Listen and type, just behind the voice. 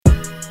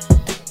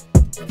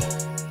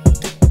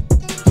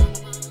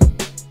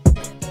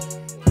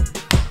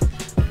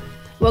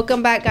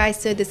Welcome back, guys,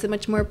 to This Is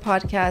Much More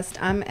podcast.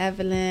 I'm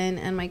Evelyn,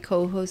 and my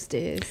co-host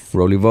is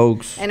Rolly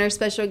Vokes. And our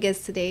special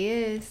guest today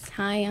is...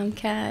 Hi, I'm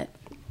Kat.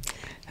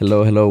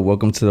 Hello.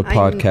 Welcome to the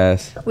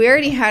podcast. We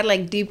already had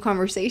like deep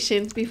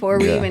conversations before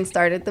we even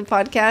started the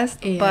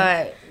podcast,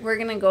 but we're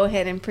gonna go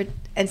ahead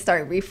and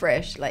start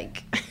refresh,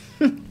 like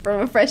from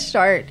a fresh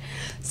start.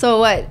 So,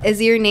 what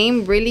is your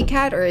name? Really,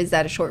 Kat, or is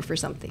that a short for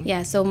something?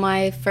 Yeah. So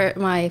my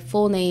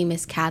full name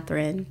is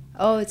Catherine.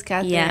 Oh, it's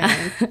Catherine.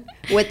 Yeah.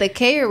 With the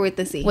K or with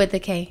the C? With the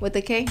K. With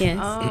the K? Yes.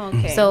 Oh,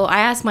 okay. So I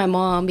asked my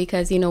mom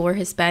because we're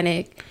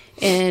Hispanic.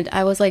 And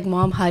I was like,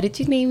 Mom, how did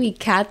you name me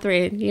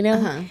Catherine?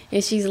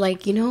 And she's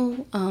like,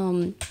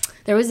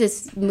 there was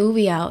this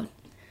movie out,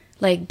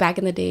 like, back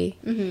in the day.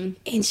 Mm-hmm.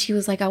 And she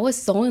was like, I was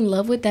so in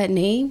love with that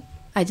name.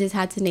 I just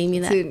had to name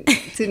you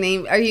that. To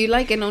name. Are you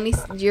like you're an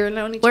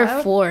only child?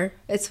 We're 4.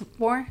 It's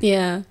 4?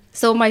 Yeah.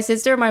 So my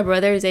sister and my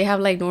brothers, they have,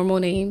 like, normal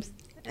names.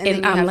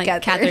 And I'm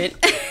like, Catherine.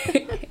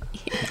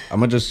 I'm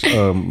going to just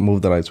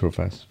move the lights real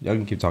fast. Y'all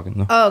can keep talking.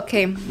 No. Oh,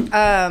 okay.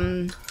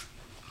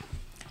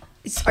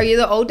 Are you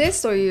the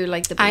oldest or you're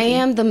like the baby? I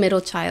am the middle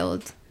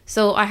child.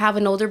 So I have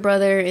an older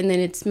brother, and then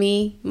it's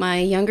me, my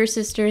younger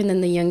sister, and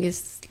then the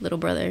youngest little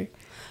brother.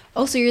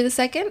 Oh, so you're the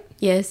second?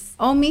 Yes.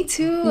 Oh, me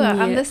too. Yeah.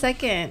 I'm the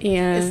second.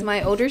 Yeah. It's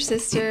my older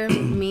sister,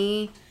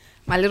 me,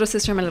 my little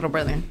sister, and my little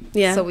brother.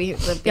 Yeah. So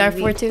the baby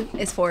You are 4 too?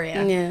 It's 4,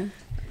 yeah. Yeah.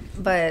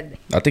 But...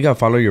 I think I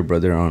follow your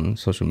brother on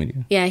social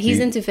media. Yeah, he's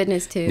into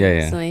fitness too.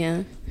 Yeah. So,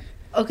 yeah.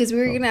 Oh, because we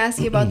were going to ask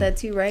you about that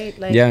too, right?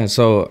 Like, yeah,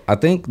 so I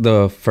think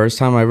the first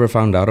time I ever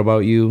found out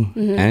about you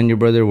and your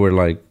brother were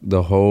like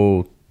the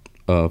whole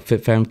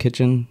Fit Fam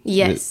kitchen.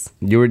 Yes.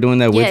 You were doing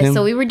that with him? Yeah,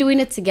 so we were doing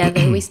it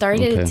together. We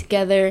started Okay. it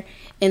together,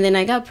 and then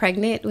I got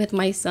pregnant with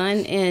my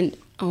son, and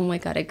oh my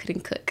God, I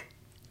couldn't cook.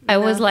 I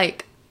was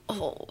like,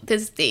 oh,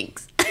 this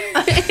stinks.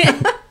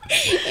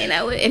 and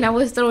I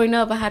was throwing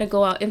up. I had to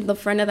go out in the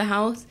front of the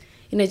house,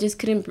 and I just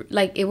couldn't,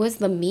 like, it was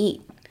the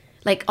meat.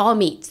 Like, all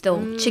meats,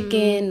 though.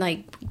 Chicken,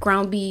 like,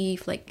 ground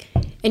beef, like,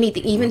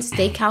 anything. Even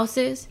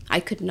steakhouses,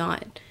 I could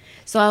not.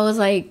 So I was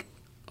like,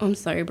 I'm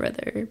sorry,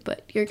 brother,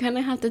 but you're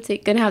gonna have to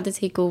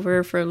take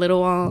over for a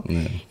little while.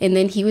 Yeah. And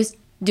then he was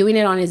doing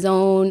it on his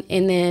own.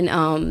 And then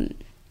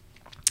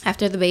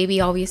after the baby,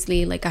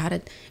 obviously, like, I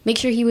had to make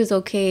sure he was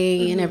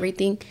okay and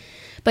everything.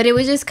 But it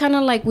was just kind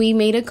of like we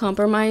made a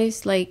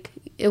compromise. Like,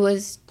 it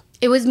was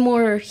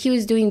more, he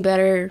was doing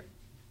better,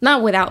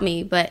 not without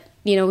me, but,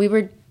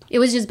 it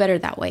was just better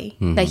that way,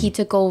 that he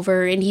took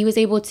over and he was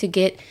able to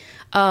get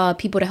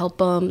people to help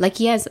him. Like,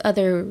 he has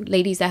other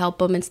ladies that help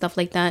him and stuff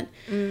like that.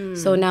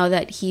 So now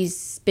that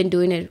he's been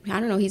doing it, I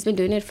don't know, he's been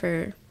doing it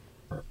for,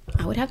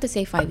 I would have to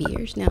say 5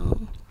 years now.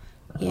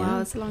 Yeah. Wow,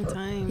 that's a long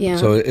time. Yeah.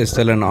 So it's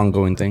still an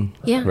ongoing thing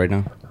right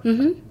now?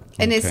 Mm-hmm.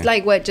 And it's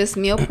like, what, just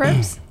meal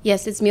preps?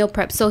 Yes, it's meal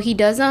prep. So he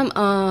does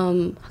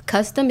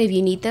custom if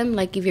you need them,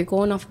 like if you're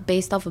going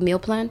based off a meal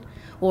plan.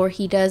 Or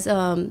he does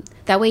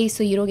that way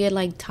so you don't get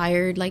like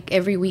tired. Like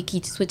every week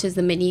he switches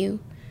the menu.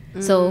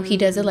 So he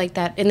does it like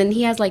that. And then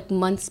he has like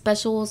month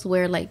specials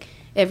where like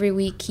every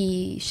week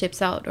he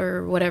ships out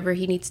or whatever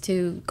he needs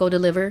to go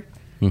deliver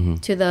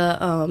to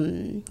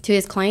the to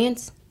his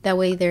clients. That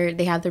way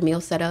they have their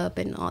meal set up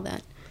and all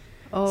that.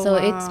 Oh, so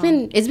wow.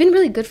 it's been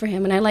really good for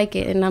him, and I like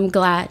it, and I'm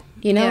glad,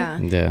 Yeah.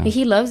 Yeah.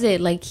 He loves it.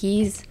 Like,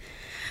 he's,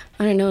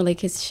 I don't know, like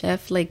his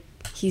chef, like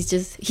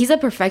he's a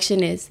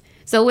perfectionist.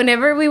 So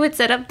whenever we would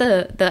set up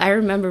I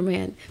remember,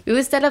 man, we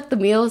would set up the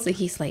meals and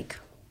he's like,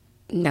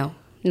 no,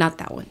 not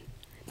that one.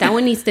 That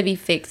one needs to be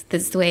fixed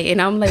this way.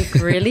 And I'm like,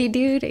 really,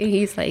 dude? And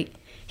he's like,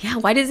 yeah,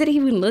 why does it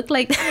even look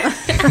like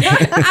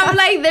that? I'm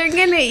like, they're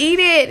going to eat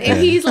it. And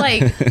he's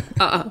like,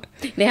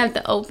 They have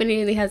to open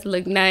it and it has to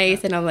look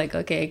nice. And I'm like,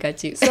 okay, I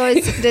got you. So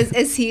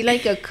is he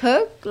like a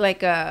cook?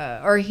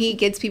 Or he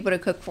gets people to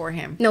cook for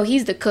him? No,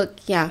 he's the cook,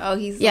 yeah. Oh,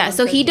 he's the yeah, one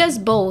so he cooking. does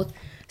both.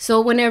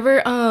 So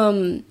whenever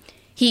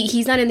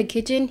he's not in the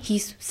kitchen,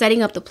 he's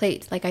setting up the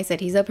plates. Like I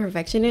said, he's a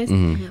perfectionist.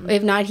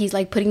 If not, he's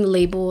like putting the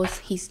labels.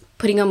 He's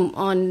putting them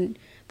on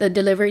the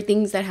delivery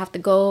things that have to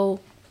go.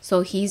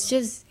 So he's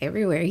just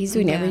everywhere. He's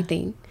doing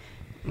everything.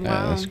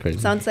 Wow, that's crazy.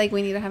 Sounds like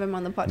we need to have him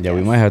on the podcast. Yeah,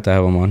 we might have to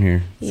have him on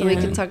here. So we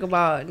can talk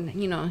about,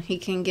 he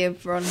can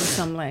give Ron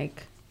some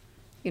like,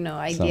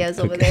 ideas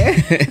Some over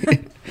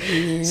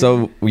there.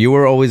 So you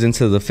were always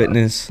into the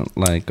fitness,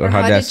 like, or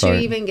how did that start? How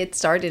did you even get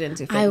started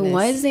into fitness? I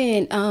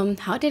wasn't.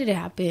 How did it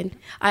happen?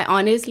 I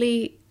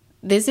honestly,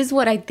 this is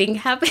what I think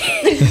happened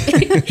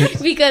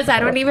because I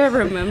don't even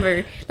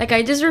remember. Like,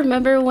 I just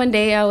remember one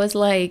day I was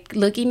like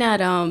looking at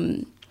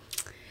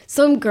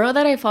some girl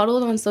that I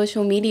followed on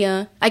social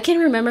media. I can't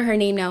remember her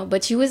name now,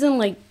 but she wasn't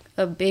like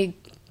a big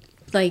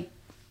like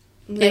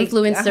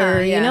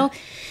influencer, you know.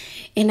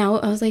 And I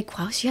was like,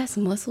 wow, she has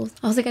muscles.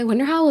 I was like, I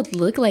wonder how it would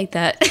look like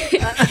that,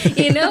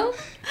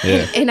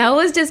 Yeah. And I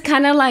was just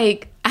kind of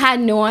like, I had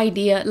no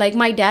idea. Like,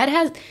 my dad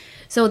has,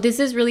 so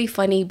this is really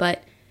funny,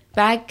 but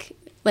back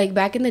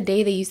in the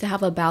day, they used to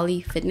have a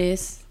Bally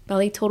Fitness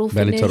Ballet Total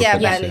Ballet Fitness.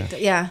 Total Yeah, Fitness,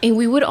 yeah. And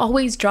we would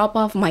always drop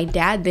off my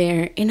dad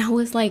there. And I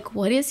was like,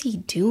 what is he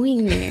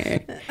doing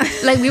there?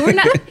 Like, we were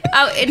not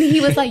out. And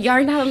he was like,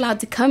 you're not allowed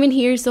to come in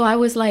here. So I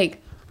was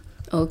like,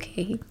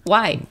 okay,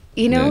 why?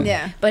 You know?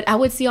 Yeah. But I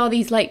would see all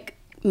these, like,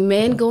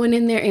 men going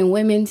in there and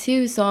women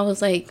too. So I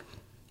was like,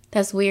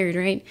 that's weird,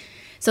 right?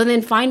 So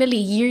then finally,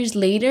 years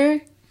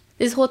later,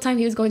 this whole time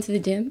he was going to the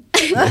gym.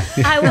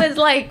 I was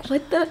like,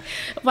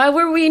 why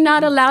were we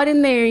not allowed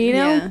in there, you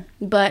know? Yeah.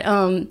 But,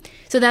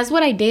 so that's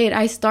what I did.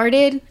 I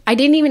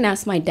didn't even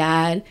ask my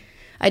dad.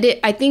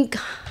 I think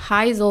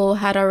Heisel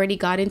had already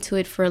got into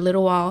it for a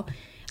little while.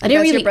 I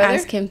didn't That's your really brother?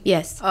 ask him.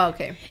 Yes. Oh,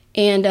 okay.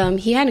 And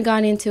he hadn't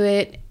gone into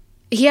it.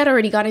 He had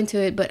already got into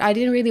it, but I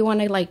didn't really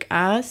want to, like,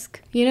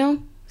 ask, you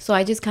know? So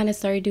I just kind of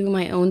started doing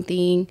my own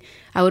thing.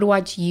 I would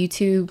watch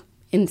YouTube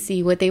and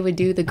see what they would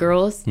do, the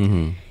girls.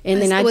 Mm-hmm.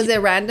 And then Was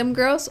it random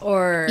girls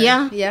or?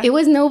 yeah, Yeah. it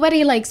was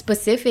nobody like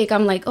specific.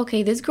 I'm like,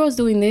 okay, this girl's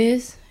doing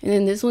this, and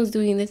then this one's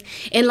doing this.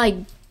 And like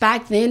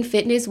back then,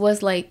 fitness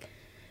was like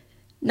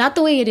not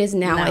the way it is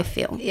now. No. I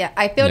feel. Yeah,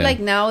 I feel Yeah. like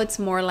now it's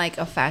more like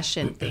a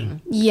fashion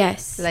thing.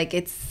 Yes. Like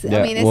it's. Yeah,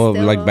 I mean, it's well,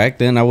 still, like back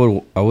then, I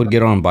would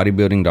get on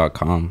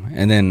bodybuilding.com,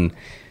 and then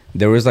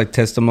there was like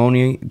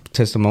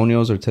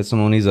testimonials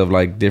of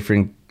like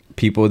different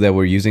people that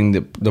were using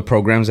the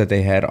programs that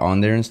they had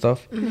on there and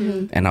stuff.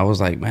 Mm-hmm. And I was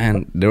like,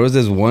 man, there was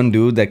this one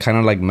dude that kind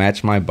of like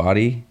matched my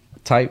body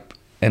type,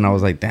 and I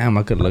was like, damn,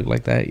 I could look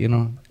like that, you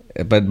know.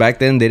 But back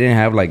then they didn't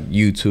have like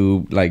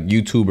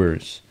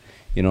YouTubers,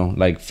 you know,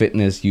 like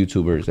fitness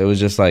YouTubers. It was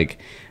just like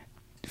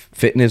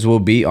fitness will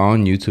be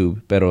on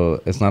YouTube,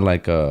 pero it's not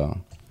like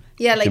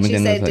Yeah, like Jimmy she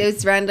Dennis, said, like-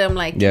 it's random.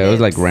 Like yeah, it was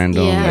like clips.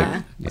 random. Yeah.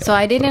 Like, yeah. So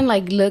I didn't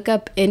like look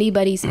up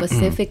anybody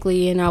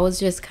specifically, and I was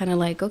just kind of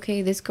like,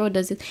 okay, this girl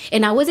does it,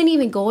 and I wasn't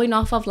even going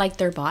off of like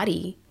their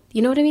body.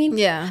 You know what I mean?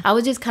 Yeah. I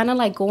was just kind of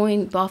like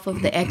going off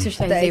of the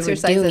exercise The they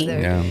exercise were that doing.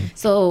 they're- Yeah.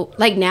 So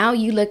like now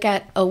you look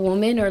at a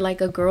woman or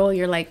like a girl,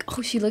 you're like,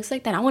 oh, she looks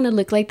like that. I want to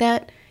look like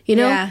that. You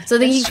know? Yeah, So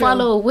then that's you true.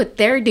 follow what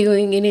they're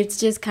doing, and it's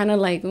just kind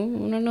of like, I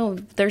don't know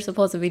if they're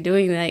supposed to be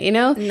doing that, you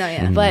know? No,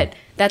 yeah. But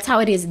that's how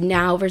it is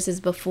now versus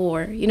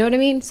before. You know what I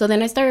mean? So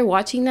then I started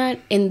watching that,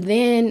 and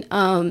then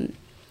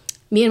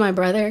me and my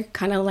brother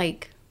kind of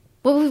like,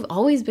 well, we've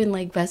always been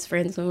like best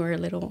friends when we were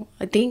little.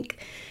 I think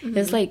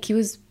it's like he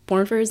was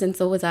born first, and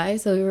so was I.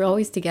 So we were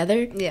always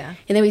together. Yeah.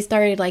 And then we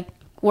started like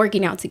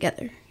working out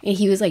together, and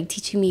he was like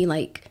teaching me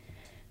like,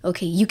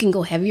 okay, you can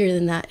go heavier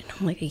than that. And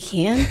I'm like, I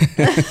can?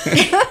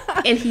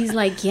 And he's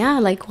like, yeah,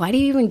 like, why do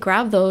you even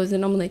grab those?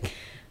 And I'm like,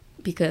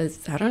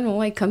 because I don't know,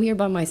 I come here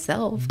by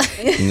myself.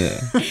 Yeah.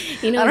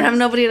 You know? I don't have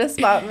nobody to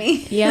spot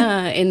me.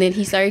 Yeah. And then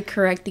he started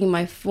correcting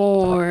my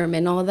form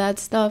and all that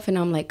stuff. And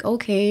I'm like,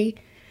 okay.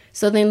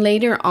 So then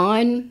later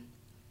on,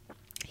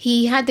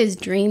 he had this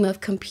dream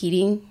of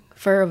competing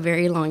for a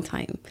very long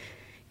time.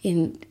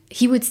 And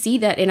he would see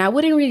that. And I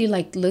wouldn't really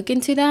like look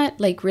into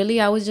that. Like, really,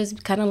 I was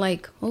just kind of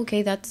like,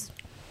 okay, that's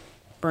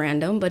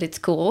random, but it's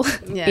cool.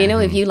 Yeah. You know,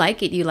 if you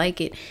like it, you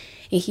like it.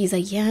 And he's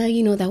like, yeah,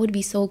 you know, that would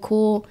be so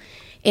cool.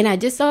 And I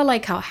just saw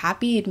like how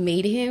happy it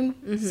made him.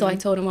 So I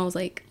told him, I was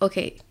like,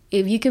 okay,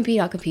 if you compete,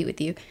 I'll compete with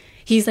you.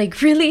 He's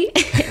like, really?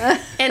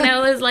 And I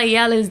was like,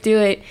 yeah, let's do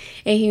it.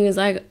 And he was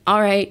like,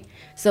 all right.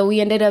 So we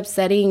ended up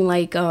setting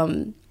like,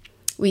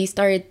 we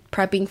started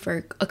prepping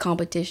for a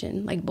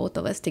competition, like both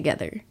of us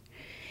together.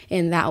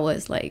 And that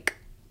was like,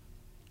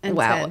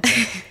 wow.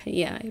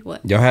 Yeah, it was.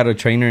 Y'all had a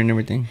trainer and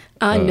everything?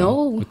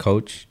 No. A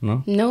coach?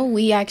 No? No,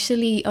 we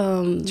actually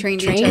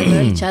Trained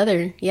each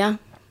other. Yeah,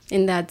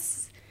 and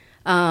that's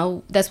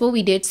what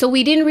we did. So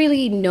we didn't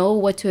really know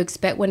what to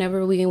expect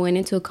whenever we went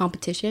into a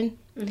competition.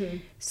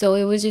 So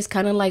it was just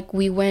kind of like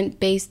we went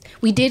based.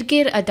 We did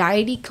get a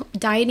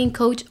dieting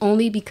coach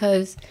only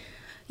because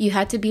you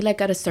had to be like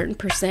at a certain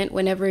percent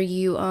whenever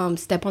you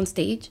step on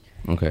stage.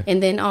 Okay.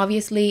 And then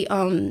obviously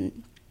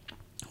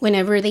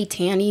whenever they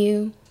tan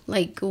you,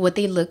 like what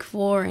they look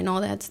for and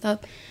all that stuff.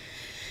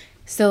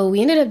 So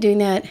we ended up doing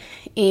that,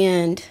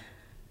 and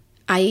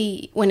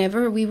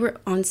whenever we were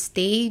on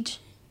stage,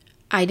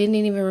 I didn't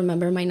even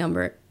remember my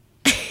number.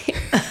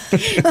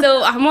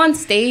 So I'm on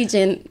stage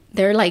and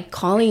they're like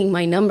calling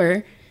my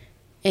number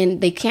and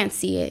they can't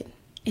see it.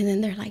 And then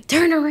they're like,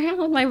 turn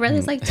around. My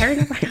brother's like, turn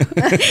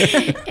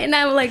around. And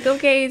I'm like,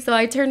 okay. So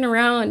I turn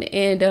around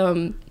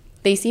and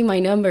they see my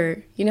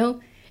number, you know?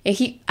 And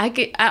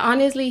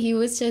honestly,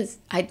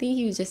 I think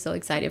he was just so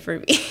excited for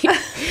me.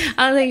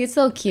 I was like, it's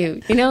so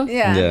cute, you know?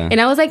 Yeah. Yeah.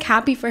 And I was like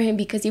happy for him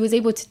because he was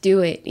able to do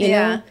it, you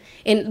Yeah.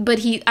 know? But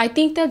I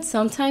think that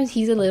sometimes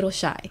he's a little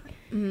shy.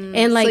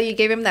 And like, So you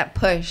gave him that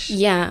push.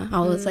 yeah, I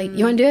was like,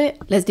 you want to do it?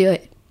 Let's do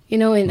it. You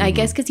know, and I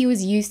guess because he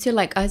was used to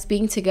like us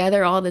being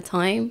together all the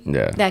time,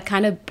 Yeah. that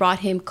kind of brought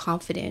him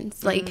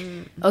confidence. Like,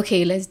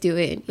 okay, let's do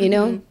it, you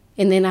know?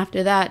 And then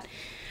after that,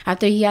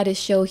 after he had his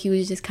show, he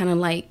was just kind of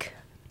like,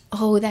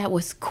 oh, that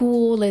was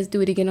cool. Let's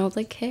do it again. I was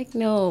like, heck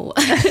no.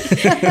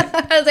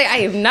 I was like, I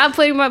am not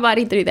putting my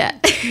body through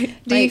that.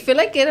 Do you feel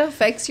like it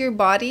affects your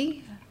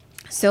body?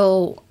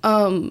 So, I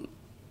don't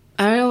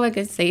know if I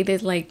could say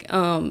this, like,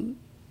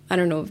 I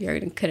don't know if you're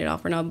gonna cut it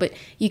off or not, but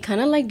you kind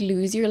of like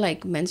lose your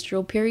like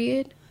menstrual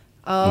period.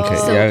 Oh,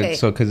 okay.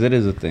 So because it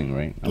is a thing,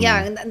 right?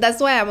 That's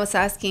why I was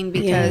asking,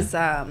 because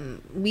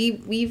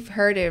we've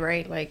heard it,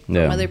 right, like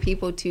from other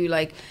people too,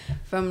 like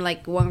from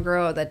like one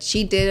girl that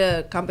she did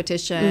a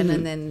competition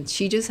and then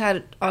she just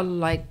had a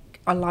lot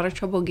of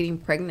trouble getting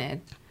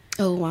pregnant.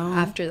 Oh wow!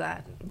 After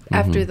that,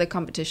 after the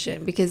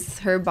competition, because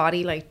her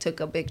body like took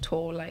a big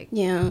toll, like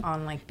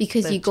on like,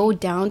 because you go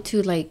down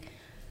to like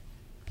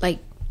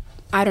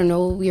I don't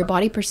know, your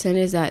body percent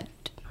is at,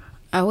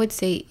 I would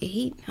say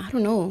 8. I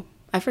don't know.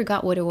 I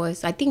forgot what it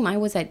was. I think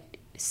mine was at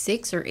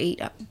 6 or 8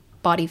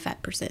 body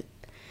fat percent.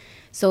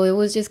 So it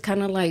was just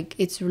kind of like,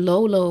 it's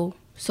low.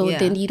 So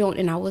then you don't,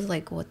 and I was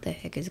like, what the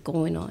heck is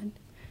going on?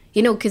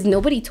 You know, because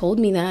nobody told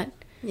me that.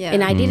 Yeah.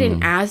 And I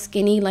didn't ask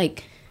any,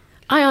 like,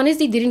 I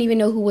honestly didn't even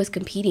know who was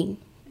competing.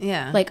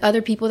 Yeah. Like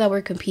other people that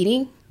were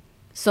competing.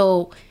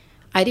 So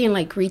I didn't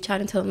like reach out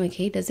and tell them like,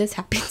 hey, does this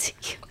happen to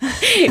you?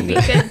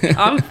 Because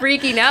I'm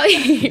freaking out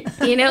here,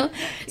 you know?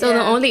 So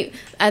the only,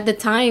 at the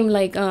time,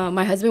 like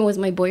my husband was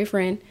my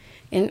boyfriend,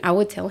 and I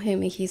would tell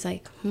him and he's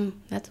like,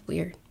 that's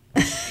weird.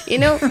 You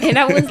know? And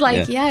I was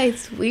like, yeah,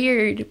 it's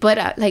weird.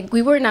 But like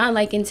we were not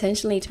like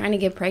intentionally trying to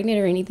get pregnant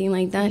or anything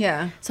like that.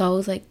 Yeah. So I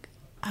was like,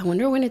 I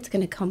wonder when it's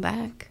going to come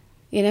back,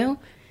 you know?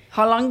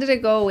 How long did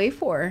it go away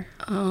for?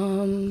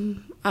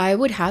 I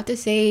would have to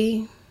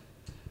say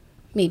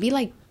maybe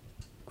like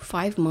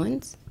 5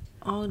 months.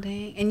 Oh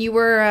dang! And you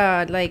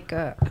were like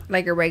a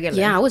regular?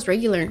 Yeah, I was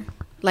regular.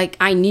 Like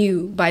I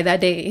knew by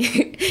that day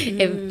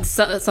if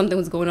something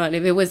was going on.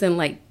 If it wasn't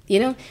like, you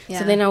know. Yeah.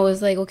 So then I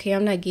was like, okay,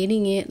 I'm not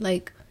getting it.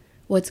 Like,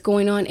 what's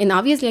going on? And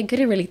obviously, I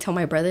couldn't really tell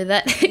my brother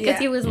that because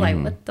he was like,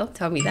 "What? Don't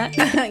tell me that."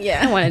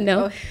 Yeah, I want to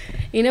know.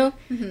 You know.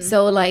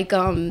 So like,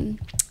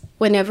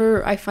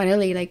 whenever I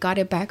finally like got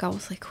it back, I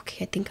was like,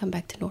 okay, I think I'm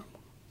back to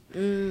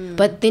normal.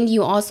 But then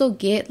you also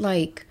get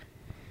like,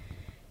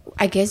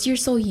 I guess you're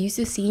so used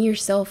to seeing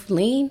yourself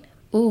lean.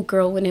 Ooh,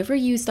 girl, whenever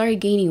you started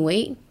gaining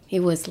weight,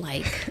 it was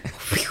like,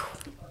 whew,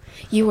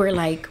 you were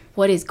like,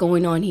 what is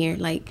going on here?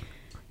 Like,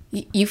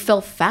 you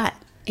felt fat.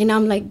 And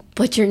I'm like,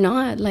 but you're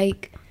not.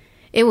 Like,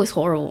 it was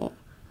horrible.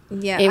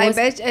 Yeah, I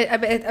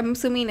bet I'm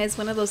assuming it's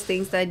one of those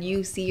things that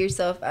you see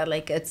yourself at,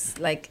 like, it's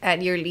like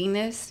at your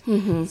leanness.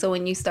 So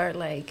when you start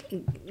like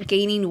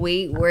gaining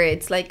weight where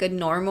it's like a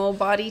normal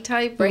body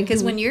type, right?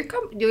 Because when you're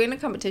doing a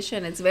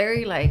competition, it's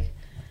very like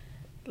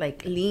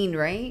lean,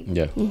 right?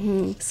 Yeah.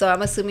 So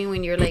I'm assuming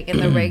when you're like in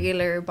the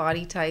regular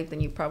body type,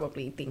 then you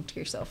probably think to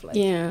yourself like,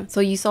 yeah.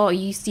 So you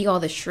see all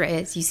the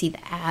shreds, you see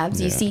the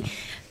abs, you see,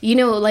 you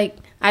know, like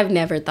I've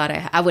never thought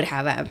I would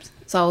have abs.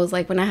 So I was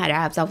like, when I had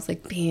abs, I was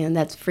like, man,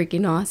 that's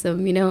freaking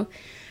awesome, you know?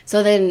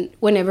 So then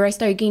whenever I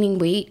started gaining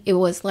weight, it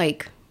was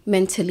like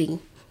mentally,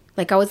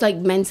 like I was like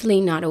mentally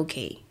not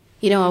okay.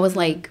 You know, I was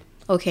like,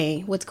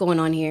 okay, what's going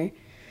on here?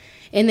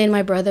 And then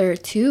my brother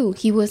too,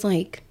 he was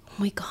like, oh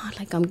my God,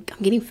 like I'm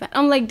getting fat.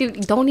 I'm like,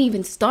 dude, don't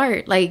even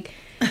start. Like,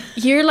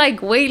 you're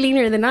like way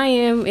leaner than I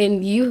am.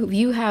 And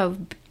you have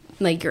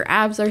like your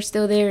abs are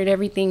still there and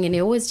everything. And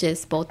it was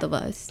just both of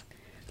us.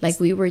 Like,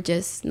 we were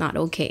just not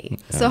okay.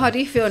 So how do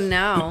you feel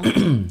now?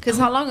 Because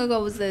how long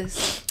ago was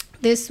this?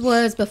 This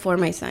was before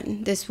my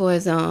son. This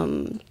was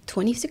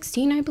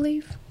 2016, I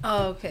believe.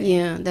 Oh, okay.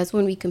 Yeah, that's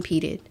when we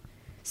competed.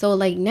 So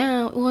like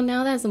now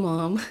that's a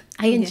mom,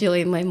 I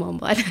enjoy my mom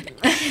bod.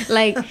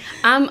 Like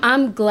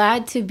I'm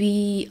glad to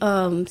be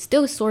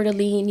still sort of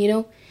lean, you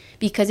know,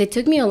 because it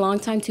took me a long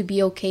time to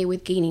be okay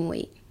with gaining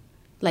weight.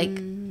 Like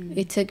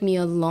it took me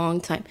a long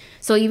time.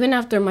 So even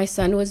after my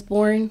son was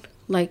born,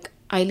 like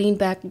I leaned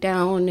back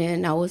down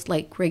and I was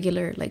like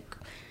regular, like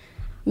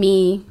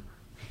me.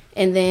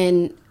 And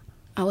then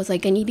I was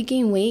like, I need to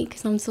gain weight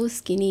because I'm so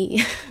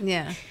skinny.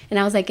 Yeah. And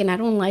I was like, and I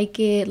don't like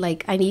it.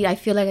 Like I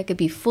feel like I could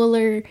be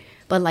fuller,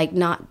 but like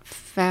not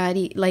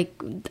fatty. Like,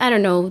 I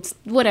don't know,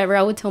 whatever.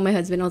 I would tell my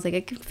husband, I was like,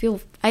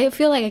 I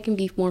feel like I can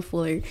be more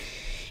fuller.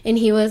 And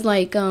he was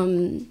like,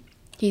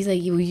 he's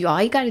like, you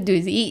all you gotta do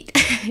is eat.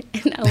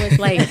 And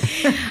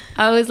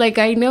I was like,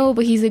 I know,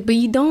 but he's like, but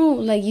you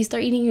don't. Like, you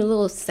start eating your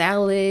little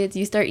salads,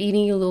 you start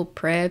eating your little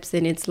preps,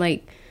 and it's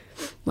like,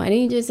 why don't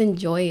you just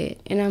enjoy it?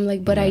 And I'm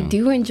like, but I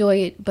do enjoy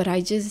it, but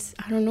I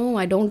don't know,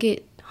 I don't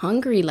get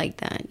hungry like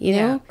that, you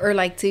know? Or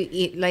like to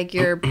eat like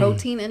your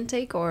protein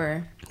intake,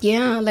 or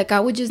like I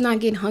would just not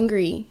get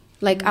hungry.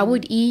 Like I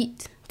would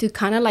eat to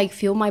kind of like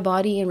fuel my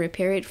body and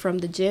repair it from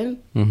the gym,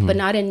 but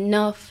not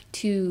enough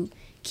to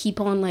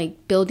keep on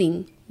like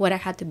building what I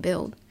had to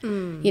build,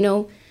 you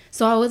know?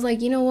 So I was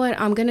like, you know what,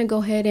 I'm gonna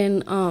go ahead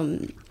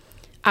and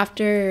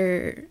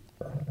after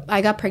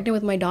I got pregnant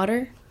with my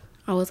daughter,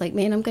 I was like,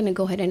 man, I'm gonna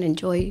go ahead and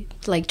enjoy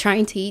like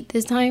trying to eat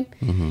this time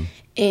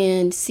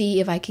and see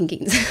if I can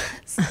gain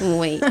some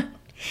weight.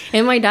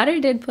 And my daughter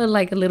did put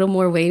like a little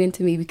more weight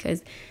into me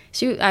because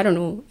I don't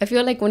know, I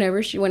feel like when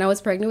I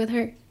was pregnant with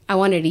her, I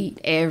wanted to eat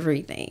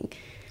everything.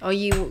 Oh,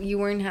 you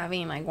weren't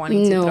having like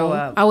wanting to throw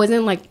up? I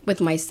wasn't like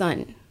with my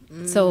son.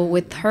 So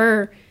with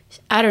her,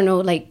 I don't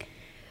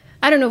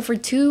know, for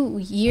 2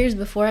 years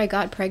before I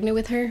got pregnant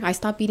with her, I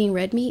stopped eating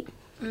red meat.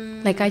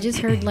 Like, I just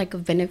heard like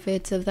of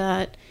benefits of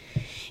that,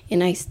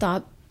 and I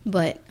stopped.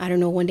 But I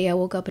don't know, one day I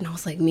woke up and I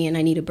was like, man,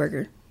 I need a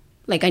burger.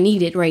 Like, I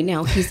need it right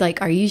now. He's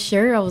like, are you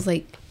sure? I was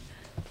like,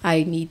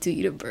 I need to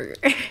eat a burger.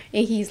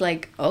 And he's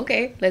like,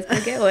 okay, let's go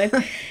get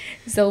one.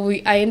 So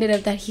I ended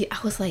up I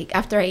was like,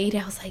 after I ate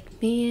it, I was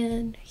like,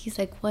 man. He's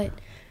like, what?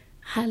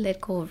 I let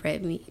go of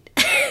red meat.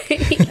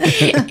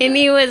 And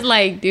he was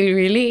like, dude,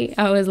 really?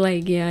 I was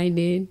like, yeah, I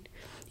did.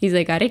 He's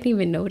like, I didn't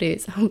even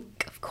notice. I'm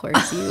like, of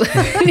course you.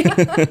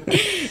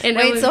 And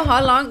wait, so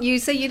how long? You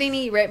said you didn't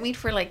eat red meat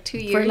for like 2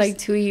 years? For like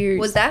 2 years.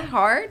 Was that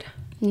hard?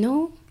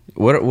 No.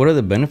 What are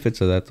the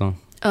benefits of that though?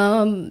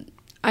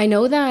 I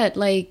know that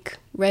like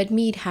red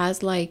meat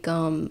has like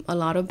a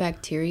lot of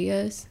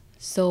bacteria.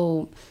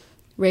 So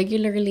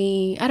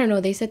regularly, I don't know,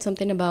 they said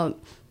something about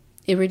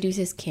it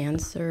reduces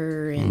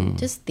cancer and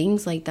just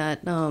things like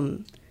that.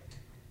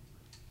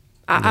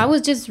 I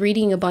was just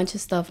reading a bunch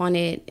of stuff on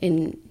it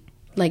and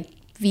like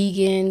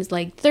vegans,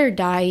 like their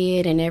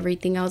diet and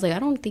everything. I was like, I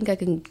don't think I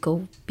can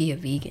go be a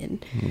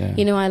vegan. Yeah.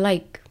 You know,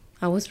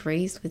 I was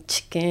raised with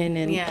chicken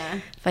and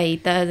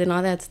fajitas and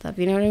all that stuff.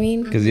 You know what I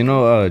mean? Because you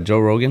know Joe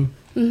Rogan?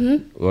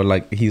 Mm-hmm. Or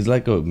like, he's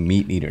like a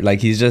meat eater.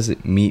 Like, he's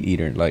just meat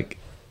eater. Like,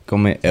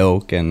 come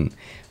elk and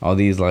all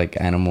these like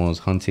animals,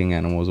 hunting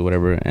animals or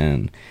whatever.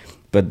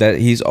 But that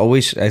he's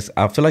always,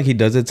 I feel like he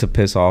does it to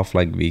piss off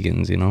like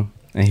vegans, you know?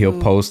 And he'll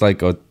post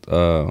like a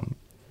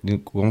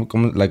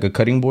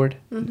cutting board.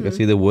 You can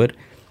see the wood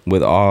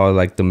with all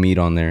like the meat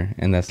on there,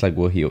 and that's like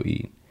what he'll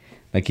eat.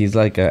 Like, he's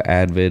like an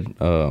avid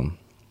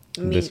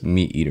this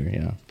meat eater.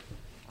 Yeah.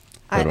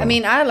 I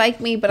mean, I like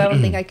meat, but I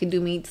don't think I could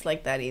do meats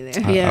like that either.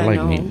 I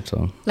like meat,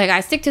 so. Like, I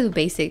stick to the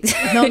basics.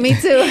 No, me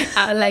too.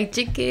 I like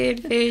chicken,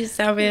 fish,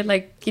 salmon,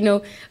 like, you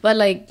know. But,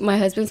 like, my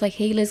husband's like,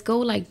 hey, let's go,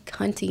 like,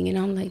 hunting. And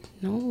I'm like,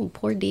 no,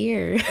 poor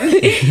deer.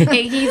 And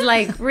he's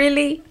like,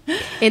 really?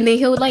 And then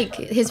he'll, like,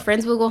 his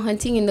friends will go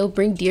hunting and they'll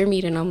bring deer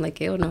meat. And I'm like,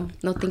 ew, no,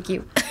 thank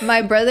you.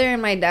 My brother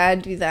and my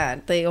dad do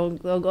that. They'll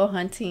go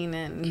hunting,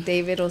 and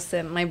David will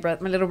send, my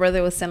little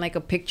brother will send, like,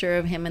 a picture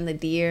of him and the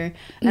deer.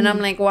 And I'm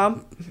like, well,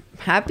 I'm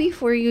happy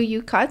for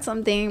you caught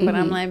something, but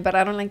I'm like, but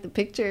I don't like the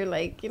picture,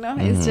 like, you know.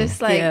 It's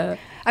just like,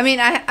 I mean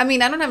I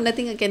don't have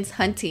nothing against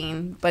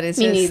hunting, but it's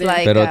just neither.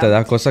 Like, pero te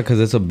da cosa because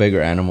it's a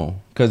bigger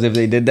animal. Because if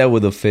they did that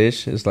with a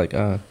fish, it's like,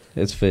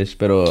 it's fish.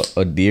 Pero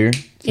a deer,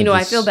 you know,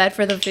 I feel bad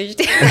for the fish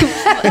too.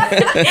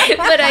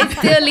 But I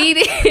still eat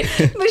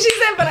it. But she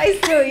said, but I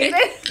still eat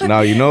it.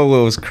 Now, you know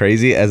what was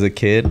crazy as a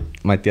kid?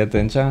 My tia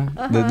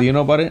Tencha, do you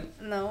know about it?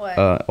 No,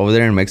 what? Over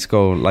there in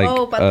Mexico, like,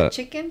 about the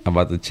chicken.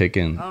 About the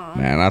chicken.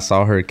 Man, I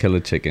saw her kill a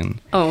chicken.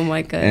 Oh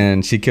my god!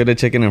 And she killed a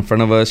chicken in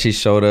front of us. She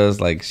showed us,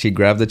 like, she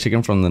grabbed the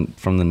chicken from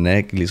the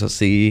neck, le hizo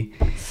así,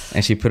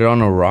 and she put it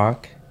on a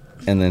rock,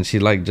 and then she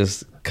like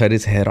just cut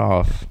its head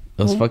off.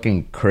 It was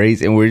fucking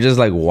crazy, and we were just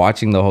like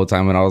watching the whole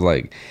time, and I was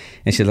like,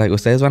 and she's like,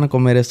 "Ustedes van a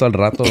comer esto al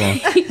rato?"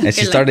 And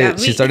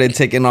she started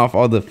taking off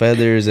all the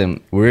feathers,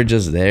 and we were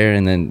just there,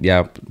 and then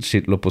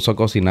she lo puso a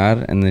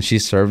cocinar, and then she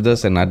served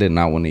us, and I did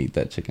not want to eat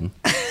that chicken.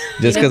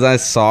 Just because I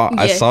saw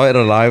it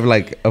alive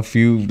like a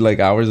few like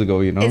hours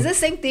ago, you know. It's the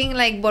same thing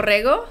like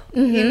borrego.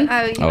 You know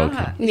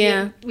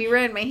how, we were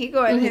in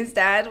Mexico and his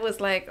dad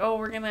was like, "Oh,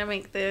 we're gonna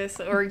make this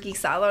or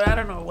guisado." I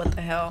don't know what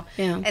the hell.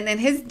 Yeah. And then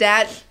his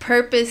dad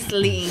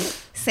purposely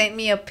sent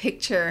me a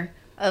picture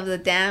of the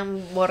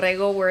damn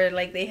borrego where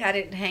like they had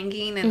it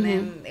hanging and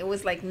then it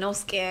was like no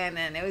skin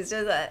and it was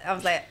just I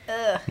was like,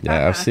 ugh.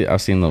 Yeah,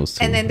 I've seen those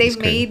too. And then they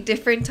made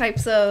different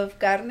types of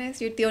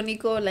carnes. Your tío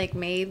Nico like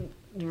made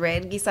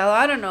red guisado,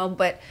 I don't know,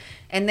 but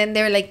and then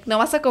they're like, "No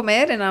vas a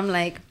comer," and I'm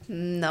like,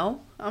 "No,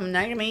 I'm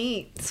not gonna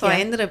eat." So I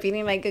ended up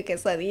eating like a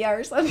quesadilla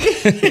or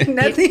something.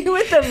 Nothing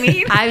with the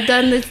meat. I've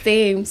done the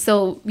same.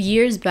 So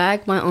years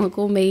back, my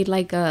uncle made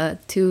like a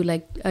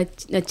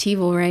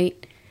chivo, right?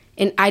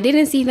 And I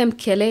didn't see them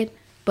kill it,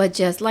 but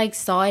just like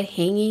saw it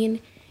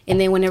hanging.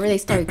 And then whenever they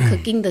started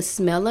cooking, the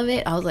smell of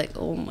it, I was like,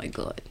 oh my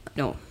god,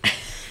 no.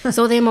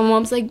 So then my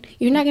mom's like,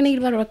 "You're not gonna eat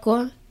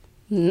barbacoa?"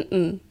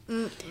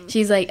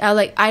 She's like,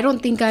 I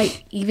don't think I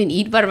even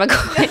eat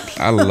barbacoa.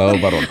 I love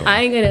barbacoa.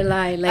 I ain't gonna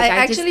lie. Like,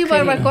 actually,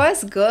 barbacoa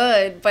is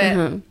good,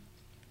 but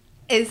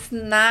it's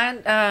not.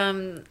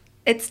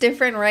 It's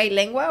different, right?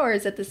 Lengua, or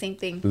is it the same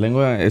thing?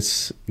 Lengua,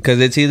 it's because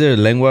it's either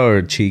lengua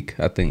or cheek,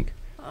 I think.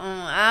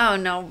 I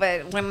don't know,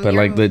 but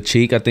like the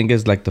cheek, I think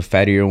is like the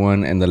fattier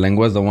one, and the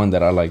lengua is the one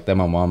that I like that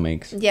my mom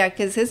makes. Yeah,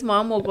 because his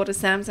mom will go to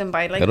Sam's and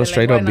buy like. It'll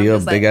straight up be a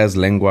big ass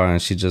lengua,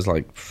 and she just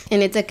like.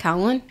 And it's a cow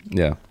one.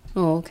 Yeah.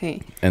 Oh,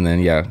 okay. And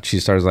then she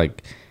starts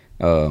like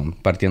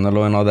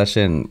partiéndolo and all that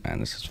shit, and man,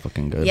 this is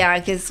fucking good. Yeah,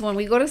 because when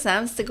we go to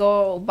Sam's to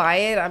go buy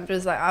it, I'm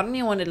just like, I don't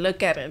even want to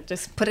look at it.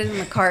 Just put it in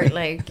the cart,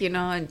 like, you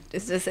know. And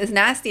it's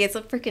nasty. It's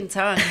a freaking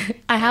tongue.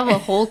 I have a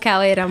whole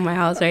cow head on my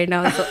house right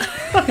now. So.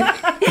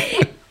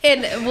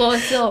 And well,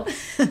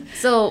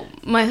 so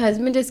my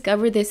husband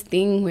discovered this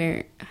thing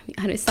where,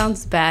 I mean, it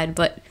sounds bad,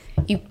 but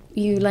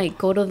you like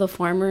go to the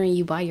farmer and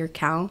you buy your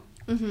cow,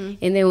 and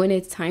then when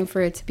it's time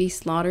for it to be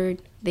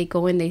slaughtered, they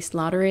go and they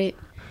slaughter it,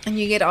 and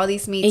you get all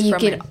these meats and you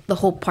from get it. the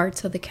whole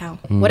parts of the cow,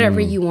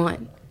 whatever you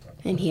want.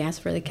 and he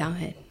asked for the cow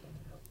head.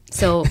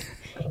 So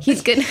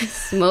he's gonna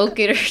smoke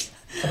it or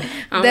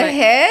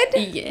head?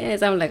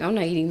 Yes. I'm like, I'm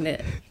not eating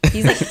that.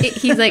 He's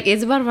like,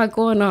 it's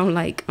barbacoa. And I'm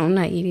like, I'm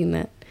not eating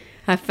that.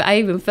 I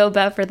even felt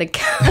bad for the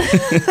cow.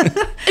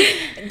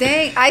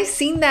 Dang, I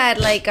seen that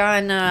like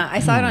on I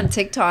saw it on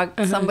TikTok.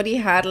 Somebody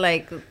had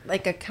like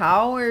a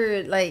cow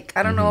or like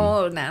I don't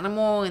know, an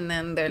animal, and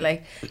then they're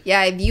like,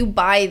 yeah, if you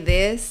buy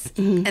this,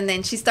 and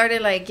then she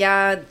started like,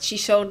 yeah, she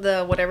showed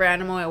the whatever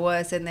animal it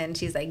was, and then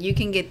she's like, you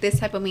can get this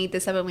type of meat,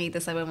 this type of meat,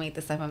 this type of meat,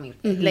 this type of meat,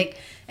 like,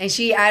 and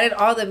she added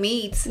all the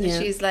meats. Yeah.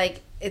 And she's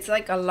like, it's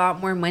like a lot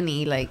more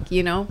money, like,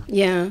 you know.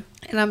 Yeah.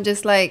 And I'm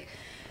just like,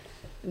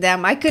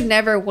 damn, I could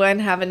never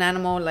have an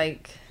animal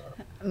like.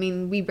 I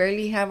mean, we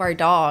barely have our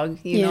dog,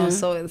 you know,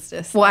 so it's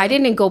just... Well, I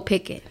didn't go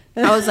pick it.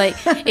 I was like,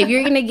 if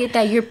you're going to get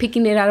that, you're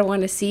picking it. I don't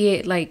want to see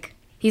it. Like,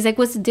 he's like,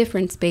 what's the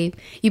difference, babe?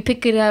 You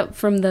pick it up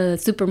from the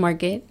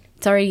supermarket.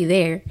 It's already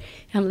there.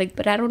 And I'm like,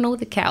 but I don't know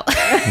the cow.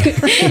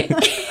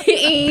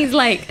 He's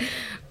like,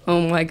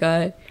 oh, my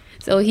God.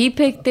 So he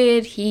picked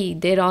it. He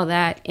did all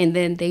that. And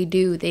then they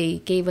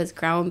gave us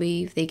ground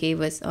beef. They gave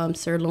us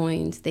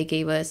sirloins. They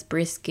gave us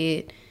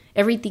brisket.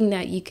 Everything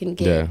that you can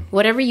get,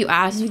 whatever you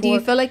ask for. Do you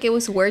feel like it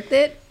was worth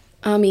it?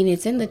 I mean,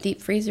 it's in the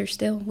deep freezer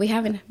still. We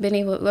haven't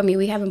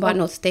bought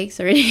no steaks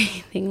or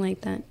anything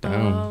like that.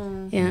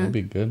 Oh, yeah, that'd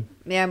be good.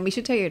 Yeah, we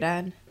should tell your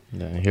dad.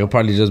 Yeah, he'll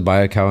probably just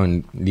buy a cow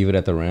and leave it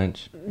at the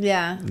ranch.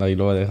 Yeah, like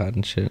lo va a dejar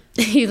and shit.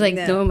 He's like,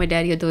 no, my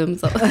daddy will do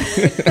himself.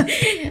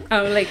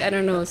 I'm like, I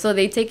don't know. So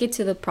they take it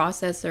to the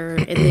processor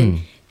and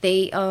then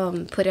they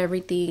put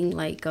everything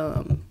like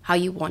how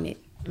you want it.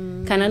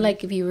 Kind of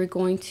like if you were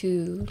going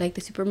to like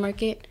the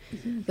supermarket,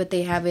 but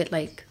they have it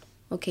like,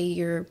 okay,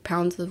 your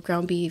pounds of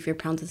ground beef, your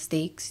pounds of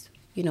steaks,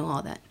 you know,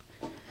 all that.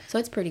 So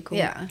it's pretty cool.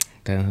 Yeah.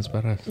 Damn, that's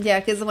badass. Yeah,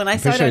 because when I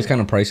saw it, it's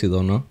kind of pricey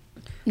though, no?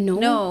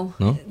 No.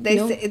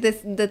 Say,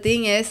 the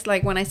thing is,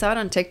 like when I saw it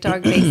on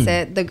TikTok, they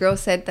said the girl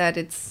said that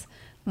it's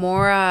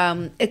more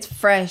it's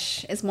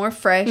fresh. It's more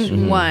fresh.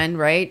 One,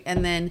 right,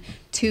 and then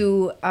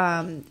two,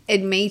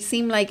 it may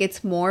seem like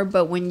it's more,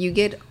 but when you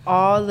get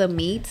all the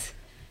meats,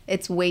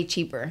 it's way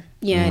cheaper.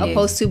 Yeah,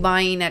 opposed to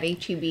buying at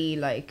HEB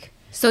like.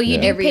 So you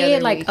do pay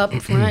it like up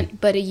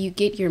front, but you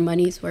get your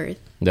money's worth.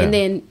 Yeah. And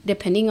then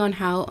depending on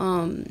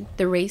how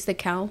they raise the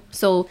cow.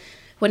 So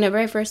whenever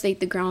I first ate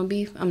the ground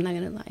beef, I'm not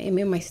gonna lie, it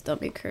made my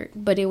stomach hurt.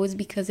 But it was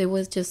because it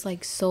was just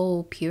like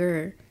so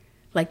pure,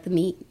 like the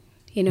meat.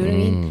 You know what I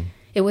mean?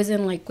 It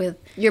wasn't like with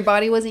your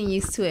body wasn't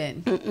used to it.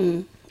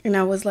 And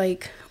I was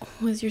like,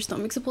 oh, is your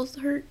stomach supposed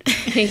to hurt?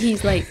 And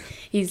he's like,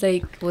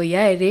 well,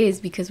 yeah, it is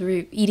because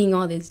we're eating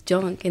all this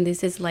junk. And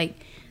this is like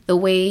the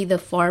way the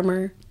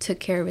farmer took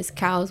care of his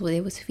cows, where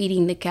they was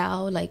feeding the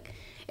cow. Like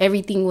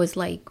everything was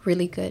like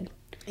really good.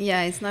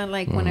 Yeah, it's not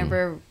like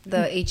whenever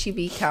the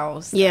HEB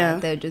cows,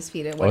 they'll just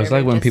feed it. Well, it's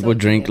like when people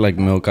drink like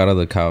milk out of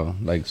the cow,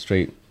 like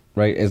straight,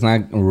 right? It's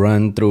not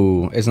ran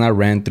through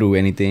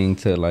anything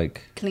to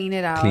like clean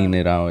it out.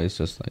 It's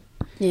just like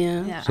so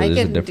I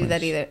couldn't do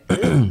that either.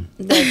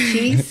 The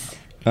cheese,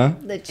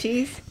 the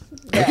cheese.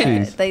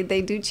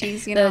 They do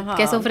cheese, you know.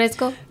 Queso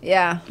fresco.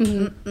 Yeah.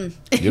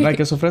 You like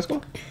queso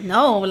fresco?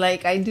 No,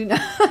 like I do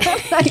not.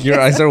 Your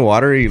eyes are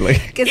watery,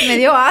 like. Que es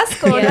medio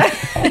asco.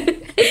 Yeah.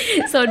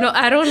 So no,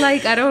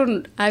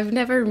 I've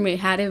never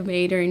had it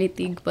made or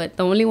anything, but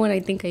the only one I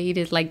think I eat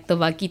is like the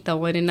vaquita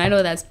one, and I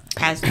know that's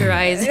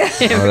pasteurized.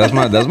 That's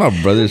my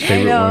brother's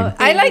favorite one.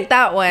 I like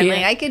that one. Yeah.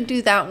 Like I could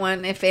do that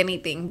one if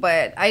anything,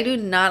 but I do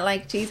not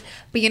like cheese.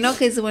 But you know,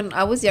 because when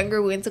I was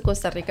younger, we went to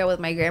Costa Rica with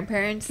my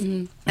grandparents,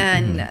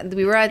 and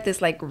we were at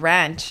this like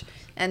ranch,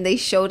 and they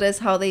showed us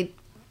how they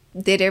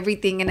did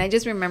everything, and I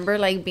just remember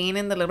like being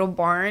in the little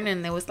barn,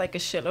 and there was like a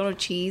shitload of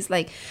cheese,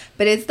 like,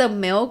 but it's the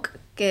milk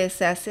que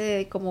se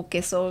hace como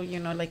queso, you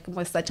know, like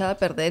como está echada a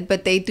perder,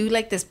 but they do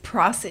like this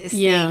process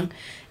thing.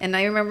 And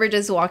I remember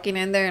just walking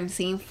in there and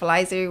seeing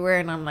flies everywhere,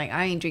 and I'm like,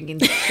 I ain't drinking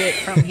shit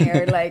from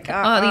here. Like,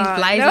 all these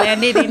flies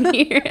landed in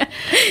here.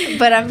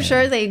 But I'm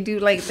sure they do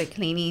like the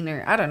cleaning,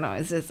 or I don't know.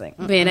 It's just like,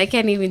 man, I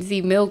can't even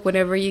see milk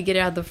whenever you get it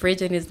out of the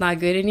fridge and it's not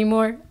good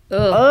anymore.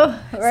 Right?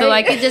 So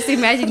I could just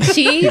imagine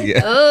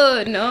cheese.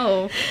 Oh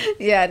no.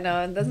 Yeah,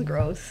 no, that's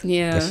gross.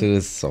 Yeah, that shit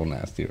is so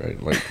nasty,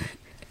 right? Like.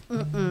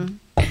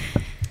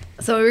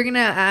 So we're gonna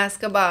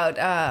ask about.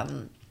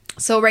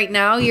 So right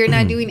now you're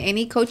not doing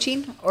any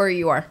coaching, or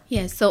you are?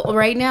 Yeah. So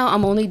right now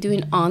I'm only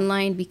doing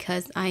online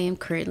because I am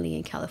currently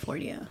in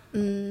California.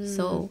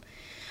 So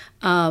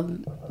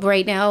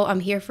right now I'm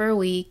here for a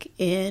week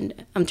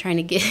and I'm trying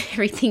to get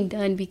everything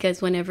done,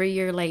 because whenever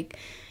you're like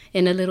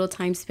in a little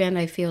time span,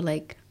 I feel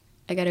like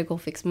I gotta go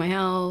fix my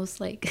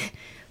house, like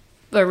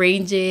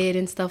arrange it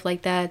and stuff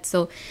like that.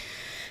 So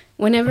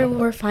whenever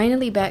we're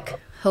finally back,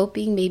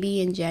 hoping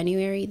maybe in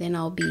January, then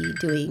I'll be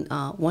doing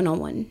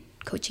one-on-one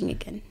coaching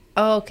again.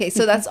 Oh, okay.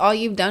 So that's all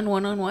you've done,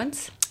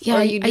 one-on-ones? Yeah, Or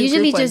I you do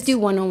usually group just do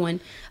ones?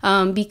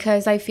 one-on-one,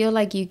 because I feel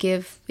like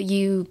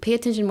you pay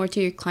attention more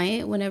to your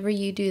client whenever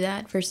you do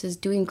that versus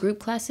doing group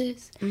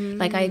classes.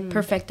 Like I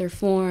perfect their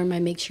form, I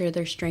make sure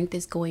their strength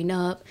is going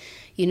up.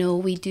 You know,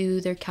 we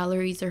do their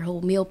calories, their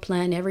whole meal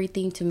plan,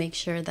 everything to make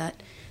sure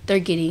that they're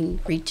getting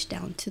reached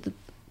down to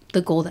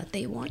the goal that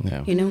they want.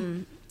 Yeah. You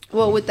know.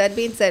 Well, with that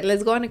being said,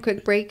 let's go on a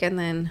quick break and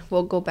then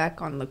we'll go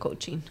back on the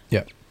coaching.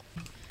 Yeah.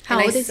 How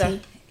And old is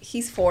he?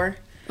 He's 4.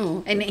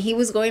 Oh. And he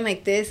was going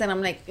like this, and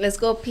I'm like, let's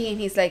go pee.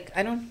 And he's like,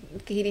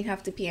 he didn't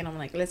have to pee. And I'm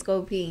like, let's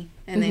go pee.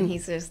 And then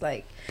he's just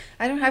like,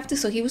 I don't have to.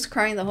 So he was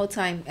crying the whole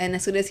time. And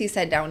as soon as he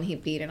sat down, he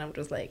peed. And I'm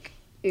just like,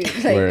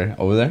 Where?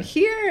 Over there?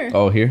 here.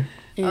 Oh, here?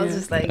 I was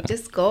just like,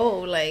 just go.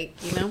 Like,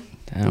 you know,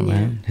 Damn, Yeah.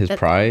 man. His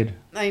pride.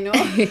 I know.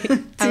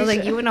 I was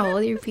like, you want to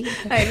hold your pee?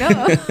 I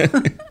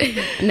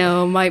know.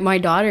 No, my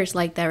daughter's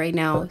like that right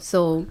now.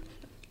 So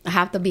I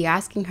have to be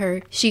asking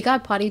her. She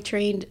got potty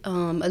trained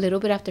a little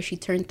bit after she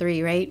turned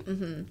 3, right?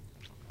 Mm-hmm.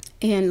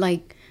 And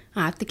like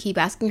I have to keep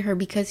asking her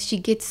because she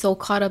gets so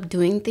caught up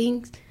doing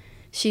things.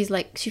 She's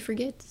like, she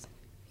forgets,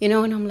 you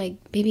know. And I'm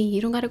like, baby,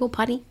 you don't gotta go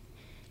potty.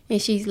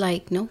 And she's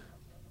like, no.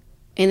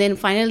 And then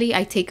finally,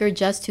 I take her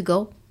just to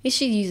go, and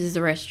she uses the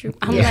restroom.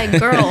 I'm like,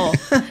 girl,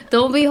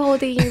 don't be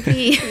holding your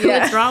pee.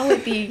 What's wrong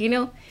with you, you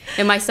know?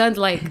 And my son's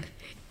like,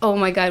 oh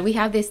my God, we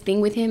have this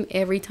thing with him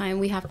every time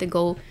we have to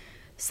go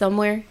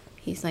somewhere.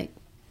 He's like,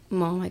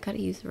 Mom, I gotta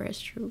use the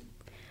restroom.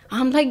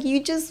 I'm like,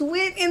 you just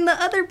went in the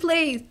other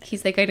place.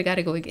 He's like, I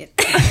gotta go again.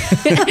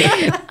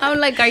 I'm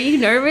like, are you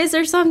nervous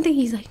or something?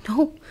 He's like,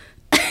 no.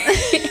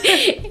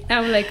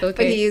 I'm like, okay.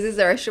 But he uses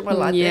the restroom a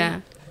lot. Yeah.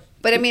 Then.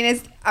 But I mean,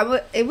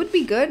 it would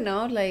be good,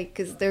 no? Like,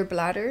 is their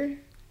bladder?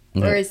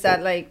 Yeah. Or is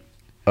that like...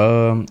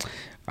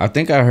 I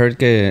think I heard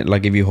that,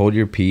 like, if you hold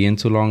your pee in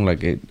too long,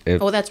 like, it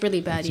Oh, that's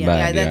really bad. it's Yeah.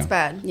 bad. Yeah, that's yeah.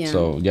 bad. Yeah.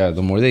 So, yeah,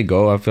 the more they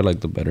go, I feel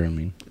like the better, I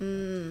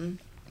mean.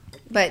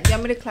 But do you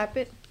want me to clap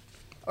it?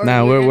 Or Nah,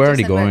 you're we're gonna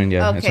already just send going. it?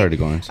 Yeah, it's already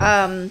going.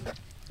 So.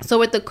 So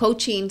with the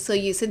coaching,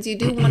 since you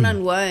do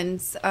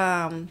one-on-ones,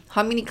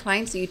 how many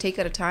clients do you take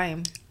at a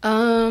time?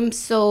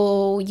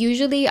 So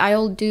usually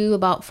I'll do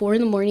about 4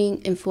 in the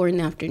morning and 4 in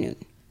the afternoon.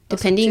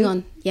 Depending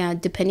on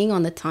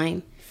the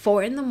time.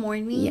 4 in the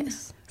morning?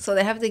 Yes. So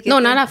they have to get No,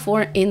 not at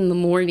 4 in the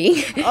morning.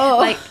 Oh.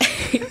 Like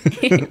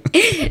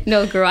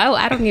no, girl,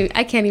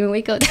 I can't even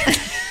wake up.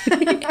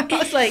 I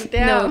was like,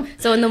 damn. No.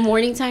 So in the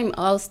morning time,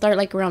 I'll start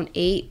like around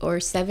 8 or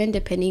 7,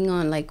 depending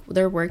on like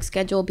their work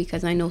schedule,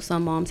 because I know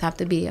some moms have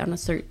to be on a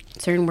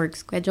certain work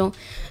schedule.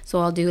 So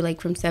I'll do like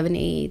from 7 to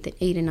 8, then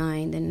 8 to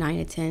 9, then 9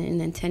 to 10, and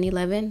then 10,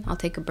 11, I'll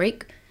take a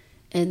break,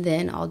 and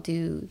then I'll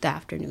do the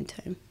afternoon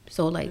time.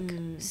 So like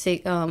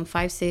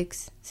 5,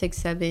 6,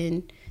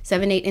 7,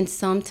 7, 8, and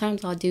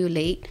sometimes I'll do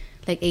late,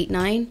 like 8,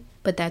 9.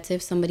 But that's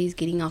if somebody's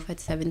getting off at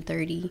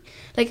 7:30.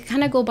 Like,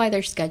 kind of go by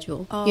their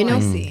schedule, you know? I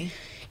see.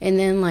 And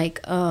then,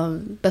 like,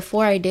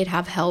 before I did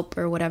have help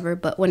or whatever,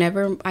 but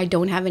whenever I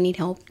don't have any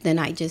help, then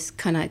I just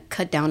kind of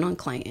cut down on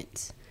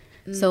clients.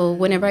 So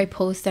whenever I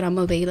post that I'm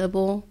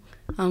available,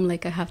 I'm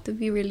like, I have to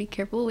be really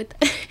careful with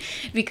that.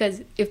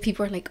 Because if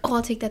people are like, oh,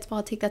 I'll take that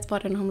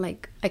spot. And I'm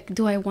like,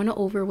 do I want to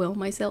overwhelm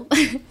myself?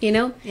 You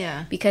know?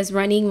 Yeah. Because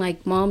running,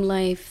 like, mom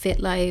life, fit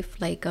life,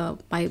 like,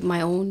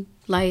 my own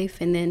life,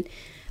 and then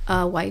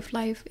wife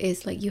life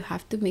is like, you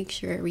have to make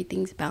sure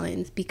everything's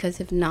balanced, because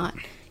if not,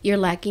 you're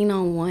lacking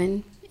on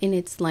one, and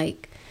it's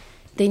like,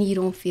 then you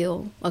don't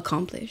feel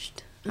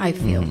accomplished. I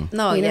feel.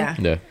 No, you know?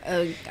 yeah.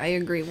 Yeah. I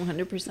agree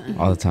 100%.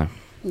 All the time.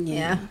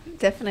 Yeah,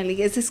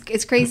 definitely.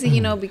 It's crazy,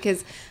 you know,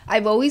 because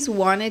I've always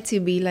wanted to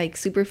be like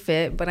super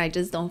fit, but I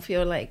just don't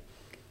feel like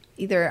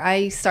either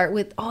I start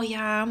with, oh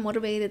yeah, I'm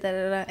motivated,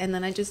 and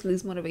then I just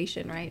lose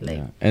motivation, right? Like,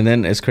 Yeah. And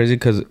then it's crazy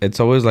because it's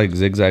always like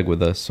zigzag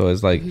with us. So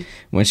it's like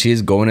when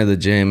she's going to the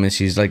gym and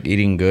she's like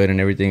eating good and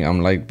everything,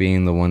 I'm like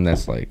being the one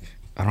that's like,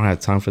 I don't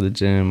have time for the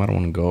gym. I don't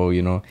want to go,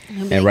 you know.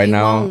 And right you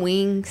now, want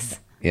wings.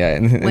 yeah.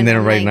 And When then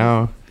I'm right like-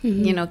 now,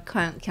 You know,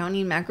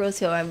 counting macros,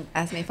 he'll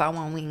ask me if I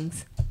want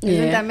wings. Isn't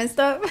Yeah. that messed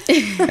up?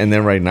 and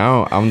then right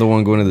now, I'm the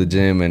one going to the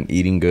gym and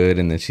eating good.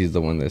 And then she's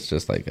the one that's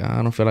just like,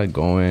 I don't feel like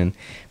going.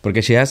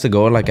 Because she has to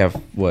go like at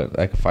what,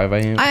 like 5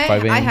 a.m.?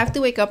 5 a.m.? I have to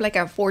wake up like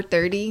at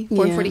 4:30,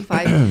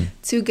 4:45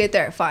 to get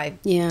there at 5.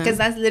 Yeah. Because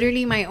that's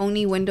literally my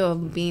only window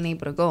of being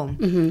able to go.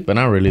 But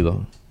not really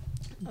though.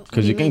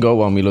 Because you can go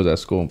while Milo's at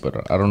school,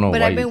 but I don't know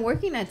But why. I've been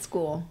working at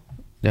school.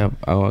 Yeah,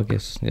 oh, I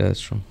guess. Yeah, that's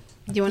true.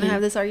 Do you want to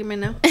have this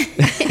argument now?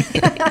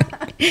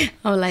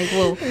 I'm like,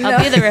 whoa,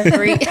 I'll be the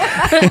referee.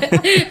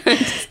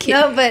 Just kidding.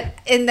 No, but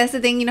and that's the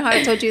thing. You know how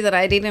I told you that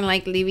I didn't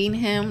like leaving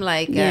him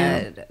like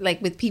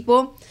with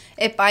people.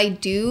 If I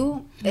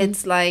do,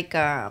 it's like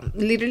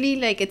literally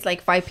like it's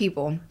like 5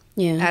 people.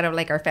 Yeah. Out of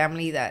like our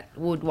family that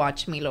would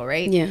watch Milo,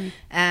 right? Yeah.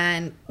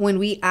 And when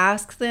we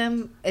ask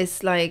them,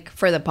 it's like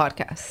for the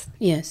podcast.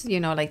 Yes. You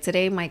know, like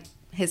today,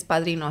 his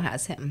padrino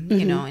has him.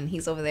 You know, and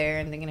he's over there,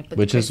 and they're gonna put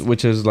Which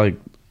is like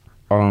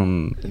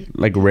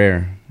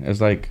rare.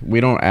 It's like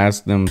we don't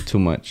ask them too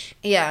much.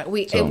 yeah.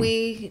 We So-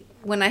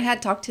 when I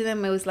had talked to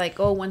them, it was like,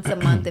 oh, once a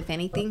month, if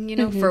anything, you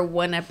know, for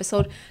one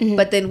episode.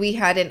 But then we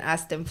hadn't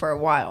asked them for a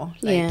while,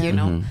 like, you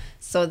know.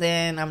 So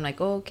then I'm like,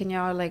 oh, can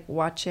y'all like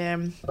watch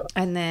him?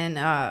 And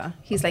then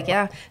he's like,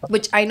 yeah,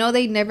 which I know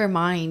they never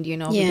mind, you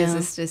know, because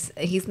it's just,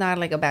 he's not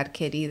like a bad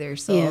kid either.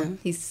 So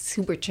he's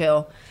super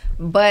chill.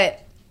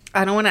 But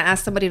I don't want to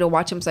ask somebody to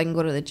watch him so I can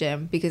go to the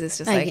gym, because it's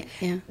just like,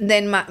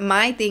 then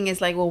my thing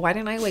is like, well, why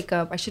didn't I wake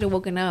up? I should have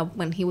woken up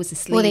when he was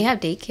asleep. Well, they have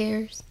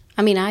daycares.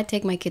 I mean, I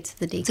take my kids to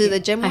the daycare. To the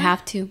gym? I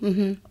have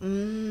to.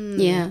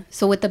 Yeah.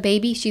 So with the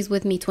baby, she's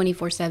with me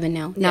 24/7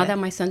 now. Now that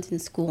my son's in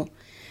school.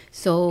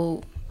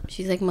 So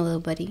she's like my little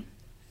buddy.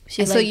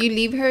 She's so you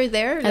leave her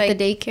there? At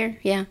the daycare,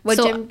 yeah. What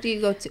gym do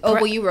you go to? Oh,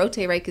 well, you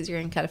rotate, right? Because you're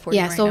in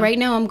California so right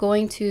now I'm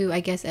going to, I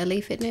guess,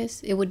 LA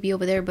Fitness. It would be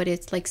over there, but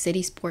it's like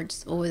City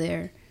Sports over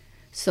there.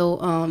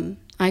 So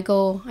I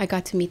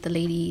got to meet the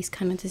ladies,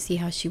 kind of to see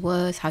how she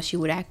was, how she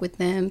would act with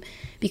them,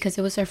 because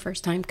it was her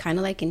first time kind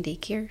of like in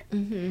daycare.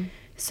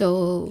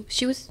 So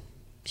she was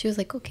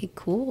like, okay,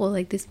 cool,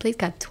 like this place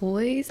got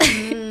toys.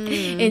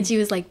 And she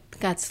was like,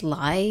 got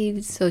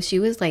slides. So she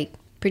was like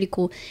pretty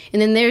cool.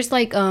 And then there's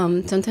like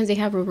sometimes they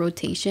have a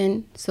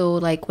rotation, so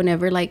like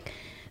whenever like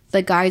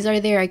the guys are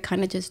there, I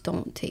kind of just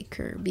don't take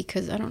her,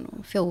 because I don't know,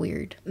 I feel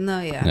weird.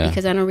 No,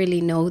 because I don't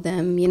really know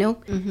them, you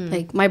know.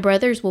 Like my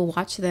brothers will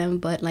watch them,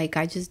 but like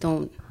I just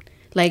don't.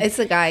 Like it's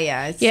a guy,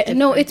 it's different.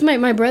 No, it's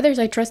my brothers.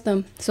 I trust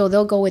them, so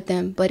they'll go with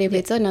them. But if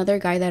it's another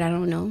guy that I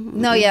don't know,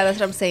 no, that's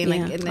what I'm saying.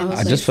 Like, and then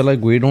I just feel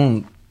like we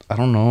don't. I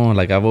don't know.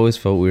 Like, I've always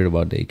felt weird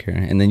about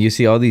daycare. And then you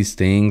see all these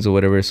things or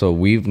whatever. So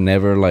we've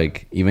never,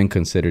 like, even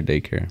considered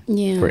daycare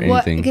for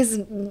anything.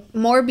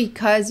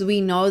 Because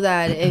we know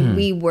that if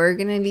we were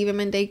going to leave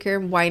him in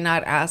daycare, why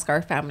not ask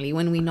our family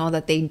when we know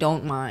that they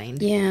don't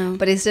mind? Yeah.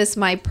 But it's just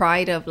my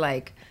pride of,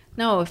 like,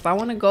 no, if I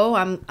want to go,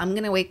 I'm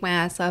going to wake my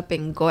ass up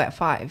and go at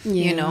 5,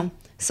 you know?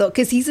 So,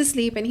 because he's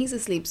asleep and he's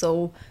asleep.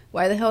 So,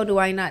 why the hell do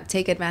I not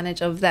take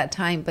advantage of that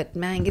time? But,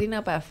 man, getting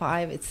up at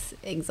 5, it's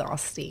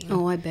exhausting.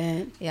 Oh, I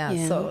bet.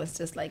 Yeah. So, it's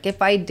just like,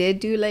 if I did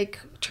do, like,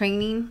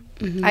 training,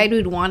 I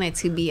would want it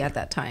to be at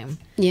that time.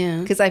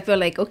 Yeah. Because I feel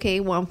like, okay,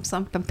 well,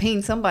 I'm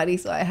paying somebody,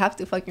 so I have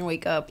to fucking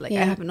wake up. Like,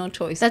 I have no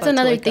choice. That's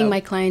another thing my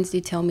clients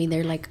do tell me.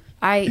 They're like,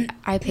 I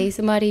pay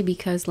somebody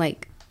because,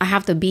 like, I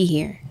have to be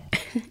here.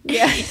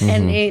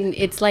 And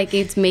it's like,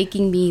 it's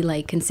making me,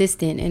 like,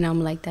 consistent. And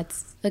I'm like,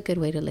 that's a good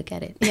way to look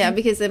at it. Yeah,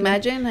 because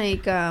imagine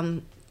like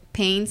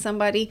paying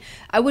somebody.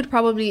 I would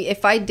probably,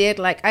 if I did,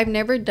 like, I've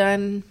never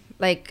done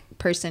like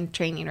person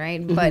training,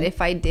 right? But if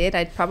I did,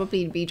 I'd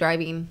probably be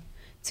driving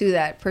to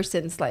that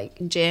person's like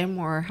gym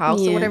or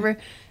house or whatever,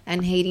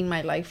 and hating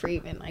my life for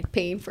even like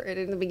paying for it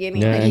in the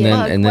beginning.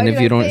 Yeah, like, and then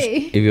if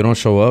you don't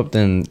show up,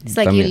 then it's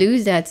like you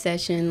lose that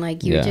session.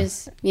 Like you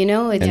just, you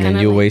know, it's and then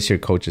you waste your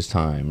coach's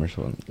time or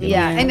something.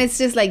 Yeah, and it's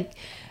just like.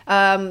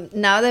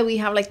 Now that we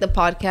have like the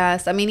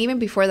podcast, I mean, even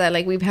before that,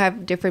 like we've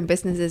had different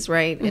businesses,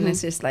 right? And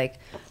it's just like,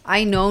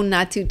 I know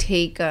not to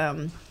take,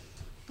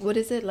 what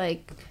is it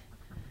like,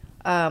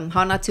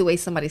 how not to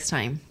waste somebody's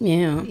time.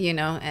 Yeah. You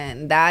know,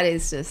 and that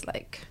is just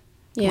like.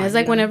 Yeah, it's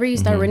like whenever you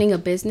start running a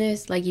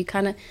business, like you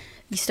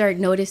start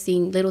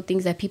noticing little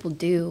things that people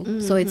do.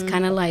 So it's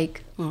kind of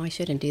like, oh, I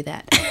shouldn't do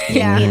that.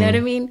 Yeah. You know what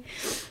I mean?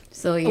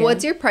 So yeah.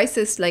 What's your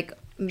prices like?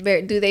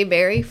 Do they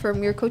vary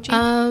from your coaching?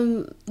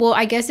 Well,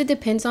 I guess it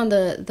depends on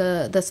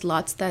the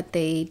slots that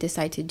they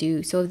decide to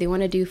do. So if they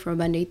want to do from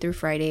Monday through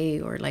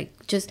Friday, or like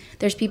just,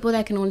 there's people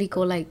that can only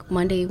go like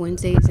Monday,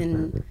 Wednesdays,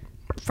 and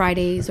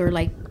Fridays, or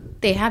like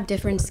they have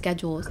different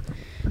schedules.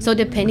 So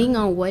depending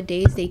on what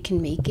days they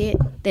can make it,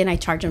 then I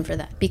charge them for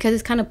that, because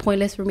it's kind of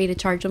pointless for me to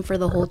charge them for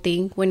the whole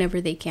thing whenever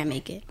they can't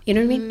make it. You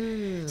know what I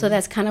mean? So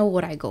that's kind of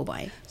what I go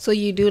by. So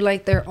you do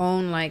like their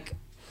own like,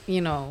 you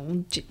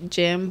know,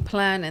 gym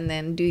plan, and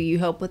then do you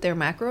help with their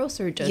macros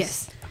or just?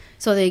 Yes.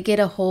 So they get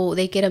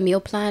a meal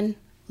plan,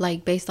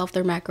 like based off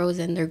their macros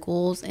and their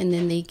goals, and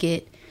then they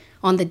get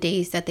on the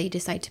days that they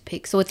decide to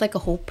pick. So it's like a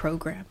whole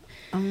program.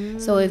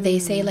 So if they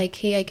say like,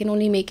 hey, I can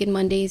only make it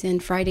Mondays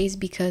and Fridays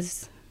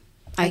because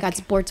I got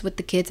sports with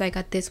the kids, I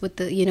got this with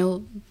the, you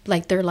know,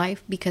 like their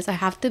life, because I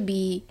have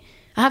to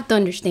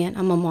understand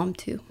I'm a mom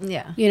too.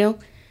 Yeah. You know?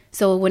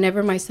 So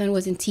whenever my son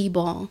was in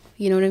T-ball,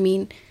 you know what I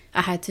mean?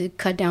 I had to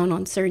cut down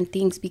on certain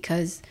things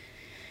because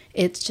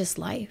it's just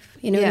life.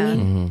 You know what I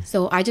mean?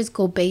 So I just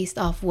go based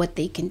off what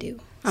they can do.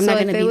 I'm not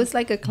gonna. If it was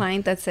like a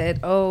client that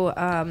said, "Oh,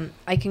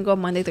 I can go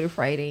Monday through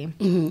Friday,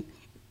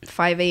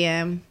 5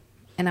 a.m.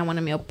 and I want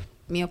a meal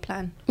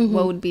plan,"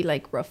 what would be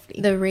like roughly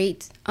the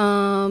rate?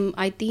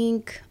 I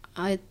think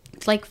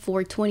it's like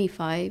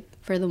 $425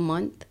 for the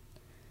month,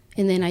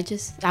 and then I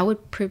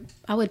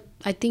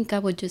think I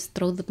would just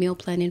throw the meal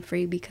plan in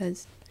free,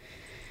 because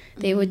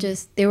they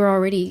were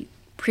already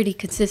pretty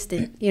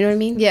consistent. You know what I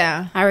mean?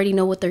 Yeah. I already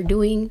know what they're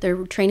doing.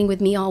 They're training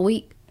with me all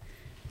week,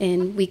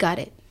 and we got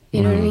it.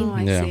 You know what I mean? Oh,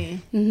 I see.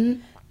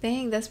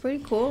 Dang, that's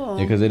pretty cool.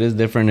 Yeah, because it is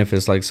different if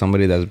it's like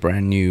somebody that's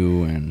brand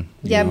new and.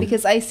 Yeah,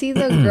 because I see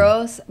the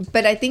girls,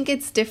 but I think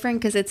it's different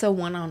because it's a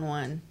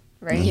one-on-one,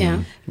 right?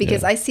 Yeah.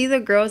 Because I see the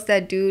girls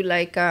that do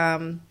like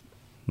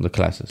the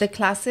classes? The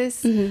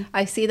classes,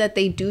 I see that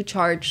they do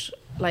charge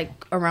like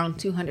around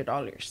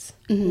 $200.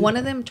 One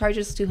of them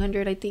charges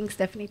 $200. I think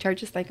Stephanie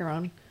charges like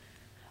around,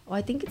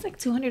 I think it's like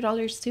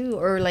 $200 too,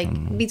 or like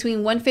between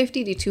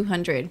 $150 to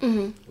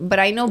 $200. But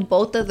I know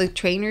both of the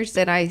trainers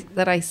that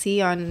I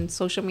see on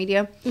social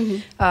media,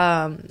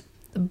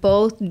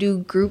 both do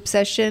group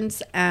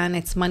sessions, and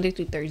it's Monday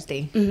to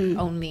Thursday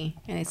only,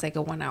 and it's like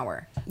a 1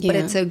 hour, but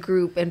it's a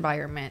group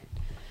environment.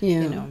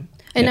 Yeah. You know.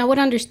 And I would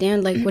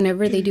understand, like,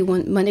 whenever they do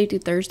one Monday to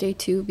Thursday,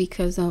 too,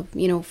 because of,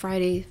 you know,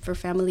 Friday for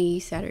family,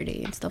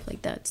 Saturday, and stuff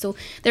like that. So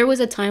there was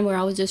a time where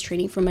I was just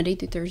training from Monday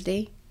to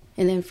Thursday.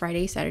 And then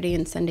Friday, Saturday,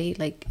 and Sunday,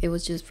 like, it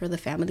was just for the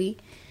family.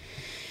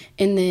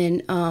 And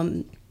then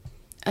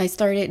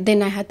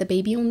then I had the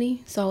baby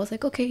only. So I was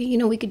like, okay, you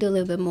know, we could do a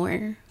little bit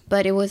more.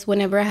 But it was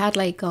whenever I had,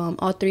 like,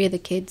 all three of the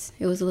kids,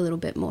 it was a little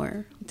bit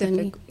more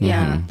difficult.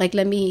 Yeah. Like,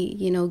 let me,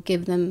 you know,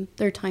 give them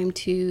their time,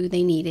 too.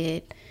 They need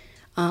it.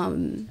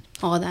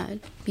 All that,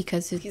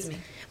 because it's,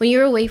 when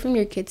you're away from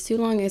your kids too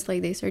long, it's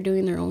like they start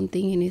doing their own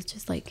thing, and it's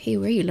just like, hey,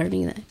 where are you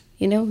learning that?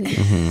 You know, like,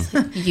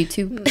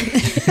 YouTube.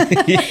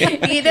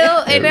 You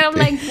know, and I'm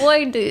like,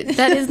 boy, dude,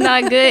 that is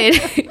not good.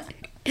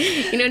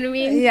 You know what I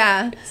mean?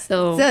 Yeah.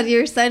 So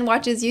your son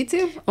watches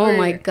YouTube? Oh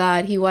my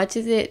God, he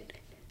watches it.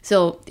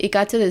 So it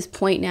got to this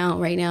point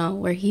right now,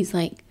 where he's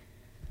like,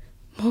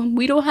 Mom,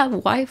 we don't have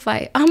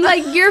Wi-Fi. I'm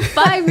like, you're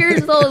 5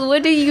 years old.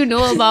 What do you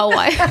know about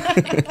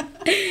Wi-Fi?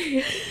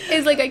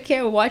 It's like, I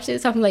can't watch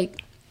this. I'm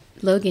like,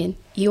 Logan,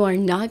 you are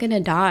not going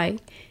to die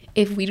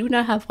if we do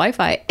not have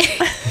Wi-Fi.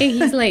 And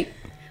he's like,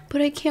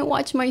 but I can't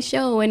watch my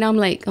show. And I'm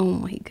like, oh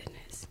my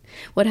goodness,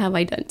 what have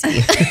I done to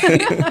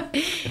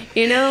you?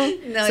 You know?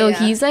 No, so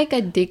he's like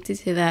addicted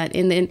to that.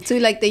 And then to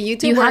like the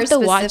YouTuber you have to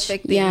watch.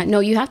 Thing. Yeah,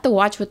 no, you have to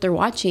watch what they're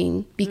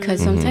watching,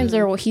 because sometimes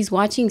he's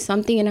watching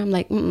something and I'm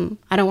like,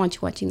 I don't want you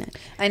watching that.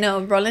 I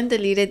know. Roland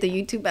deleted the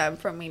YouTube app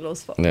from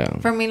Milo's phone. Yeah.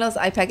 From Milo's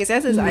iPad. Because he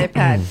has his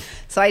iPad.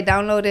 So I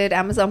downloaded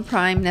Amazon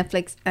Prime,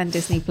 Netflix, and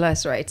Disney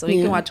Plus, right? So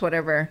you can watch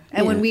whatever.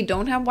 And when we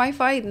don't have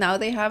Wi-Fi, now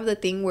they have the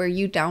thing where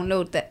you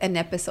download an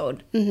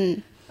episode.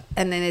 And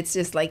then it's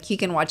just like he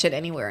can watch it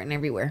anywhere and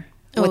everywhere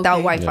without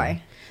Wi-Fi. Yeah.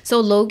 So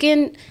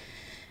Logan,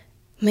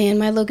 man,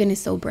 my Logan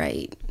is so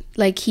bright.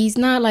 Like, he's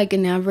not like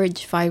an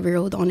average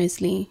 5-year-old,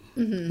 honestly.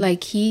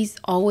 Like, he's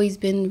always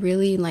been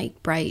really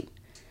like bright.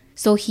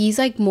 So he's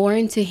like more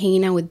into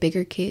hanging out with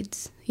bigger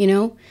kids, you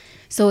know?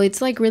 So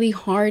it's like really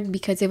hard,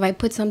 because if I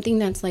put something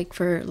that's like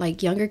for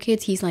like younger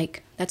kids, he's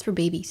like, that's for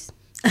babies.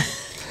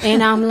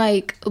 And I'm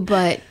like,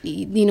 but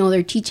you know,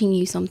 they're teaching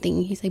you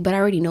something. He's like, but I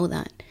already know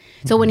that.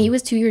 So when he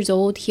was 2 years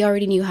old, he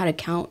already knew how to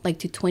count like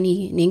to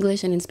 20 in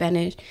English and in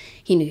Spanish.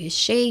 He knew his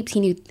shapes.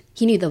 He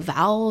knew the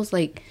vowels.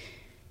 Like,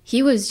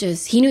 he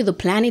knew the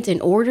planets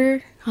in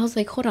order. I was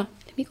like, hold on,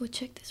 let me go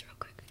check this real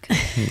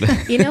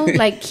quick. You know,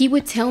 like, he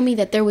would tell me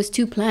that there was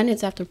 2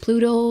 planets after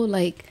Pluto.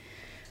 Like,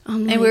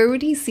 and where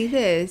would he see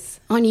this?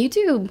 On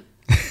YouTube.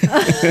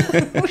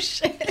 Oh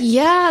shit.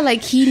 Yeah,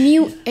 like, he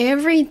knew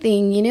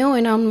everything, you know.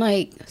 And I'm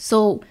like,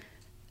 so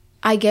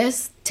I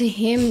guess to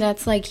him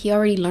that's like he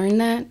already learned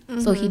that,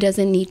 so he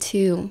doesn't need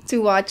to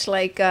watch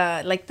like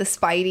the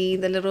Spidey,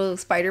 the little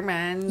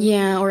Spider-Man.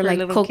 Yeah, or like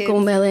Coco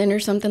kids. Melon or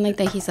something like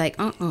that. He's like,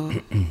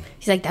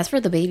 he's like, that's for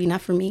the baby,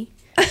 not for me.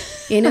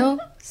 You know?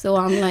 So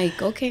I'm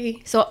like,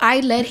 okay. So I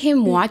let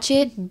him watch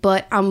it,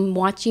 but I'm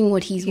watching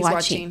what he's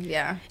watching.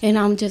 Yeah. And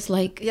I'm just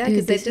like, yeah,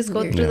 because they just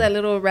go through that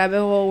little rabbit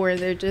hole where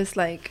they're just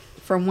like,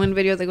 from one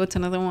video they go to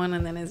another one,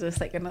 and then it's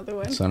just like another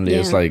one. Suddenly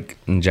it's like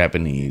in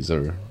Japanese,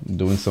 or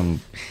doing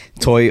some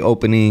toy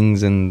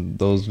openings and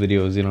those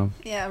videos, you know.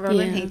 Yeah,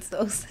 Roland hates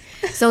those.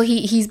 So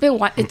he's been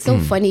it's so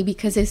funny,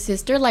 because his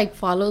sister like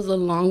follows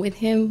along with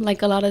him,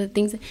 like a lot of the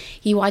things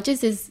he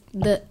watches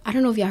I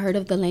don't know if y'all heard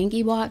of the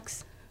Langy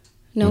Box.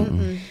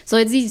 No. So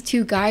it's these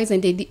 2 guys,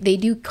 and they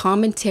do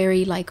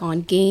commentary like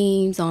on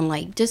games, on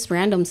like just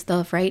random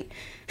stuff, right?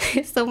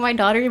 So my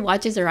daughter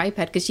watches her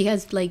iPad, because she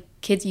has like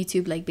kids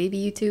YouTube, like baby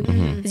YouTube,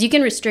 because you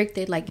can restrict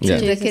it, like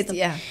the kids.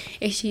 Yeah.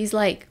 And she's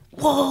like,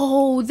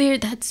 whoa,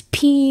 that's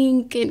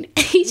pink, and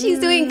she's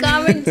doing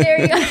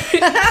commentary.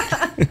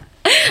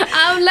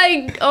 I'm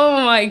like,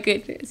 oh my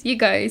goodness, you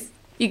guys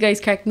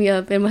crack me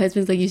up. And my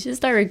husband's like, you should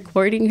start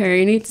recording her.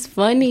 And it's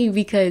funny,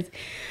 because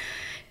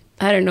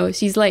I don't know,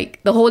 she's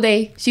like, the whole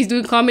day she's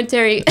doing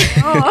commentary.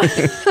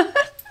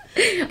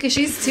 Because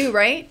she's 2,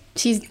 right?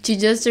 She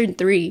just turned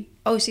 3.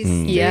 Oh, she's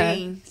 3.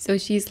 Yeah. So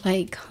she's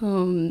like,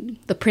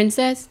 the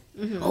princess.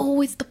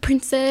 Oh, it's the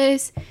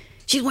princess.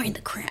 She's wearing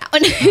the crown.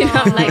 And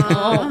I'm like,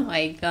 oh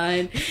my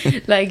God.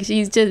 Like,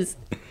 she's just,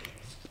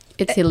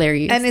 it's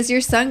hilarious. And is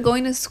your son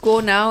going to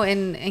school now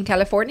in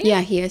California?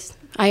 Yeah, he is.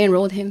 I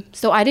enrolled him.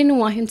 So I didn't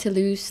want him to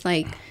lose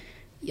like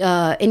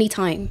any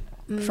time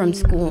from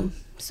school.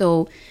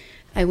 So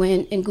I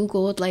went and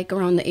Googled like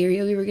around the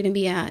area we were going to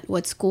be at,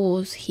 what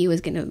schools he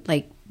was going to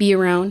like be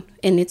around.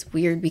 And it's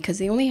weird, because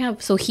they only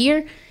have, so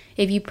here,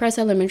 if you press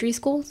elementary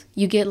schools,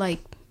 you get like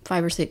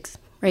 5 or 6,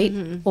 right?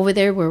 Over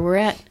there where we're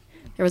at,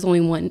 there was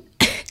only 1.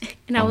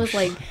 And I was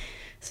like,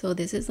 so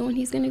this is the one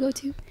he's going to go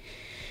to?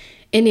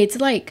 And it's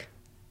like,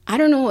 I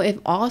don't know if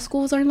all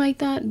schools are like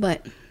that,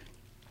 but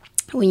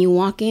when you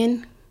walk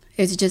in,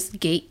 it's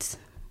just gates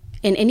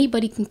and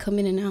anybody can come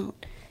in and out.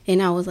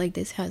 And I was like,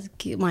 this has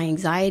my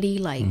anxiety.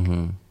 Like,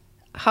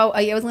 How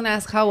I was gonna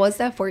ask, how was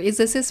that for? Is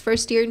this his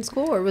first year in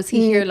school, or was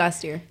he here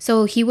last year?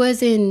 So he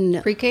was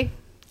in Pre-K.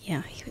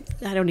 Yeah,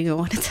 I don't even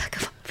want to talk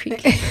about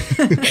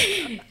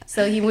pre-K.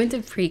 So he went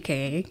to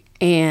pre-K,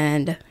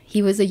 and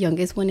he was the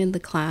youngest one in the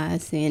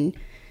class, and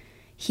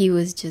he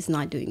was just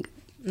not doing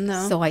good.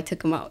 No. So I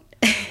took him out.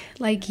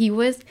 Like, he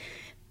was,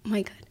 oh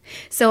my God.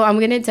 So I'm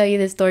going to tell you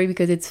this story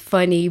because it's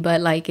funny,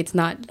 but, like, it's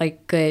not,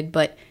 like, good.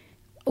 But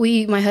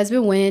my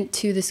husband went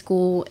to the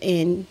school,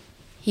 and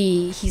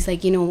he's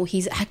like, you know,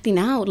 he's acting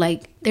out.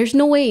 Like, there's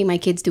no way my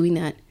kid's doing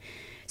that.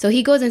 So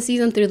he goes and sees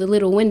him through the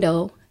little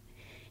window.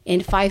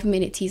 In 5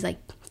 minutes, he's like,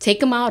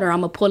 take him out or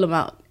I'm going to pull him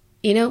out,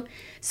 you know?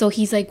 So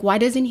he's like, why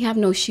doesn't he have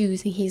no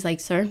shoes? And he's like,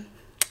 sir,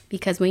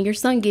 because when your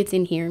son gets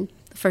in here,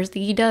 the first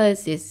thing he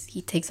does is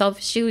he takes off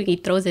his shoe and he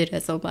throws it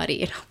at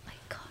somebody. And I'm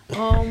like, God.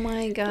 Oh,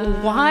 my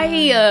God.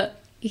 Why?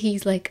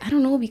 He's like, I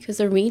don't know, because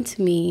they're mean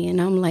to me. And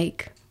I'm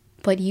like,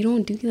 but you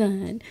don't do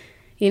that,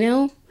 you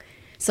know?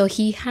 So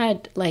he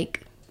had,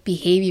 like,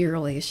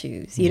 behavioral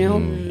issues, you know?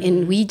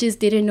 And we just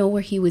didn't know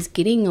where he was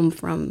getting them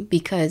from,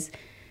 because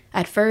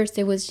at first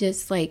it was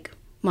just like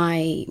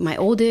my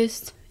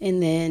oldest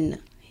and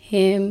then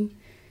him.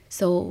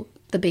 So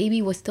the baby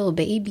was still a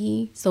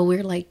baby. So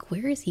we're like,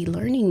 where is he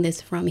learning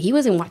this from? He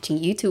wasn't watching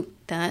YouTube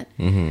that,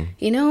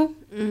 you know?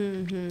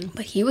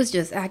 But he was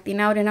just acting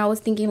out. And I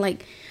was thinking,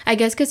 like, I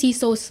guess because he's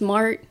so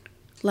smart,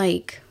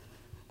 like,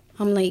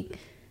 I'm like,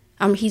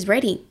 he's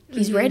ready.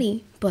 He's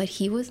ready. But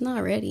he was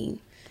not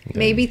ready.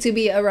 Maybe to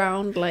be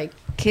around, like,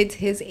 kids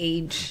his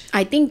age.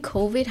 I think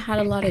COVID had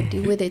a lot to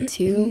do with it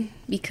too,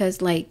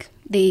 because like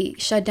they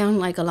shut down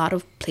like a lot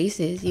of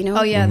places, you know?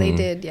 Oh, yeah, they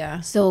did,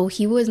 yeah. So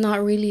he was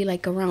not really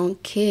like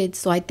around kids.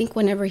 So I think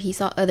whenever he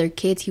saw other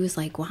kids, he was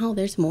like, wow,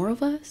 there's more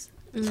of us.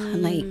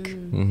 Like,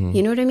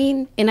 you know what I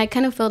mean? And I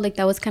kind of felt like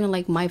that was kind of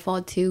like my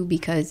fault too,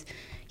 because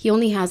he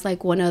only has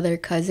like one other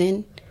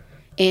cousin.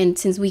 And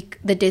since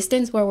the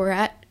distance where we're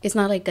at, it's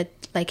not like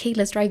hey,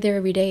 let's drive there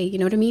every day. You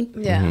know what I mean?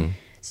 Yeah.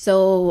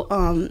 So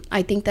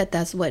I think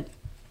that's what,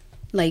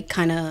 like,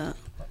 kind of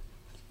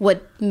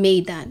what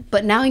made that.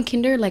 But now in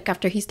kinder, like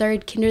after he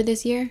started kinder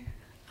this year,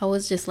 I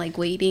was just like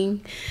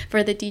waiting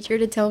for the teacher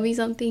to tell me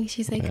something.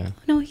 She's like, oh,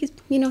 no, he's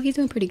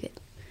doing pretty good.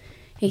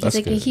 And he's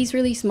like, good. He's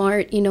really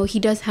smart. You know, he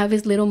does have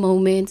his little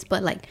moments,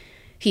 but like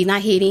he's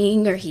not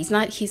hitting or he's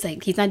not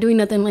doing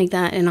nothing like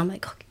that. And I'm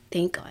like, okay,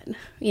 thank God.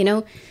 You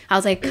know, I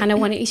was like, kind of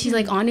wanted, she's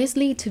like,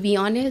 honestly, to be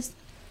honest,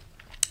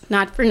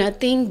 not for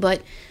nothing,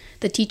 but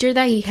the teacher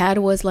that he had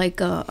was like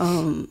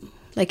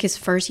his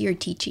first year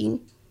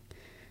teaching.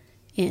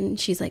 And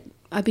she's like,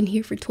 I've been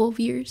here for 12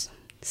 years,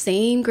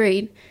 same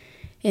grade.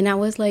 And I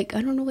was like,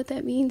 I don't know what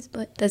that means,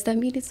 but does that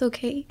mean it's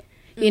okay?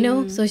 You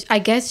know? So I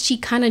guess she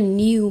kind of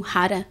knew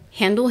how to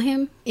handle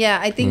him. Yeah,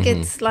 I think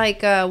it's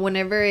like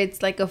whenever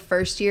it's like a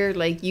first year,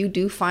 like you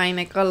do find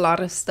like a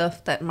lot of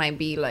stuff that might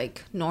be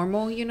like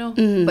normal, you know?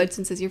 But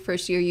since it's your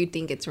first year, you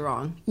think it's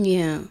wrong.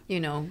 Yeah. You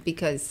know,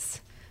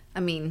 because, I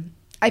mean,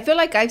 I feel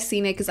like I've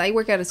seen it because I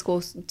work at a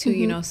school too,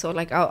 you know? So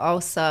like I'll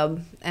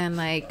sub, and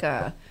like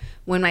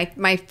when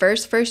my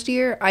first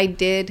year, I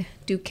did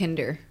do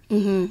kinder.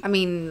 I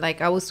mean,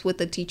 like I was with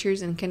the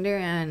teachers in kinder,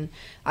 and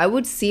I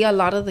would see a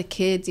lot of the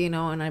kids, you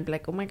know, and I'd be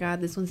like, oh my God,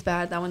 this one's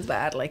bad, that one's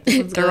bad, like this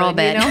one's they're good, all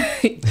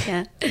bad, you know?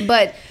 Yeah.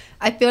 But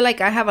I feel like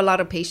I have a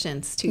lot of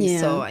patience too,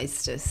 so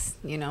it's just,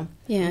 you know.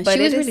 Yeah, but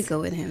she was really good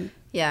with him.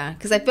 Yeah,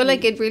 because I feel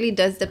like it really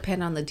does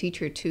depend on the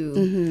teacher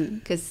too,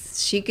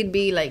 because she could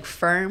be like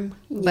firm,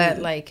 but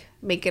like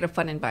make it a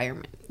fun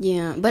environment.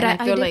 Yeah, but I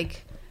feel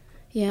like.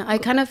 Yeah, I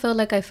kind of felt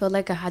like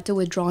I had to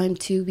withdraw him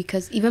too,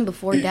 because even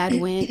before Dad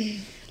went,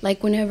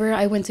 like whenever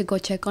I went to go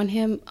check on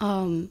him,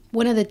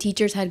 one of the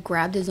teachers had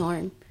grabbed his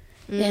arm,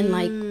 and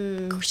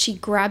like she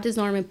grabbed his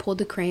arm and pulled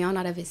the crayon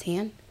out of his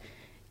hand,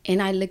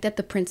 and I looked at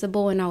the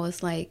principal and I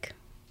was like,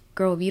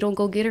 "Girl, if you don't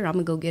go get her, I'm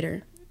gonna go get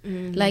her."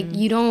 Like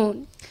you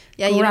don't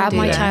grab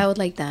my child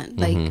like that.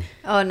 Like,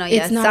 oh no,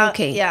 yeah, it's not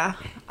okay. Yeah,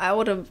 I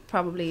would have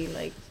probably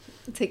like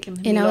taken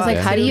him. And I was like,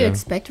 how do you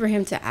expect for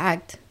him to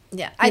act?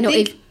 Yeah, I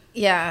think.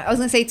 Yeah, I was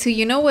gonna say too.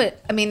 You know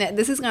what? I mean,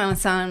 this is gonna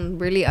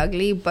sound really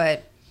ugly,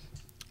 but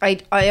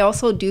I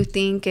also do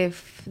think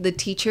if the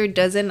teacher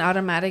doesn't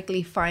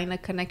automatically find a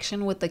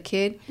connection with the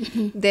kid,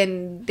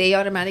 then they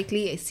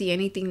automatically see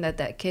anything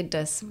that kid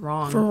does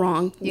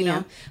wrong. You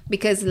know,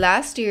 because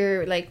last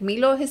year, like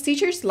Milo, his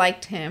teachers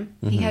liked him.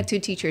 He had 2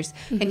 teachers,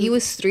 and he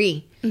was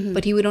 3,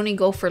 but he would only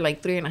go for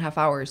like 3.5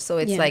 hours. So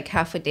it's like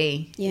half a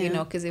day. You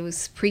know, because it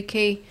was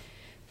pre-K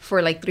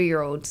for like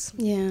 3-year-olds.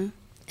 Yeah.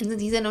 And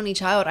since he's an only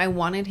child, I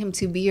wanted him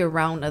to be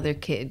around other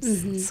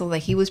kids so that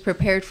he was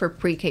prepared for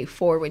pre-K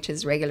 4, which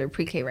is regular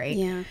pre-K, right?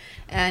 Yeah.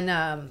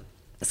 And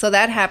so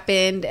that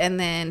happened. And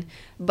then,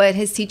 but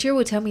his teacher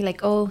would tell me like,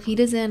 oh, he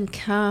doesn't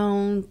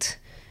count.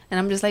 And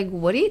I'm just like,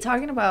 what are you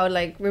talking about?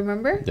 Like,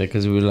 remember? Yeah,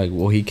 because we were like,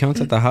 well, he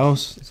counts at the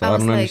house. So I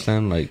don't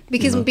understand. Like,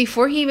 because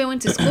before he even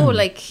went to school,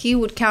 like, he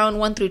would count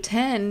 1 through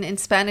 10 in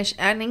Spanish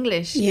and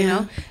English, you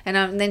know?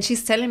 And then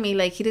she's telling me,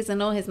 like, he doesn't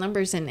know his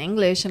numbers in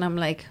English. And I'm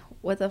like,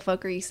 what the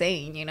fuck are you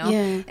saying, you know?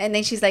 Yeah. And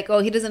then she's like, oh,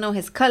 he doesn't know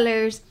his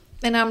colors.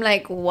 And I'm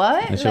like,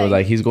 what? And she was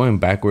like, he's going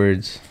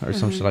backwards or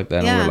some shit like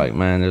that. And we're like,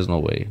 man, there's no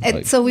way. And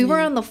like, so we were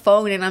on the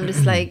phone, and I'm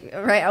just like,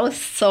 right, I was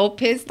so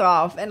pissed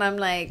off. And I'm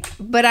like,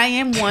 but I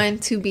am one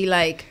to be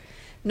like,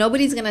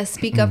 nobody's going to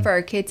speak up for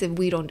our kids if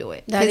we don't do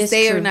it. Because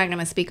they are not going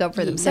to speak up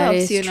for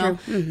themselves, you know?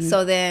 Mm-hmm.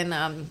 So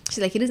then she's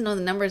like, he doesn't know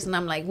the numbers. And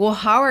I'm like, well,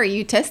 how are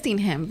you testing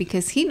him?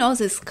 Because he knows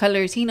his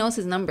colors. He knows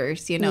his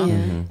numbers, you know?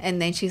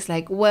 And then she's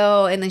like,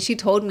 well, and then she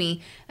told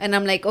me. And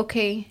I'm like,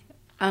 okay.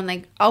 I'm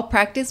like, I'll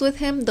practice with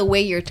him the way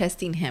you're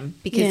testing him.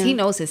 Because he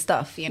knows his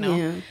stuff, you know?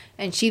 Yeah.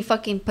 And she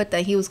fucking put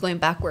that he was going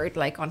backward,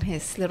 like, on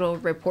his little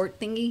report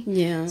thingy.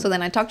 Yeah. So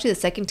then I talked to the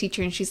second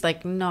teacher, and she's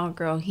like, no,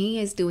 girl, he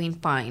is doing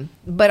fine.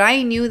 But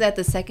I knew that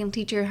the second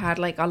teacher had,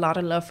 like, a lot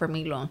of love for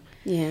Milo.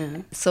 Yeah.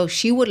 So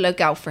she would look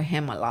out for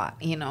him a lot,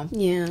 you know?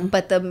 Yeah.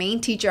 But the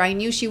main teacher, I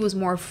knew she was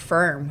more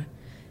firm.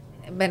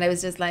 But I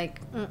was just like,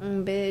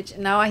 bitch.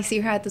 Now I see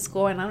her at the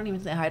school, and I don't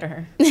even say hi to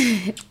her.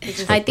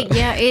 I think,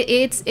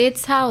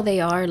 it's how they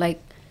are, like,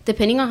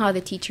 depending on how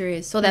the teacher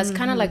is. So that's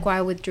kind of like why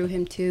I withdrew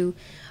him too.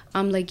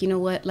 I'm like, you know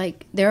what?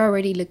 Like, they're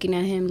already looking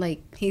at him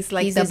like he's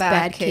like the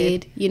bad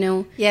kid, you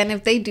know? Yeah, and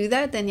if they do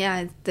that,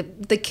 then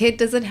the kid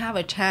doesn't have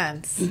a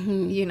chance,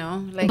 you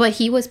know? Like, but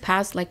he was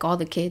past like all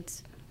the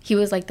kids. He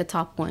was like the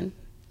top one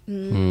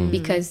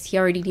because he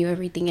already knew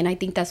everything, and I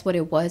think that's what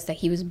it was, that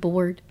he was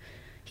bored.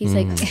 He's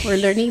like, we're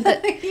learning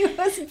that. He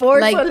was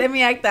bored, like, so let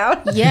me act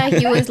out. Yeah,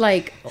 he was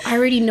like, I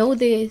already know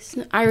this.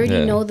 I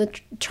already know the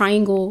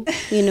triangle.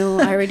 You know,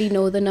 I already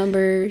know the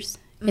numbers.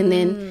 And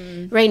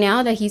then right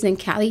now that he's in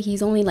Cali,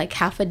 he's only like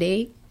half a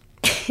day.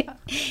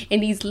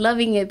 And he's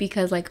loving it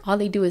because, like, all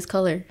they do is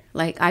color.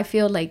 Like, I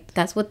feel like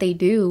that's what they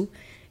do.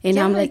 And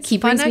I'm like, he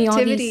brings me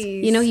all these,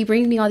 you know, he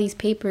brings me all these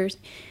papers.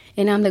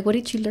 And I'm like, what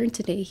did you learn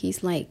today?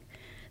 He's like,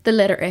 the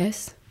letter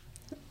S.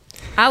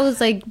 I was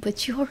like,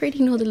 but you already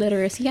know the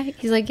letter S. Yeah.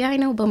 He's like, yeah, I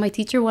know, but my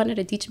teacher wanted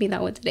to teach me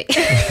that one today.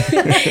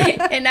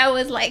 And I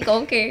was like,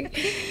 okay.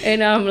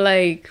 And I'm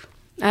like,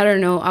 I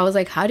don't know. I was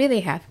like, how do they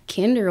have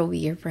kinder over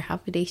here for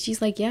half a day?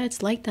 She's like, yeah,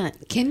 it's like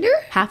that. Kinder?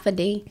 Half a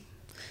day.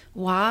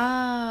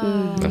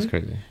 Wow. That's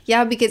crazy.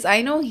 Yeah, because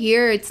I know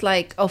here it's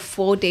like a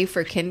full day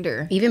for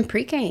kinder. Even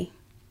pre-K.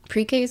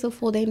 Pre-K is a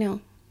full day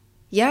now.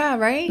 Yeah,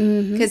 right?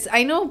 Because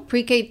I know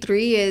pre-K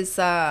 3 is...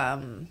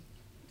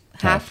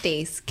 half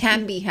days,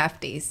 can be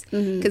half days,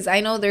 because I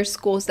know there's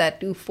schools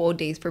that do 4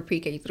 days for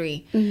pre-K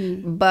 3,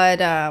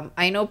 but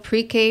I know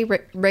pre-K,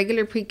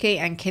 regular pre-K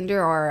and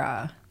kinder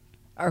are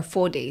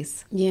 4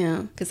 days.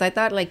 Yeah, because I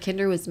thought like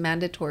kinder was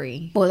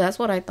mandatory. Well, that's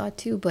what I thought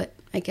too, but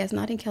I guess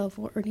not in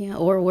California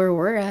or where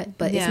we're at.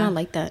 But it's not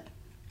like that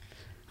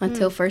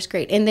until first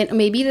grade, and then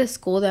maybe the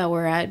school that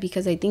we're at,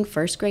 because I think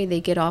first grade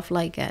they get off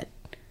like at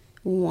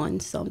 1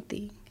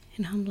 something,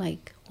 and I'm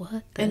like,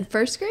 what? In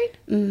first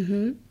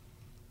grade?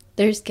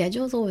 There's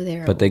schedules over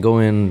there. But they go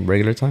in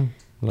regular time?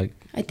 Like,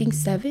 I think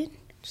 7.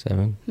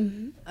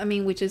 7? I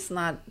mean, which is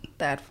not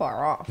that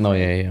far off. No,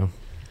 yeah.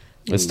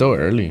 It's still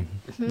early.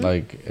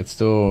 Like, it's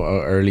still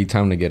an early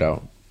time to get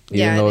out.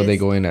 Even though they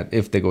go in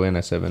if they go in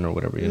at 7 or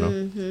whatever, you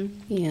know?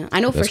 Yeah, I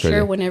know that's for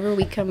sure whenever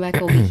we come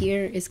back over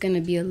here, it's going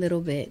to be a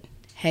little bit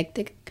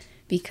hectic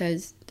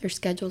because their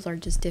schedules are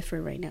just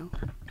different right now.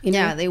 You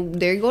know?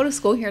 They go to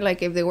school here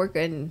like if they work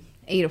in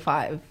 8 to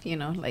 5, you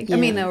know? Like, I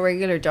mean, a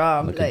regular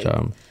job. Like a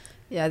job.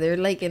 Yeah, they're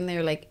like in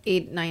there like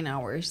 8-9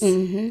 hours.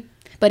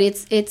 But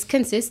it's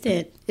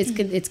consistent.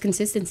 It's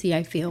consistency.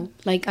 I feel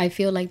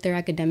like their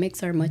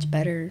academics are much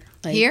better.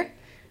 Like, here?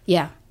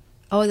 Yeah.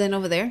 Oh, then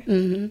over there?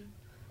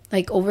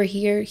 Like over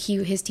here,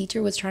 his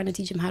teacher was trying to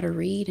teach him how to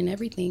read and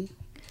everything.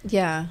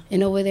 Yeah.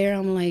 And over there,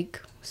 I'm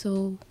like,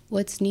 so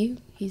what's new?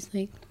 He's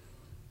like,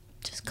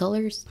 just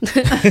colors.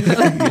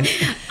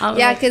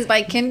 Yeah, because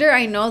by kinder,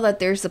 I know that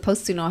they're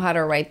supposed to know how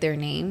to write their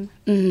name.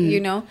 You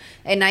know,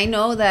 and I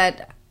know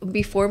that.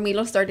 Before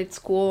Milo started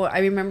school, I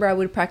remember I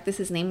would practice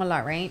his name a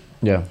lot, right?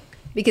 Yeah.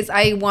 Because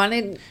I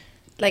wanted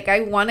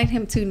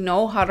him to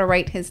know how to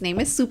write his name.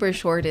 It's super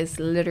short. It's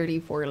literally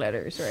 4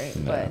 letters, right?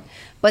 Yeah.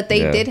 But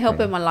they did help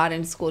him a lot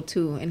in school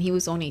too, and he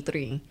was only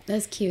 3.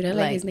 That's cute. I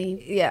like his name.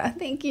 Yeah,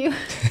 thank you.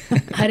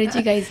 How did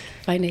you guys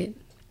find it?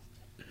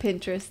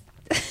 Pinterest.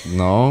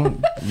 No,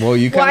 well,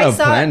 you kind of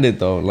planned it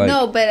though. Like,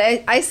 no, but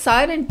I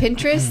saw it in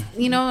Pinterest,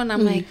 you know, and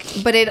I'm like,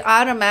 but it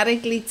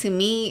automatically to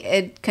me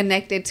it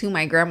connected to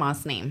my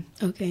grandma's name.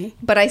 Okay.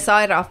 But I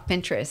saw it off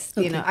Pinterest.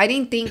 You know, I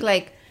didn't think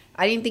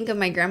of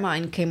my grandma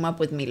and came up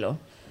with Milo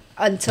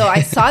until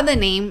I saw the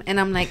name, and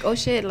I'm like, oh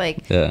shit,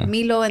 like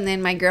Milo, and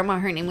then my grandma,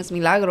 her name was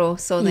Milagro,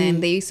 so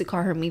then they used to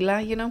call her Mila,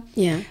 you know.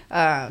 Yeah.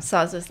 So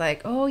I was just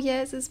like, oh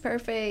yes, it's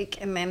perfect,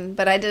 and then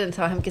but I didn't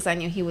tell him because I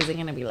knew he wasn't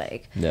gonna be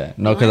like. Yeah.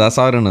 No, because I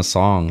saw it in a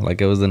song. Like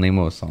it was the name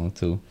of a song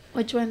too.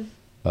 Which one?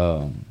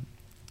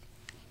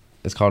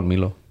 It's called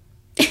Milo.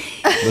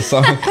 The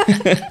song.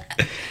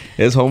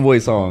 His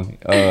homeboy song.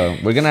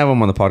 We're gonna have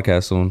him on the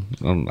podcast soon.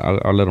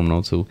 I'll let him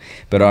know too.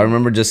 But I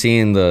remember just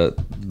seeing the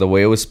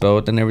way it was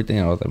spelled and everything.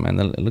 I was like, man,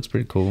 it looks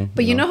pretty cool.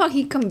 But you know how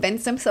he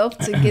convinced himself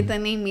to get the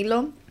name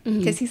Milo?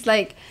 Because he's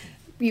like,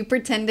 you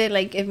pretended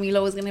like if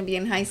Milo was gonna be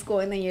in high school,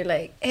 and then you're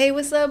like, hey,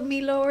 what's up,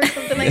 Milo, or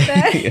something like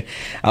that. Yeah.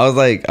 I was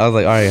like, all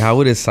right, how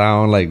would it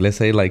sound? Like, let's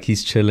say like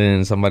he's chilling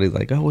and somebody's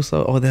like, oh, what's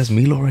up? Oh, that's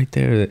Milo right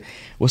there.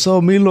 What's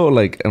up, Milo?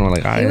 Like, and I'm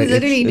like, all right, he was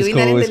literally doing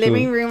cool, that in the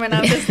living room, and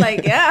I'm just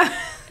like, yeah.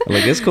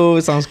 Like, it's cool,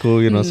 it sounds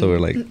cool, you know. So we're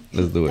like,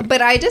 let's do it.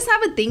 But I just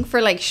have a thing for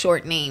like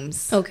short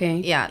names. Okay.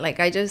 Yeah, like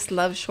I just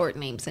love short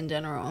names in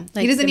general.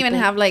 Like He doesn't simple. even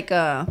have like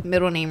a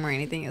middle name or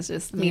anything. It's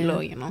just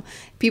Milo, you know.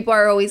 People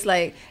are always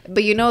like,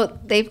 but you know,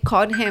 they've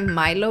called him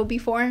Milo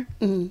before.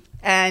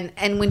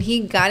 And when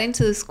he got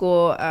into the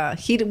school,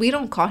 we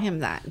don't call him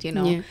that, you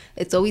know. Yeah.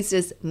 It's always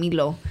just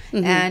Milo.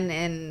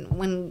 And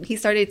when he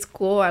started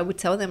school, I would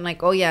tell them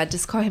like, oh yeah,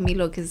 just call him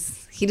Milo,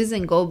 because he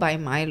doesn't go by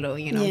Milo,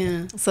 you know.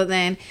 Yeah. So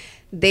then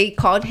they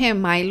called him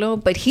Milo,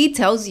 but he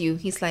tells you,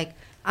 he's like,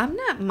 I'm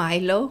not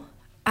Milo,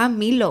 I'm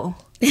Milo.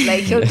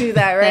 Like, he'll do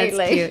that, right? That's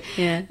like, cute.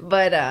 Yeah.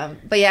 But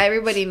yeah,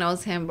 everybody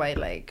knows him by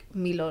like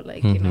Milo,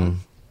 like, you know.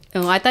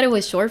 Oh, I thought it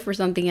was short for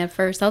something at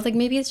first. I was like,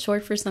 maybe it's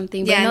short for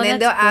something. But Yeah, no, and then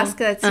they'll that's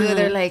cool. ask that too.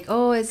 They're like,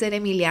 oh, is it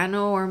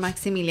Emiliano or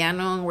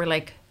Maximiliano? And we're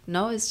like,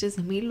 no, it's just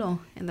Milo.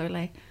 And they're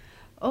like,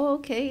 oh,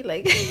 okay.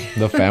 Like,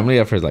 The family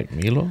at first like,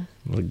 Milo?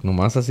 Like,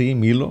 nomás así,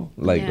 Milo?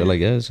 Like, Yeah. they're like,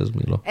 yeah, it's just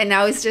Milo. and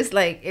now it's just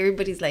like,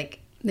 everybody's like,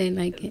 They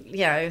like it.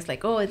 yeah, it's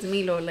like, oh, it's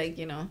Milo, like,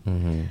 you know.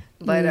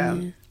 But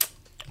do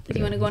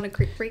you want to go on a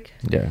quick break?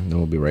 Yeah, then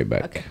we'll be right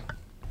back. Okay.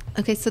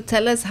 Okay, so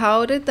tell us,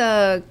 how did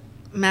the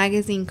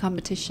magazine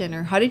competition,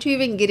 or how did you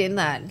even get in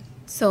that?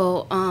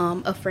 So,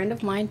 a friend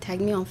of mine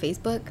tagged me on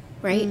Facebook,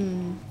 right?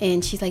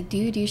 And she's like,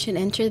 dude, you should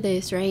enter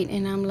this, right?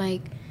 And I'm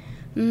like,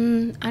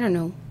 I don't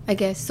know, I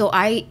guess. So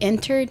I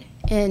entered,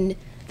 and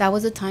that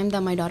was the time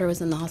that my daughter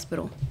was in the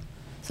hospital.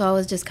 So I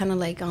was just kind of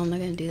like, oh, I'm not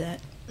going to do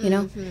that, you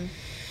know?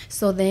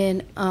 So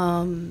then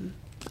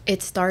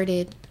it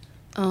started,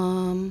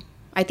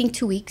 I think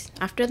 2 weeks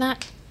after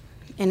that.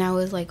 And I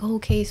was like, oh,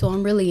 okay, so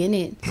I'm really in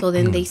it. So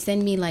then they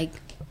send me, like,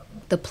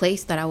 the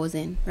place that I was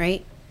in,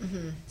 right?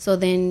 So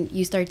then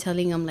you start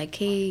telling them, like,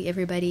 hey,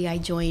 everybody, I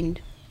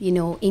joined, you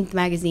know, Ink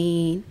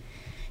Magazine.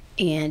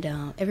 And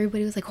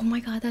everybody was like, oh, my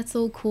God, that's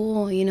so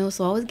cool, you know?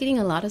 So I was getting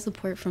a lot of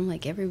support from,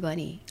 like,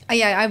 everybody.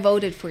 Yeah, I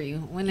voted for you.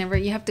 Whenever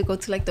you have to go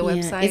to like the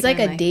website. It's like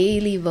and, a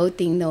daily vote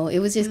thing, though. It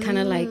was just kind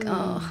of like,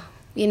 oh,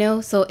 you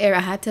know? So I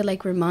had to,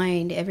 like,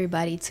 remind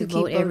everybody to keep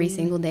vote every voting.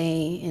 single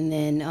day. And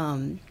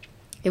then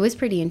it was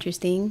pretty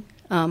interesting.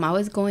 I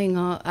was going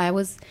on,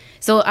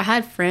 so I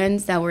had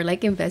friends that were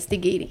like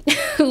investigating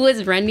who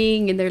was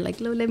running, and they're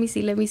like, let me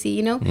see,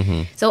 you know?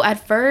 So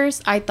at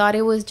first I thought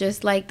it was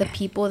just like the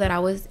people that I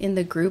was in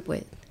the group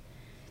with.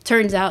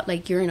 Turns out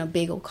like you're in a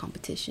big old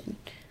competition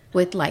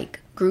with like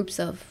groups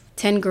of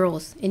 10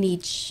 girls in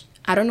each.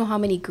 I don't know how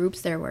many groups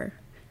there were.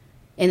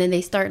 And then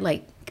they start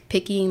like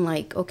picking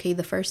like, okay,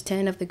 the first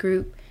 10 of the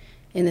group,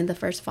 and then the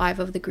first 5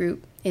 of the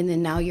group, and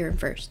then now you're in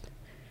first.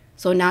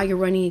 So now you're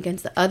running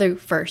against the other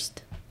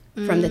first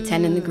from the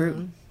 10 in the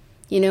group,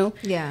 you know?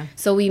 Yeah.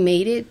 So we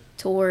made it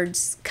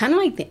towards kind of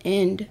like the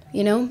end,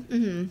 you know?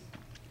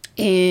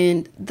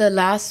 And the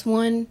last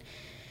one,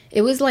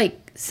 it was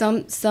like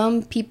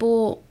some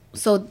people,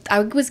 so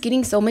I was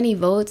getting so many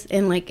votes,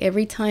 and like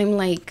every time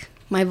like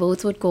my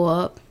votes would go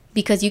up,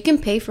 because you can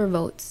pay for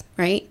votes,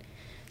 right?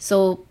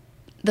 So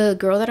the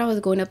girl that I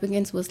was going up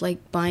against was like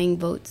buying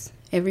votes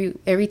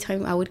every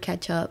time I would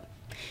catch up.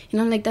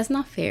 And I'm like, that's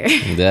not fair.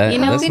 That, You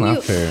know? that's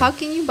not fair. How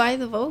can you buy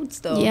the votes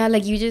though? Yeah,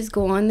 like you just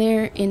go on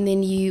there, and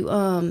then you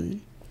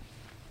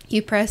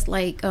press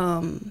like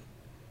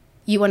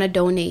you want to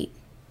donate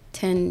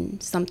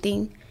 10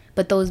 something,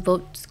 but those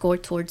votes go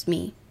towards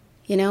me,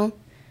 you know?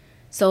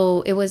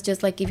 So it was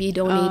just like if you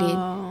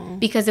donated,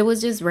 because it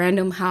was just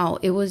random how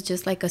it was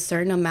just like a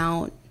certain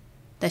amount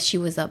that she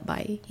was up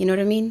by, you know what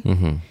I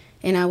mean?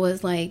 And I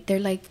was like, they're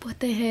like,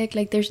 what the heck?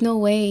 Like, there's no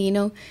way, you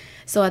know?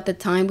 So at the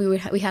time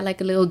we had like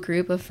a little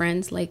group of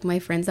friends, like my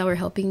friends that were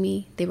helping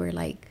me. They were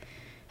like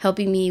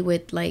helping me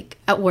with like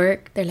at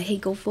work. They're like, hey,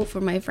 go vote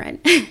for my friend,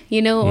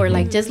 you know, or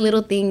like just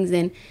little things.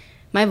 And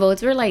my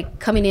votes were like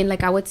coming in,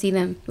 like I would see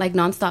them like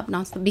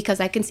nonstop, because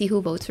I can see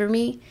who votes for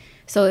me.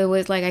 So it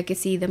was like I could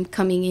see them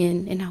coming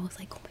in, and I was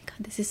like, oh my God,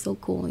 this is so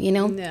cool, you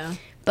know? Yeah.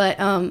 But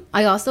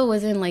I also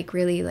wasn't like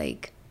really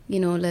like, you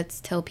know,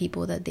 let's tell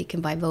people that they can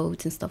buy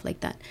votes and stuff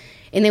like that.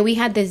 And then we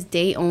had this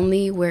day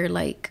only where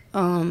like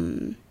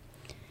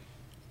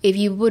if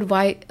you would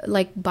buy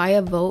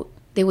a vote,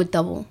 they would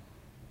double.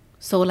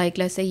 So like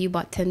let's say you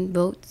bought 10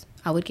 votes,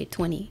 I would get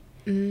 20.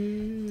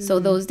 So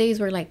those days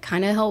were like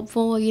kind of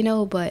helpful, you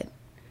know, but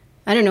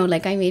I don't know,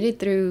 like I made it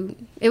through.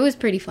 It was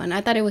pretty fun.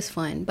 I thought it was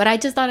fun, but I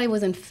just thought it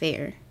wasn't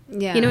fair.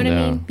 Yeah. You know what I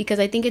Yeah. mean? Because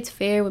I think it's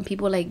fair when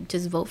people like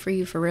just vote for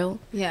you for real.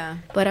 Yeah.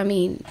 But I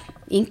mean,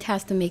 Ink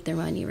has to make their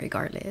money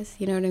regardless.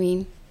 You know what I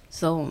mean?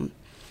 So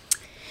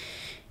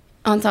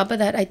on top of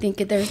that, I think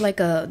there was like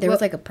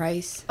a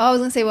price. Oh, I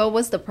was gonna say, what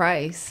was the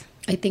price?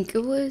 I think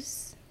it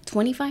was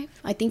 25.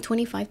 I think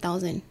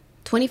 25,000.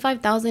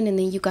 25,000, and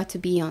then you got to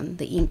be on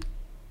the ink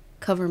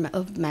cover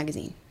of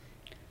magazine.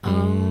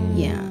 Oh.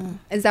 Yeah.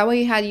 Is that why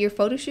you had your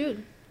photo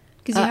shoot?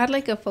 Because you had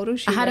like a photo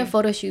shoot. I had a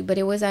photo shoot, but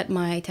it was at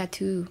my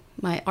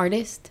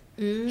artist,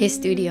 his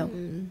studio.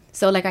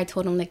 So like I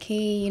told him like, hey,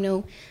 you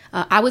know,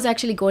 I was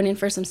actually going in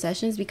for some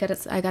sessions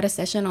because I got a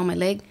session on my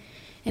leg.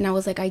 And I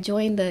was like, I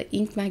joined the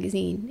Ink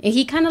magazine. And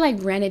he kind of like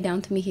ran it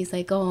down to me. He's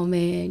like, oh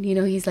man, you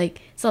know, he's like,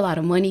 it's a lot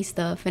of money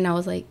stuff. And I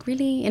was like,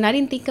 really? And I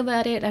didn't think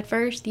about it at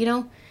first, you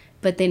know.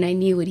 But then I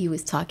knew what he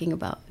was talking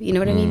about. You know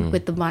what I mean?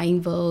 With the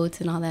buying votes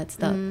and all that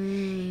stuff.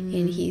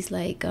 And he's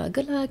like,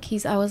 good luck.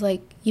 I was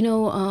like, you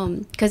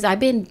know, because I've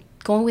been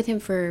going with him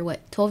for,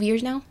 12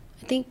 years now,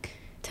 I think,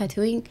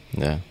 tattooing.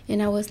 Yeah.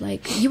 And I was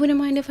like, you wouldn't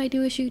mind if I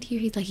do a shoot here?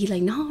 He's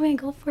like, no, man,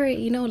 go for it.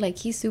 You know, like,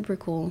 he's super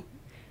cool.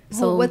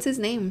 So what's his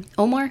name?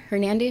 Omar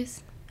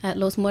Hernandez at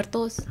Los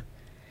Muertos.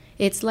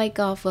 It's like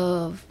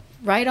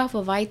right off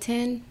of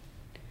I-10,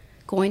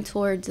 going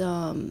towards,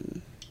 I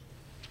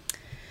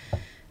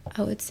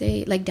would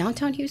say, like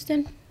downtown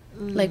Houston.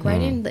 Like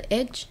right in the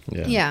edge.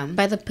 Yeah.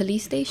 By the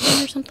police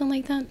station or something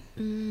like that.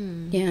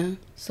 Yeah.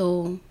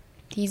 So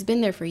he's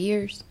been there for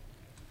years.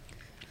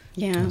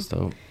 Yeah. That's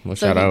dope. Well,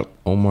 So shout out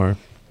Omar.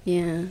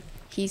 Yeah.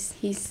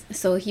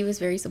 So he was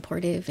very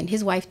supportive, and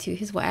his wife too.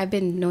 I've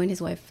been knowing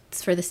his wife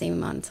for the same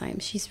amount of time.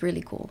 She's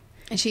really cool.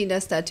 And she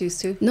does tattoos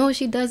too? No,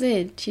 she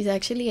doesn't. She's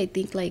actually, I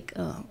think, like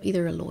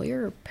either a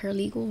lawyer or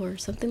paralegal or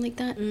something like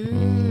that.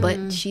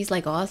 But she's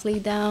like all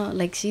sleeved out.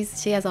 Like she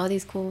has all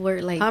these cool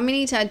work. Like, how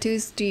many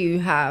tattoos do you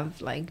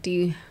have? Like, do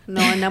you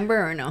know a number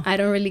or no? I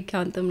don't really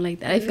count them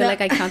like that. I feel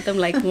like I count them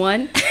like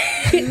 1,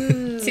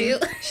 2.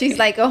 She's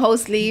like a whole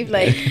sleeve,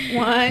 like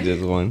 1.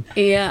 Just one.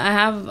 Yeah, I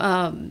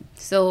have.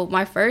 So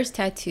my first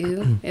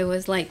tattoo, it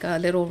was like a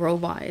little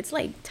robot. It's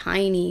like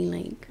tiny,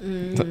 like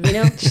you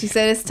know. She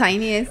said it's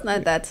tiny. It's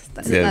not that.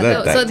 Yeah,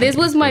 that- So this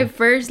was my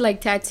first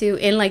like tattoo,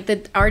 and like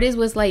the artist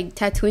was like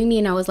tattooing me,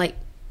 and I was like,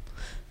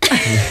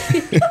 and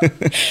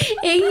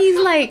he's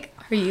like,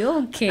 "Are you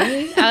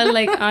okay?" I was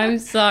like, "I'm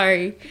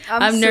sorry,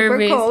 I'm super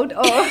nervous." cold.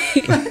 Oh.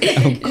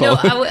 No,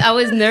 I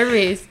was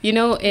nervous, you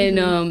know,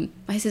 and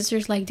my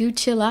sister's like, "Dude,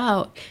 chill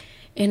out,"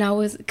 and I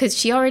was, cause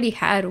she already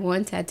had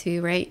one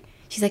tattoo, right?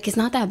 She's like, "It's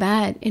not that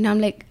bad," and I'm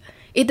like,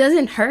 "It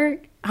doesn't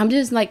hurt. I'm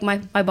just like my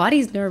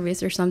body's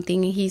nervous or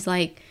something." And she's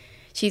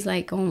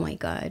like, "Oh my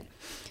god."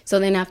 So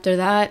then after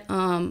that,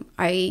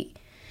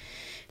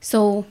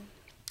 so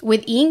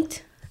with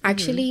Inked,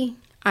 actually,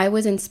 I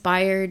was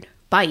inspired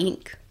by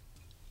ink.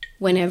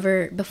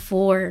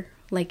 Before,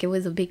 like, it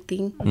was a big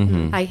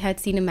thing. I had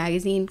seen a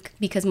magazine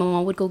because my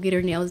mom would go get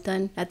her nails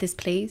done at this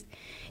place.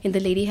 And the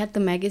lady had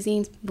the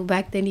magazines. But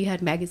back then, you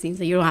had magazines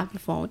that you don't have your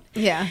phone.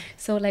 Yeah.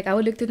 So, like, I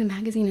would look through the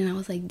magazine and I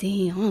was like,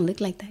 dang, I want to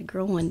look like that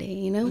girl one day,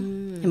 you know?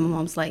 And my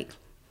mom's like,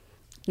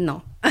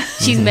 no.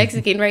 She's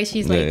Mexican, right?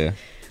 She's like,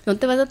 no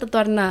te vas a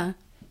tatuar nada.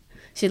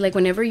 She's like,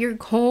 whenever you're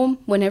home,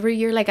 whenever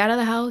you're like out of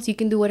the house, you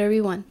can do whatever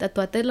you want.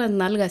 Tatuate las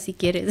nalgas si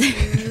quieres.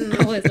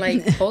 I was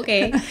like,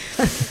 okay.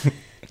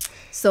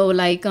 So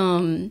like,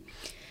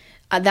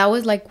 that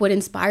was like what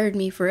inspired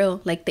me for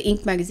real, like the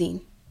Ink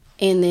magazine.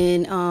 And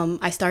then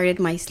I started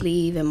my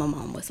sleeve, and my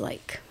mom was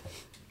like,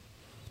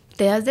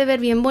 te has de ver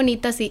bien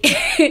bonita así.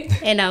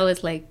 And I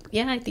was like,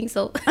 yeah, I think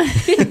so.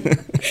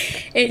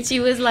 And she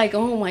was like,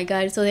 oh my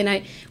God. So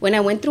then when I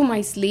went through my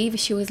sleeve,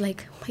 she was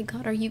like, oh my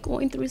God, are you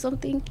going through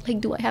something?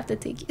 Like, do I have to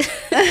take it?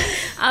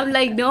 I'm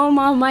like, no,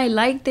 Mom, I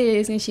like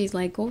this. And she's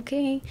like,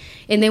 okay.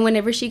 And then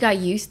whenever she got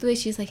used to it,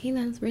 she's like, hey,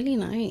 that's really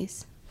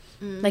nice.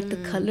 Like the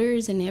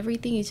colors and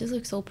everything, it just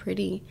looks so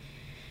pretty.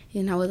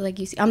 And I was like,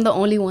 you see, I'm the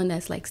only one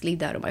that's like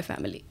sleeved out of my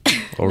family.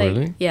 Oh, like,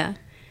 really? Yeah.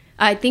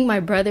 I think my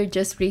brother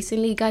just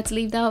recently got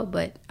sleeved out,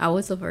 but I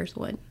was the first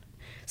one.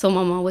 So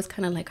my mom was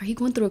kind of like, are you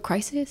going through a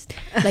crisis?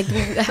 Like, do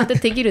I have to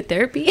take you to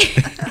therapy?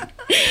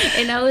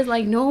 And I was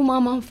like, no,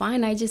 Mom, I'm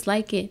fine. I just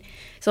like it.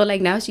 So like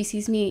now she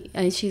sees me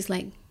and she's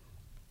like,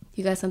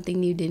 you got something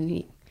new, didn't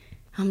you?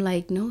 I'm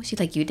like, no. She's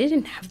like, you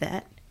didn't have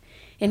that.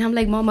 And I'm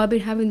like, Mom, I've been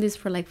having this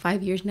for like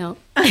 5 years now.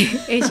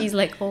 And she's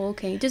like, oh,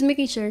 okay. Just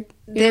making sure.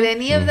 Did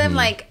any of them,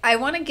 like, I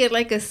want to get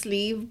like a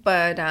sleeve,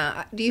 but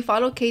do you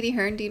follow Katie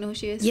Hearn? Do you know who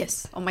she is?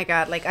 Yes. Oh my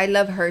God. Like, I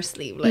love her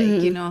sleeve, like,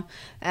 you know,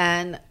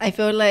 and I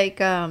feel like,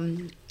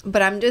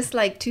 but I'm just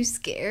like too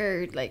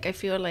scared. Like, I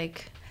feel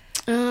like,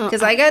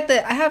 because I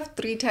have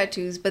 3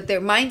 tattoos, but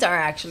mine are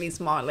actually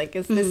small. Like,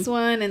 it's this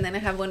one, and then I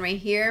have one right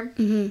here,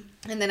 and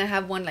then I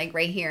have one like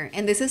right here.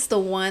 And this is the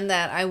one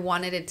that I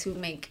wanted it to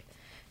make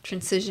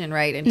transition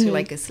right into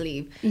like a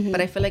sleeve, but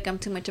I feel like I'm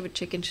too much of a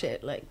chicken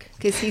shit, like,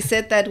 because he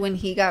said that when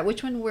he got,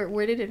 which one,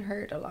 where did it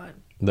hurt a lot?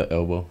 The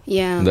elbow.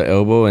 Yeah. The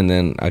elbow, and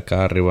then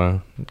acá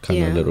arriba,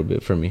 kind of a little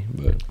bit for me.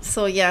 But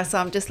So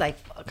I'm just like,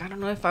 fuck, I don't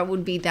know if I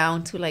would be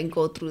down to like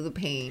go through the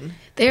pain.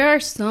 There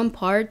are some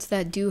parts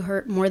that do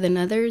hurt more than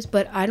others,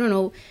 but I don't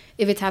know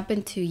if it's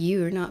happened to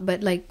you or not.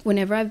 But like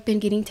whenever I've been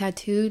getting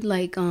tattooed,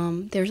 like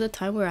there's a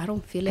time where I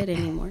don't feel it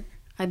anymore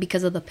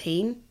because of the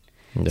pain.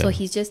 yeah. So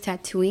he's just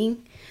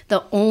tattooing.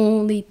 The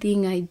only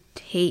thing I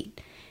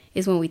hate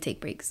is when we take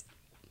breaks.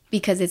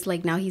 because it's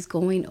like now he's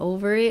going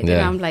over it, Yeah.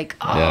 and I'm like,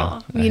 oh,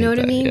 Yeah, you know what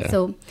I that, mean? yeah.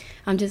 So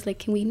I'm just like,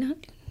 can we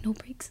not do no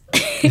breaks?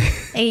 And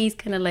he's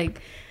kind of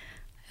like,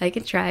 I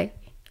can try,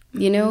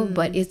 you know,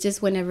 but it's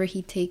just whenever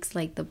he takes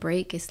like the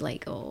break, it's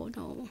like, oh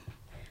no,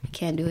 I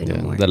can't do it no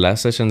more. The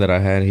last session that I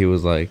had, he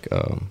was like,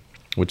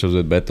 which was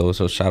with Beto.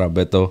 So shout out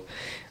Beto.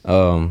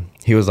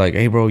 He was like,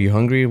 hey bro, you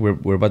hungry?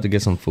 We're about to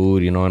get some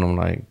food, you know. And I'm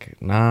like,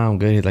 nah, I'm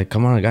good. He's like,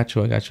 come on, I got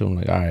you. I'm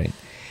like, all right.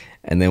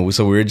 And then we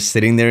were just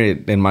sitting there,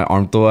 and my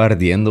arm todo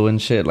ardiendo and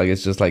shit. Like,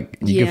 it's just like,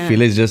 you can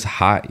feel it's just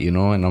hot, you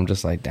know. And I'm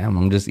just like, damn,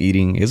 I'm just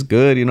eating. It's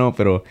good, you know.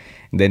 Pero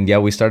then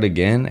we start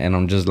again, and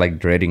I'm just like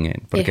dreading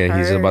it because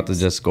he's about to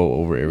just go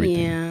over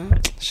everything. Yeah,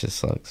 Shit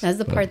sucks. that's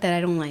the part that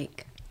I don't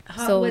like.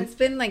 So what's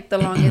been like the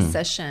longest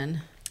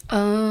session?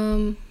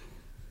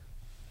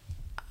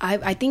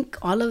 I think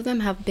all of them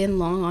have been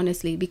long,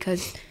 honestly,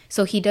 because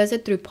so he does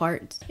it through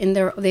parts, and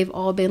they've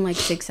all been like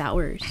 6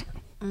 hours.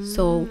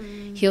 So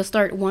he'll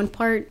start one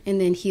part,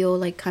 and then he'll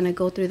like kind of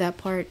go through that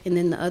part, and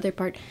then the other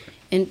part,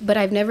 but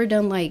I've never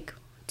done like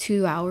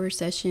 2-hour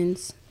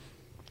sessions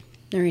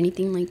or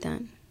anything like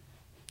that.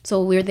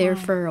 So we're there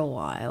for a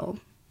while,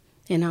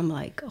 and I'm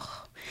like,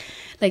 oh,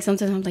 like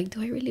sometimes I'm like,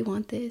 do I really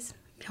want this?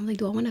 I'm like,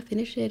 do I want to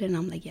finish it? And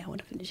I'm like, yeah, I want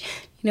to finish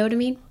it. You know what I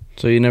mean?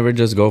 So you never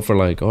just go for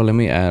like, oh, let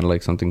me add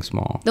like something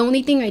small. The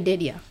only thing I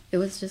did, it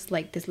was just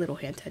like this little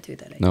hand tattoo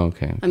that I did. No,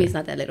 okay. I mean, it's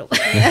not that little.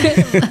 But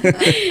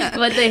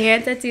the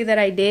hand tattoo that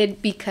I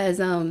did because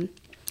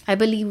I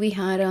believe we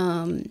had,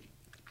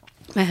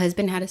 my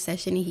husband had a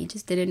session and he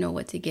just didn't know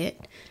what to get.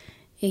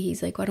 And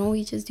he's like, why don't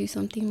we just do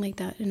something like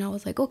that? And I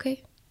was like,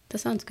 okay, that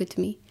sounds good to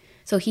me.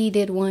 So he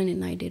did one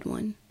and I did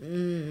one.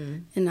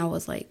 And I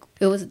was like,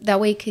 it was that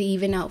way it could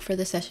even out for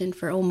the session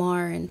for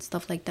Omar and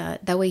stuff like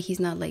that. That way he's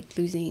not like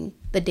losing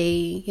the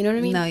day. You know what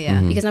I mean? No,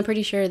 yeah. Because I'm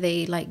pretty sure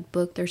they like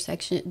book their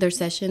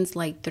sessions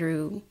like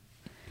through.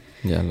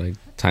 Yeah, like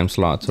time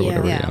slots or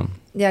whatever. Yeah.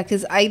 Yeah,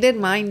 because I did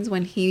mine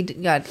when he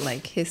got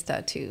like his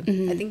tattoo.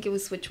 I think it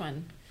was which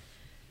one?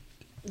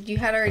 You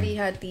had already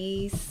had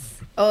these.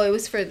 Oh, it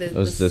was for the. It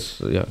was this,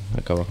 yeah,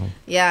 acá abajo.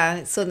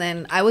 Yeah, so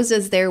then I was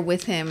just there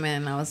with him,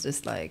 and I was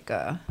just like,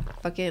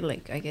 fuck it,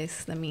 like, I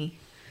guess let me.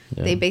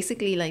 Yeah. They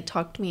basically like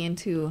talked me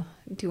into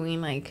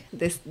doing like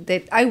this.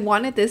 That I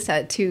wanted this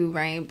tattoo,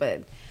 right?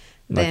 But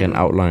like then, an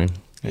outline.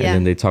 And yeah.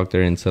 then they talked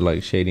her into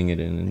like shading it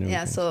in and everything.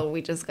 Yeah, so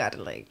we just got it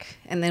like,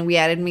 and then we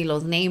added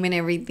Milo's name and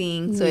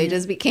everything. So it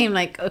just became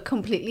like a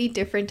completely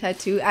different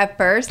tattoo. At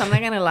first, I'm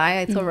not gonna lie,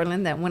 I told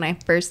Roland that when I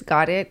first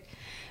got it,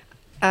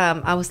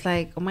 I was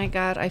like, oh my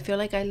God, I feel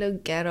like I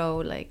look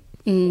ghetto, like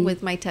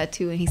with my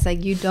tattoo. And he's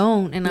like, you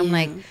don't. And I'm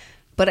like,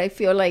 but I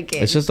feel like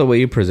it. It's just the way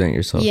you present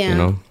yourself, you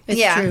know? It's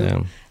true.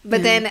 Yeah.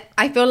 But then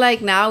I feel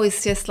like now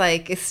it's just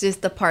like, it's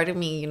just a part of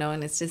me, you know,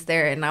 and it's just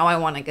there. And now I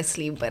want to get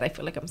sleep, but I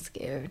feel like I'm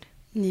scared.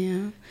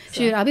 Yeah.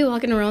 Shoot, I'll be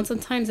walking around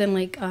sometimes and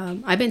like,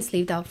 I've been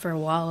sleeved out for a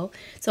while.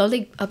 So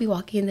I'll be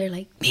walking in there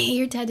like, man,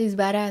 your tattoo's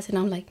badass. And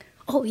I'm like,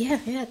 oh yeah,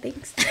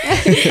 thanks.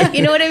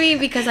 You know what I mean?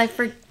 Because I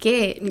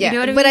forget. Yeah, you know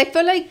what I mean? But I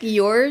feel like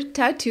your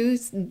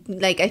tattoos,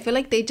 like I feel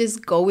like they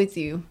just go with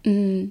you.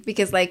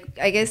 Because like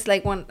I guess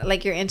like one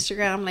like your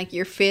Instagram, like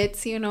your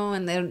fits, you know,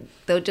 and then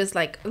they'll just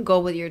like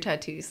go with your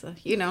tattoos, so,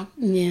 you know.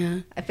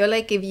 Yeah. I feel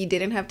like if you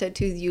didn't have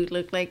tattoos, you'd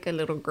look like a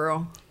little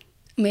girl.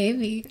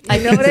 Maybe. I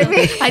know what I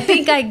mean. I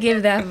think I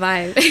give that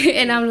vibe.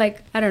 And I'm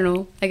like, I don't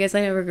know. I guess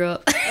I never grew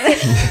up.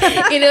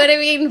 You know what I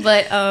mean?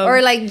 But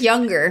or like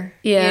younger.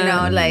 Yeah. You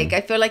know, like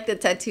I feel like the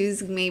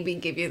tattoos maybe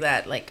give you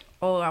that like,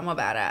 oh, I'm a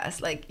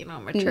badass, like, you know,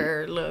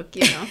 mature look,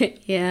 you know.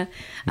 Yeah.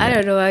 I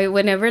don't know.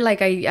 Whenever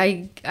like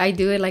I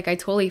do it, like I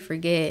totally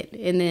forget.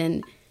 And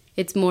then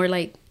it's more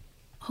like,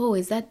 oh,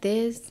 is that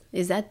this?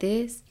 Is that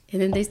this?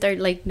 And then they start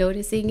like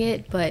noticing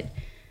it. But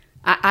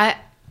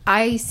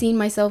I seen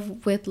myself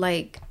with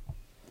like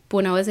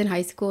when I was in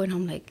high school, and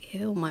I'm like,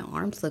 ew, my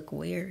arms look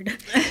weird.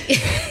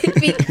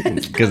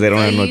 Because they don't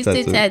have no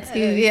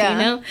tattoos. You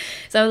know?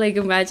 So like,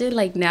 imagine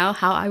like now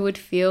how I would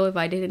feel if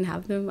I didn't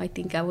have them. I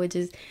think I would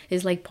just,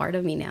 it's like part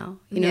of me now.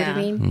 You know what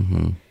I mean?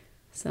 Mm-hmm.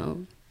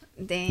 So.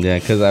 Dang. Yeah,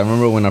 because I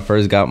remember when I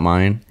first got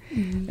mine,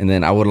 and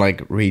then I would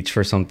like reach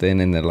for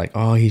something, and they're like,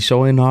 oh, he's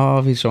showing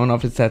off his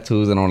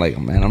tattoos. And I'm like,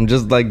 man, I'm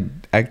just like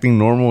acting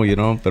normal, you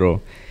know?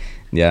 Pero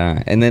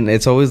yeah, and then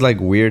it's always like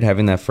weird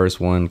having that first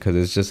one because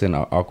it's just in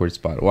an awkward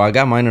spot. Well, I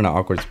got mine in an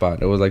awkward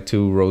spot. It was like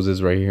 2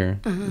 roses right here.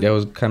 Yeah, it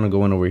was kind of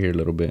going over here a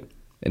little bit,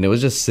 and it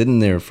was just sitting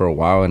there for a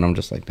while. And I'm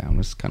just like, damn,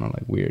 this is kind of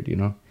like weird, you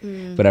know.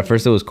 But at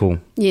first it was cool.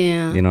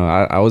 Yeah, you know,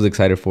 I was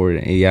excited for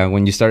it. And yeah,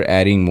 when you start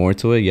adding more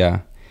to it,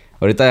 yeah.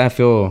 Ahorita I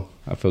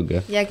feel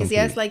good. Yeah, because he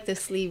has like the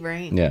sleeve,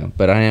 right? Yeah,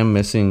 but I am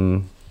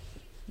missing,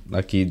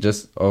 like he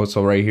just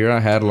so right here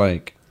I had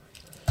like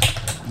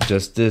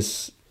just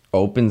this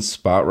open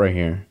spot right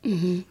here,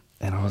 and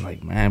I was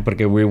like, man,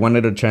 because we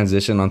wanted to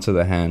transition onto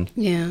the hand.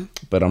 Yeah,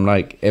 but I'm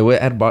like,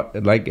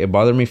 it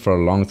bothered me for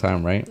a long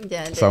time, right?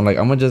 Yeah. So I'm like,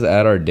 I'm gonna just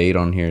add our date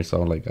on here.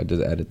 So like, I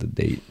just added the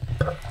date.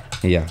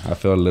 Yeah, I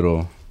feel a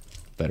little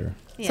better.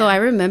 Yeah. So I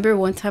remember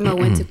one time I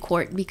went to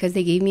court because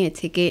they gave me a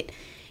ticket,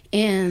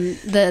 and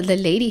the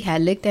lady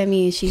had looked at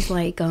me and she's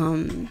like,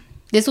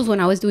 this was when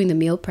I was doing the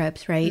meal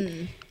preps,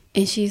 right?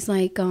 And she's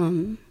like,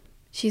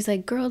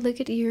 girl, look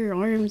at your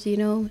arms, you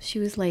know. She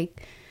was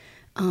like,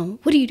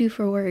 what do you do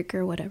for work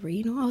or whatever,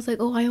 you know? I was like,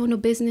 oh, I own a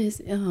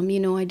business, you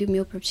know, I do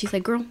meal prep. She's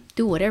like, girl,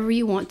 do whatever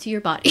you want to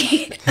your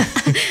body.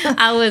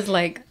 I was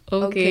like,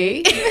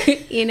 okay.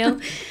 You know,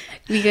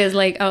 because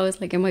like I was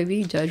like, am I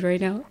being judged right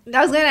now?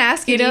 I was gonna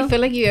ask you, You do know? you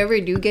feel like you ever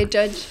do get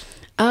judged?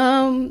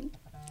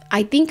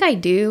 I think I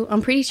do.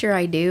 I'm pretty sure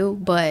I do,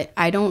 but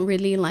I don't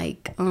really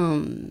like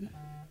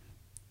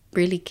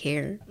really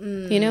care,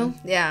 you know?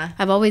 Yeah.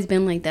 I've always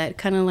been like that,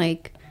 kind of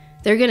like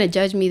they're gonna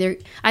judge me.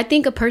 I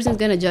think a person's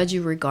gonna judge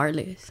you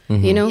regardless,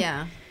 you know?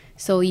 Yeah.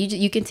 So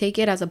you can take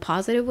it as a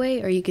positive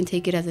way or you can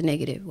take it as a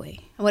negative way.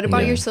 And what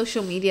about Yeah. your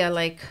social media,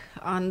 like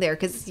on there?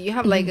 Because you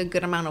have like a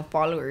good amount of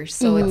followers,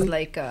 so it's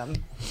like,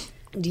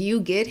 do you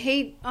get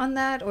hate on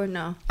that or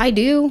no? I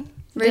do.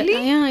 Really?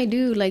 Yeah, I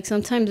do. Like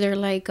sometimes they're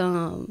like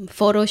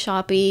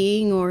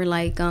photoshopping or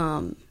like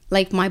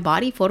my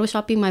body,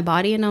 photoshopping my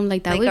body, and I'm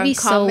like, that Like would on be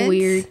so comments?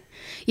 weird.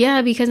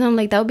 Yeah, because I'm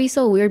like, that would be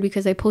so weird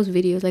because I post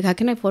videos. Like, how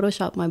can I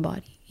Photoshop my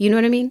body? You know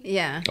what I mean?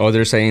 Yeah. Oh,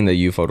 they're saying that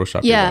you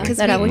Photoshop. Yeah. Your body. Because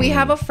That I would we do.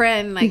 have a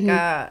friend, like,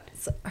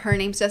 her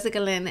name's Jessica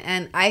Lynn,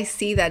 and I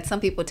see that some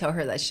people tell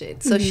her that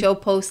shit. So she'll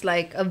post,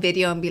 like, a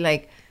video and be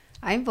like,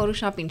 I'm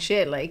photoshopping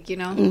shit, like, you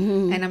know?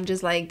 And I'm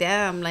just like,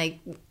 damn, like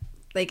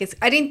it's,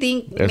 I didn't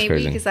think, That's maybe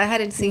crazy. because I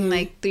hadn't seen,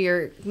 like, through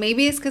your,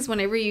 maybe it's because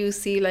whenever you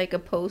see, like, a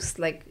post,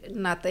 like,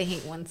 not the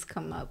hate ones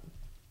come up.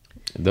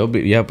 They'll be,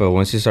 yeah, but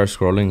once you start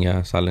scrolling,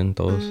 yeah, salen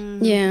todos.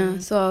 Yeah.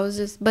 So I was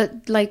just,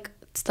 but like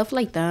stuff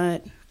like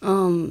that.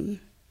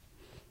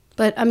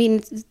 But I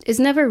mean, it's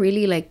never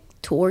really like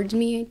towards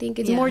me. I think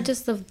it's Yeah. more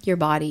just of your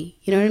body.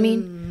 You know what I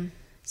mean?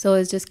 So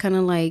it's just kind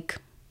of like,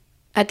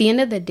 at the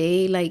end of the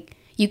day, like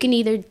you can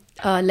either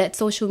let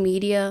social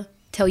media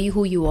tell you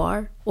who you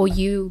are or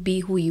you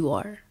be who you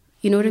are.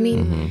 You know what I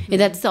mean? And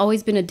that's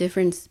always been a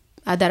difference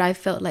that I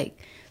felt like.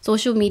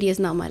 Social media is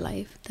not my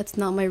life. That's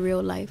not my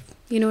real life.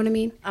 You know what I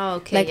mean? Oh,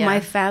 okay. Like yeah. my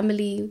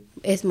family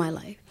is my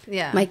life.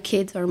 Yeah. My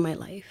kids are my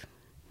life.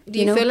 Do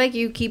you know? feel like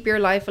you keep your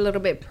life a little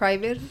bit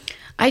private?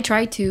 I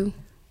try to.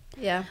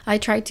 Yeah. I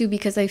try to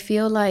because I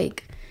feel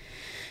like,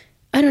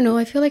 I don't know,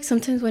 I feel like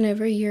sometimes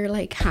whenever you're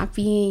like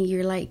happy and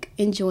you're like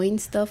enjoying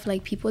stuff,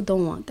 like people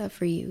don't want that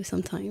for you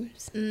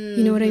sometimes.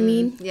 You know what I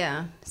mean?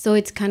 Yeah. So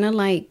it's kind of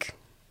like,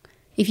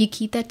 if you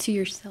keep that to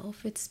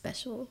yourself, it's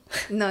special.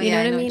 No, You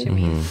yeah, know I what I know what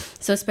mean? you mean.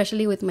 So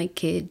especially with my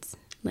kids,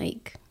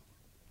 like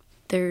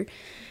they're,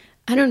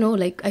 I don't know,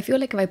 like I feel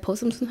like if I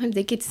post them sometimes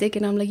they get sick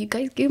and I'm like, you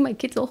guys give my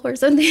kids a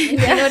horse or something. You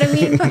know what I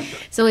mean?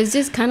 So it's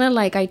just kind of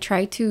like I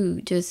try to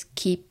just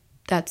keep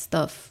that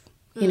stuff,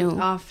 you know.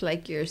 Off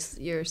like your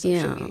social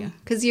Yeah. media,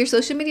 because your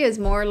social media is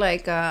more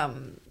like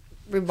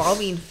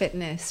revolving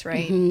fitness,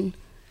 right?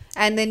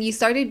 And then you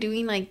started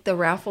doing like the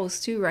raffles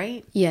too,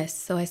 right? Yes,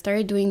 so I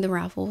started doing the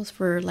raffles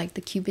for like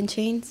the Cuban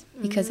chains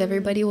because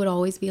everybody would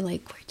always be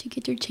like, where'd you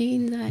get your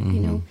chains at,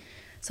 you know?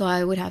 So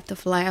I would have to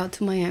fly out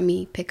to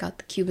Miami, pick out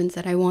the Cubans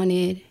that I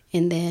wanted,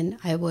 and then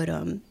I would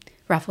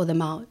raffle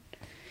them out.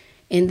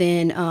 And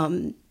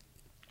then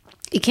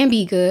it can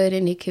be good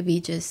and it could be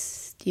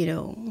just, you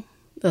know,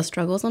 a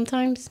struggle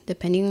sometimes,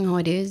 depending on how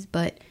it is.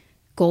 But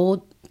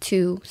gold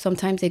too,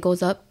 sometimes it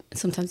goes up,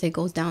 sometimes it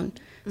goes down.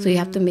 So you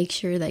have to make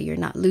sure that you're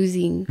not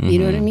losing. You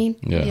know what I mean?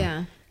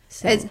 Yeah.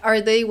 So,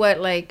 Are they what,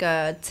 like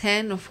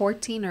 10 or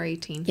 14 or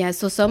 18? yeah,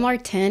 so some are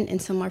 10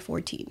 and some are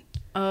 14.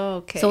 Oh,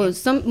 okay.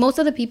 So most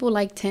of the people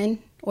like 10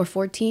 or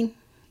 14,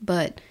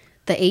 but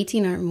the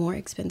 18 are more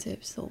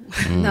expensive. So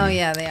no,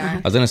 yeah, they are.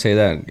 I was gonna say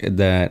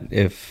that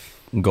if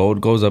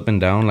gold goes up and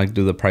down, like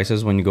do the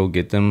prices when you go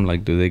get them,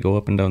 like do they go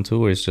up and down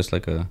too, or it's just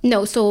like a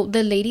no, so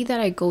the lady that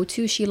I go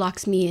to, she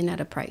locks me in at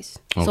a price.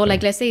 So Okay.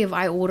 like let's say if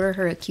I order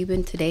her a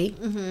Cuban today,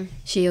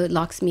 she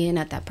locks me in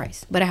at that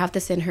price. But I have to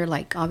send her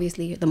like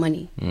obviously the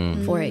money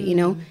for it, you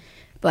know.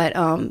 But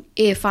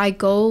if I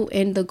go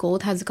and the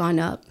gold has gone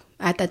up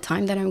at the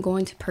time that I'm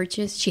going to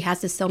purchase, she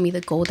has to sell me the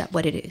gold at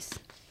what it is.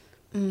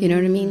 You know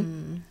what I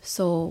mean?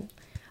 So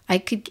I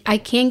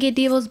can get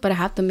deals, but I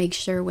have to make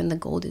sure when the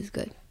gold is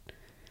good.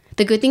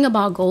 The good thing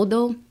about gold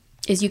though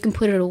is you can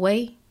put it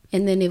away,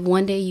 and then if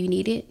one day you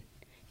need it,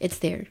 it's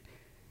there.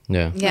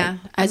 yeah. Yeah.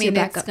 Like, I as your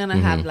mean, it's backup. going to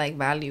have like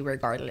value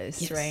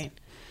regardless, Yes. right?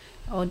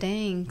 Oh,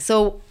 dang.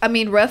 So, I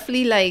mean,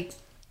 roughly like,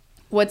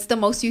 what's the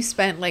most you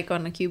spent like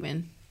on a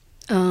Cuban?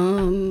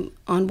 On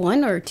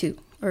one or two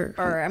or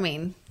Or, I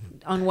mean,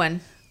 on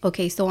one?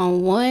 okay, so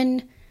on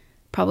one,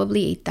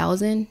 probably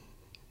 8,000,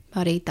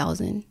 about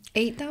 8,000.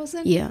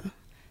 8,000? Yeah.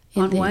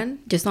 On And then- one?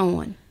 Just on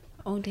one.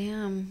 Oh,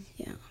 damn.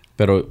 Yeah.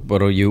 But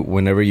you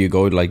whenever you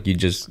go, like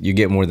you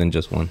get more than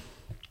just one.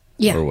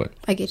 Yeah. Or what?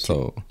 I get two.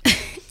 So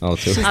two.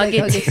 She's I'll like,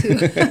 get okay,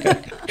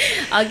 two.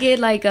 I'll get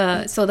like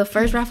so the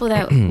first raffle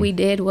that we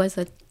did was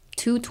a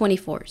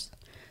 224s.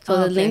 So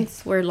the Okay.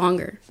 lengths were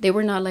longer. They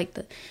were not like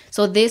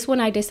so this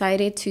one I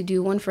decided to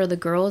do one for the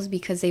girls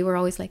because they were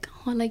always like,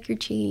 oh, I like your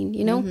chain,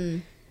 you know?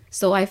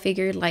 So I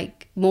figured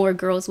like more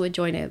girls would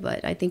join it,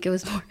 but I think it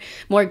was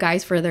more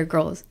guys for their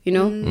girls, you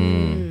know?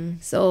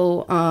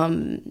 So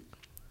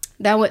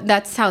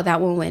That's how that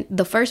one went.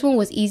 The first one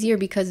was easier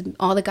because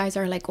all the guys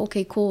are like,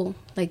 okay, cool.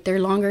 Like they're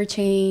longer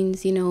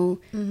chains, you know.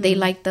 They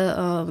like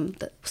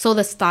so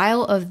the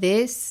style of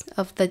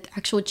the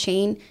actual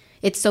chain,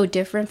 it's so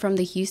different from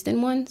the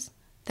Houston ones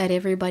that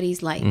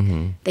everybody's like,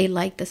 they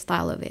like the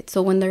style of it.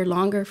 So when they're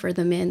longer for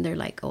the men, they're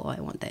like, oh, I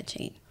want that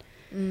chain,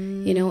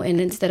 you know. And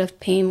instead of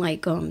paying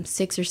like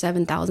 $6,000 or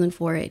 $7,000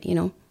 for it, you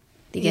know,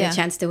 they get a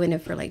chance to win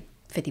it for like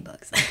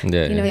 $50.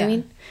 Yeah, you know what I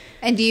mean?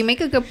 And do you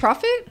make a good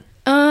profit?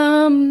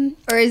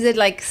 Or is it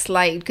like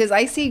slight? Because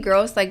I see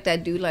girls like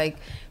that do like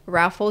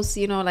raffles,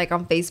 you know, like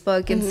on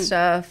Facebook and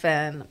stuff.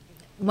 And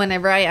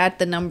whenever I add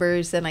the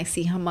numbers and I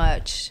see how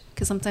much,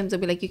 because sometimes they'll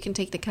be like, you can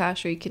take the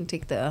cash or you can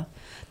take the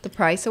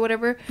price or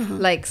whatever.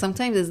 Like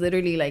sometimes it's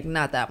literally like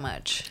not that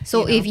much.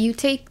 So if you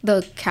take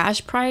the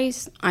cash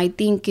price, I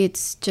think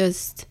it's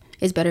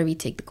better if you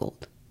take the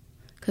gold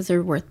because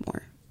they're worth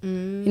more. You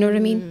know what I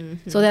mean?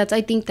 So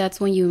I think that's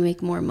when you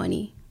make more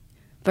money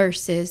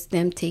versus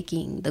them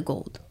taking the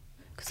gold.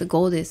 Because the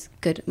gold is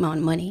good amount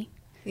of money.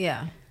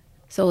 Yeah.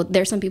 So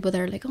there's some people that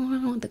are like, oh, I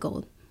don't want the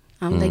gold.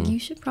 I'm like, you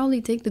should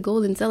probably take the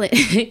gold and sell it,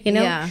 you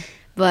know? Yeah.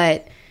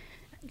 But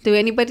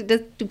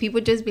do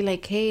people just be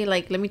like, hey,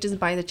 like, let me just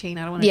buy the chain.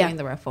 I don't want to join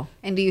the raffle.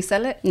 And do you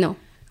sell it? No.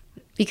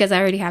 Because I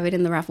already have it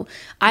in the raffle.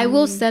 I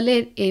will sell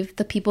it if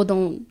the people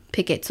don't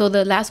pick it. So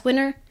the last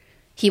winner,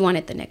 he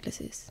wanted the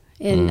necklaces.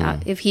 And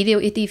if he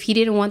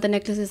didn't want the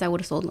necklaces, I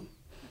would have sold them.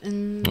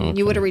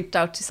 You would have reached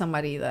out to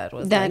somebody that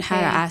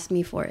had asked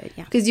me for it.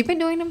 Yeah, because you've been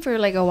doing them for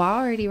like a while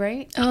already,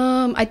 right?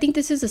 I think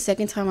this is the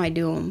second time I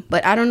do them,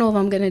 but I don't know if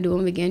I'm gonna do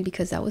them again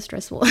because that was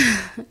stressful.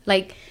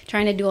 Like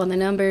trying to do all the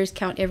numbers,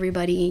 count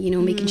everybody, you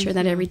know, making sure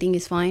that everything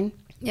is fine.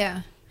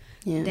 Yeah.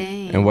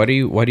 Dang. And why do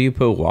you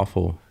put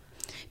waffle?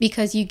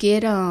 Because you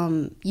get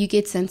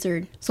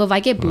censored. So if I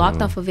get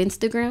blocked off of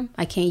Instagram,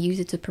 I can't use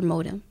it to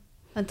promote them.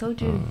 I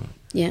told you.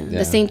 Yeah.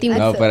 The same thing.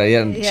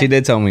 She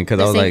did tell me because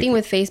I was like. The same thing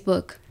with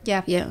Facebook.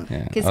 Yeah.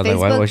 Because I was like,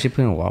 why was she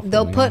putting waffle?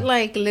 They'll put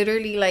like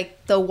literally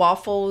like the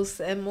waffles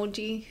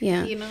emoji.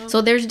 Yeah. You know.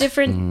 So there's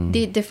different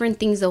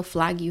things they'll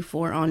flag you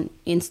for on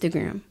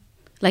Instagram.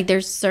 Like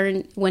there's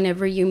certain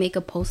whenever you make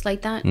a post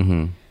like that.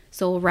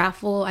 So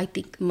raffle, I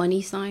think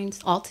money signs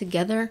all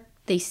together,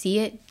 they see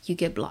it, you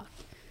get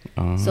blocked.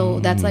 So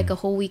that's like a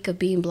whole week of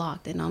being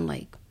blocked, and I'm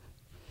like.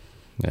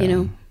 You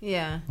know?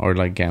 Yeah. Or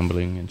like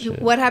gambling and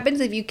shit. What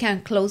happens if you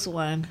can't close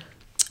one?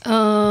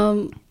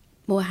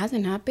 Well, it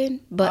hasn't happened,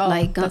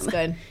 but that's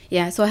good.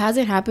 Yeah, so it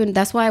hasn't happened.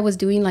 That's why I was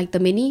doing like the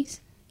minis,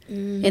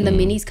 and the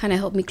minis kind of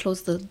helped me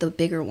close the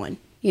bigger one,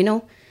 you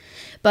know.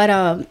 But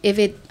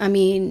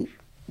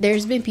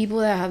there's been people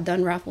that have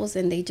done raffles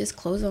and they just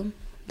close them.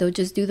 They'll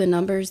just do the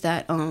numbers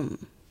that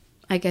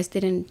I guess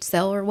didn't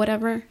sell or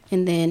whatever,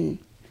 and then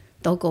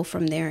they'll go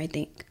from there. I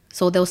think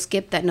so. They'll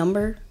skip that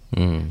number.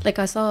 Like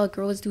I saw a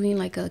girl was doing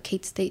like a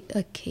Kate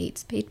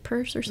Spade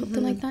purse or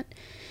something like that,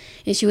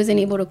 and she wasn't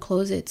able to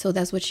close it, so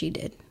that's what she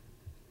did.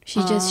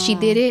 She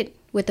did it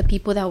with the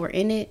people that were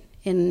in it,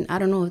 and I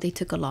don't know if they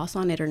took a loss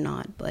on it or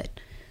not, but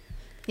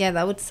yeah,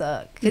 that would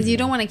suck because you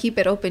don't want to keep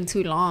it open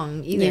too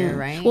long either,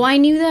 right? Well, I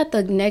knew that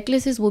the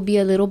necklaces will be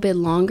a little bit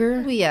longer.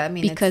 Well, yeah, I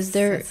mean because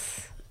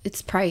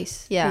it's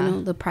price. Yeah, you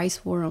know, the price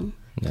for them.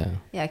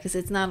 Yeah, because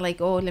it's not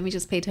like, oh, let me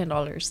just pay $10.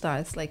 No,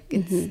 it's like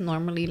it's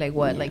normally like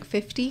what, like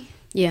 50.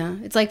 Yeah,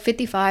 it's like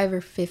 55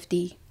 or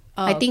 50.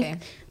 I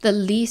think the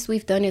least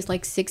we've done is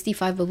like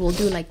 65, but we'll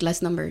do like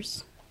less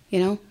numbers, you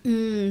know?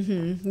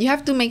 You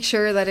have to make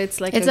sure that it's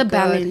like a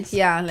balance.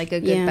 Yeah, like a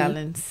good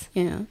balance.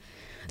 Yeah.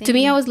 Dang. To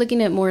me, I was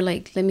looking at more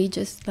like, let me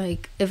just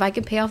like, if I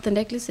can pay off the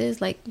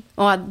necklaces, like,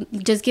 I'll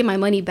just get my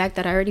money back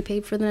that I already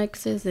paid for the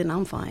necklaces, then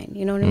I'm fine.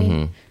 You know what I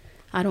mean?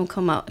 I don't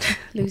come out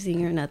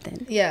losing or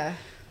nothing. Yeah.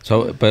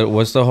 So, but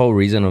what's the whole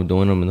reason of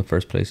doing them in the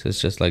first place? It's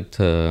just like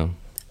to...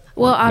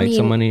 make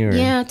some money, or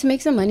to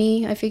make some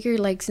money. I figure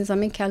like since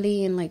I'm in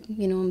Cali and like,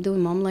 you know, I'm doing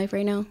mom life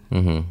right now,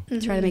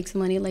 try to make some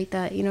money like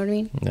that. You know what I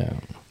mean? Yeah.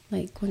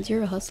 Like once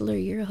you're a hustler,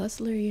 you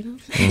know.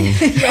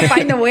 You'll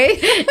find a way.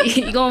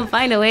 You're gonna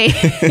find a way.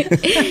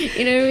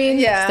 You know what I mean?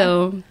 Yeah.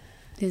 So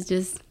it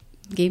just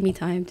gave me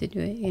time to do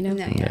it. You know?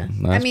 Yeah.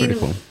 No, I mean,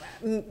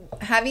 cool.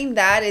 Having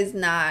that is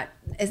not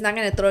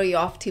gonna throw you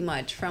off too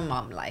much from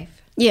mom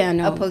life. Yeah.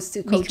 No. Opposed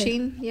to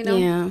coaching, you know.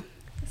 Yeah.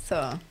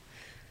 So,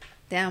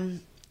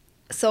 damn.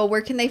 So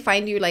where can they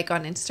find you, like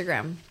on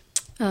Instagram?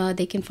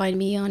 They can find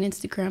me on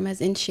Instagram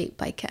as In Shape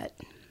by Kat.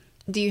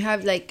 Do you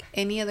have like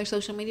any other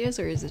social medias,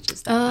 or is it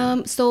just that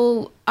one?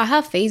 So I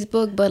have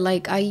Facebook, but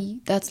like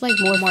that's like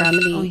more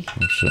family.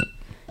 Oh shit.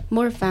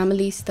 More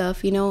family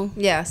stuff, you know.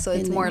 Yeah, so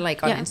it's more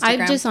like on Instagram.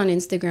 I'm just on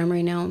Instagram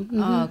right now.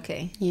 Oh,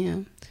 okay.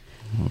 Yeah.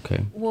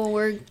 Okay. Well,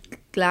 we're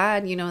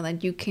glad, you know,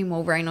 that you came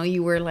over. I know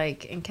you were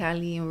like in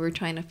Cali and we were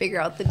trying to figure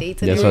out the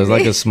dates. Yeah, so it's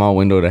like a small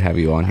window to have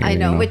you on here. I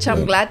know, which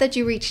I'm glad that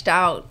you reached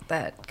out,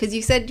 because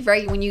you said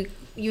right when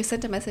you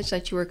sent a message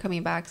that you were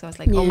coming back, so I was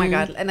like, oh my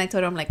god. And I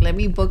told him like, let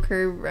me book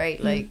her,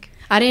 right? Like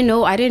I didn't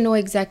know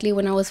exactly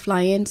when I was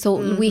flying,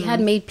 so we had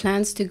made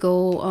plans to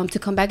go to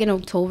come back in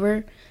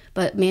October,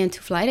 but man,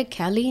 to fly to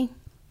Cali,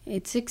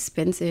 it's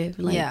expensive.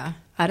 Like,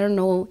 I don't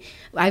know.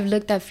 I've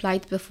looked at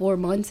flights before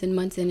months and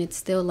months, and it's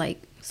still like,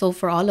 so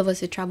for all of us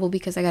to travel,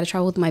 because I got to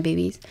travel with my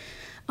babies,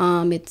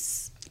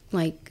 it's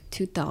like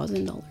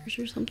 $2,000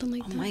 or something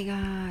like that. Oh my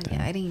God.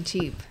 Yeah, it ain't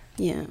cheap.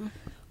 Yeah.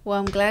 Well,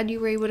 I'm glad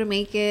you were able to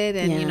make it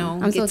and, you know,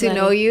 I'm get so to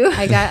know you.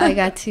 I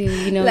got to,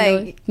 you know,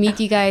 Like, meet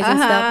you guys and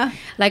stuff.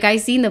 Like, I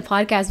seen the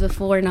podcast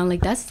before, and I'm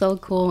like, that's so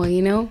cool,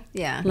 you know?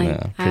 Yeah. Like,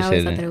 Yeah, I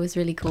always thought appreciate that it was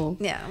really cool.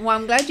 Yeah. Well,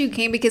 I'm glad you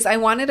came because I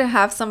wanted to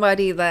have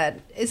somebody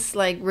that is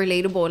like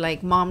relatable,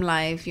 like mom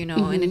life, you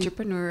know, an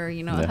entrepreneur,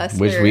 you know, a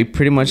hustler. Which we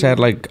pretty much had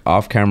like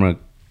off camera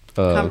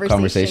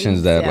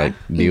conversations that yeah. like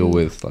deal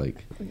with like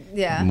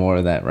yeah. more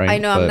of that, right? I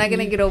know. But I'm not going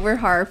to get over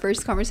how our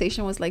first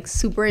conversation was like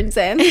super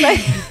intense.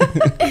 Like,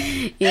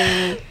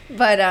 Yeah.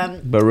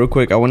 But real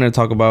quick, I wanted to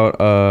talk about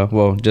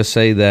well, just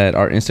say that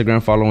our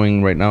Instagram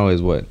following right now is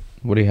what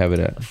do you have it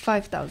at?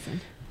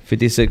 5,000.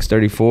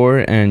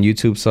 5634, and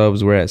YouTube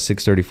subs we're at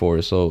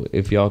 634. So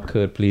if y'all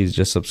could please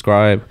just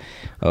subscribe,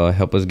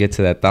 help us get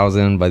to that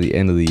 1,000 by the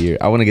end of the year.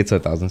 I want to get to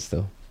 1,000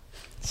 still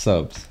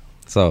subs.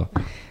 So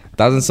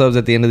 1,000 subs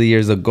at the end of the year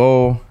is a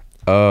goal.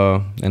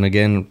 And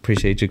again,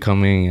 appreciate you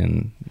coming,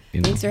 and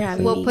you know, Thanks for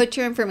having We'll me. put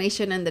your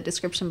information in the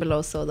description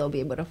below so they'll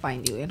be able to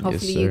find you. And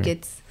hopefully you sir.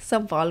 get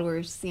some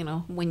followers, you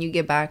know, when you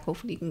get back.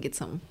 Hopefully you can get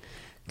some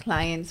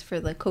clients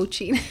for the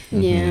coaching.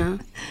 Yeah.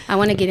 I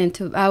want to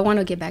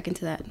get back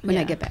into that when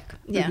I Yeah. get back.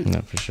 Yeah.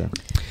 yeah, for sure.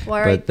 Well,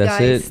 all right, But that's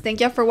guys. it. Thank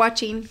y'all for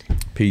watching.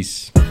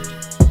 Peace.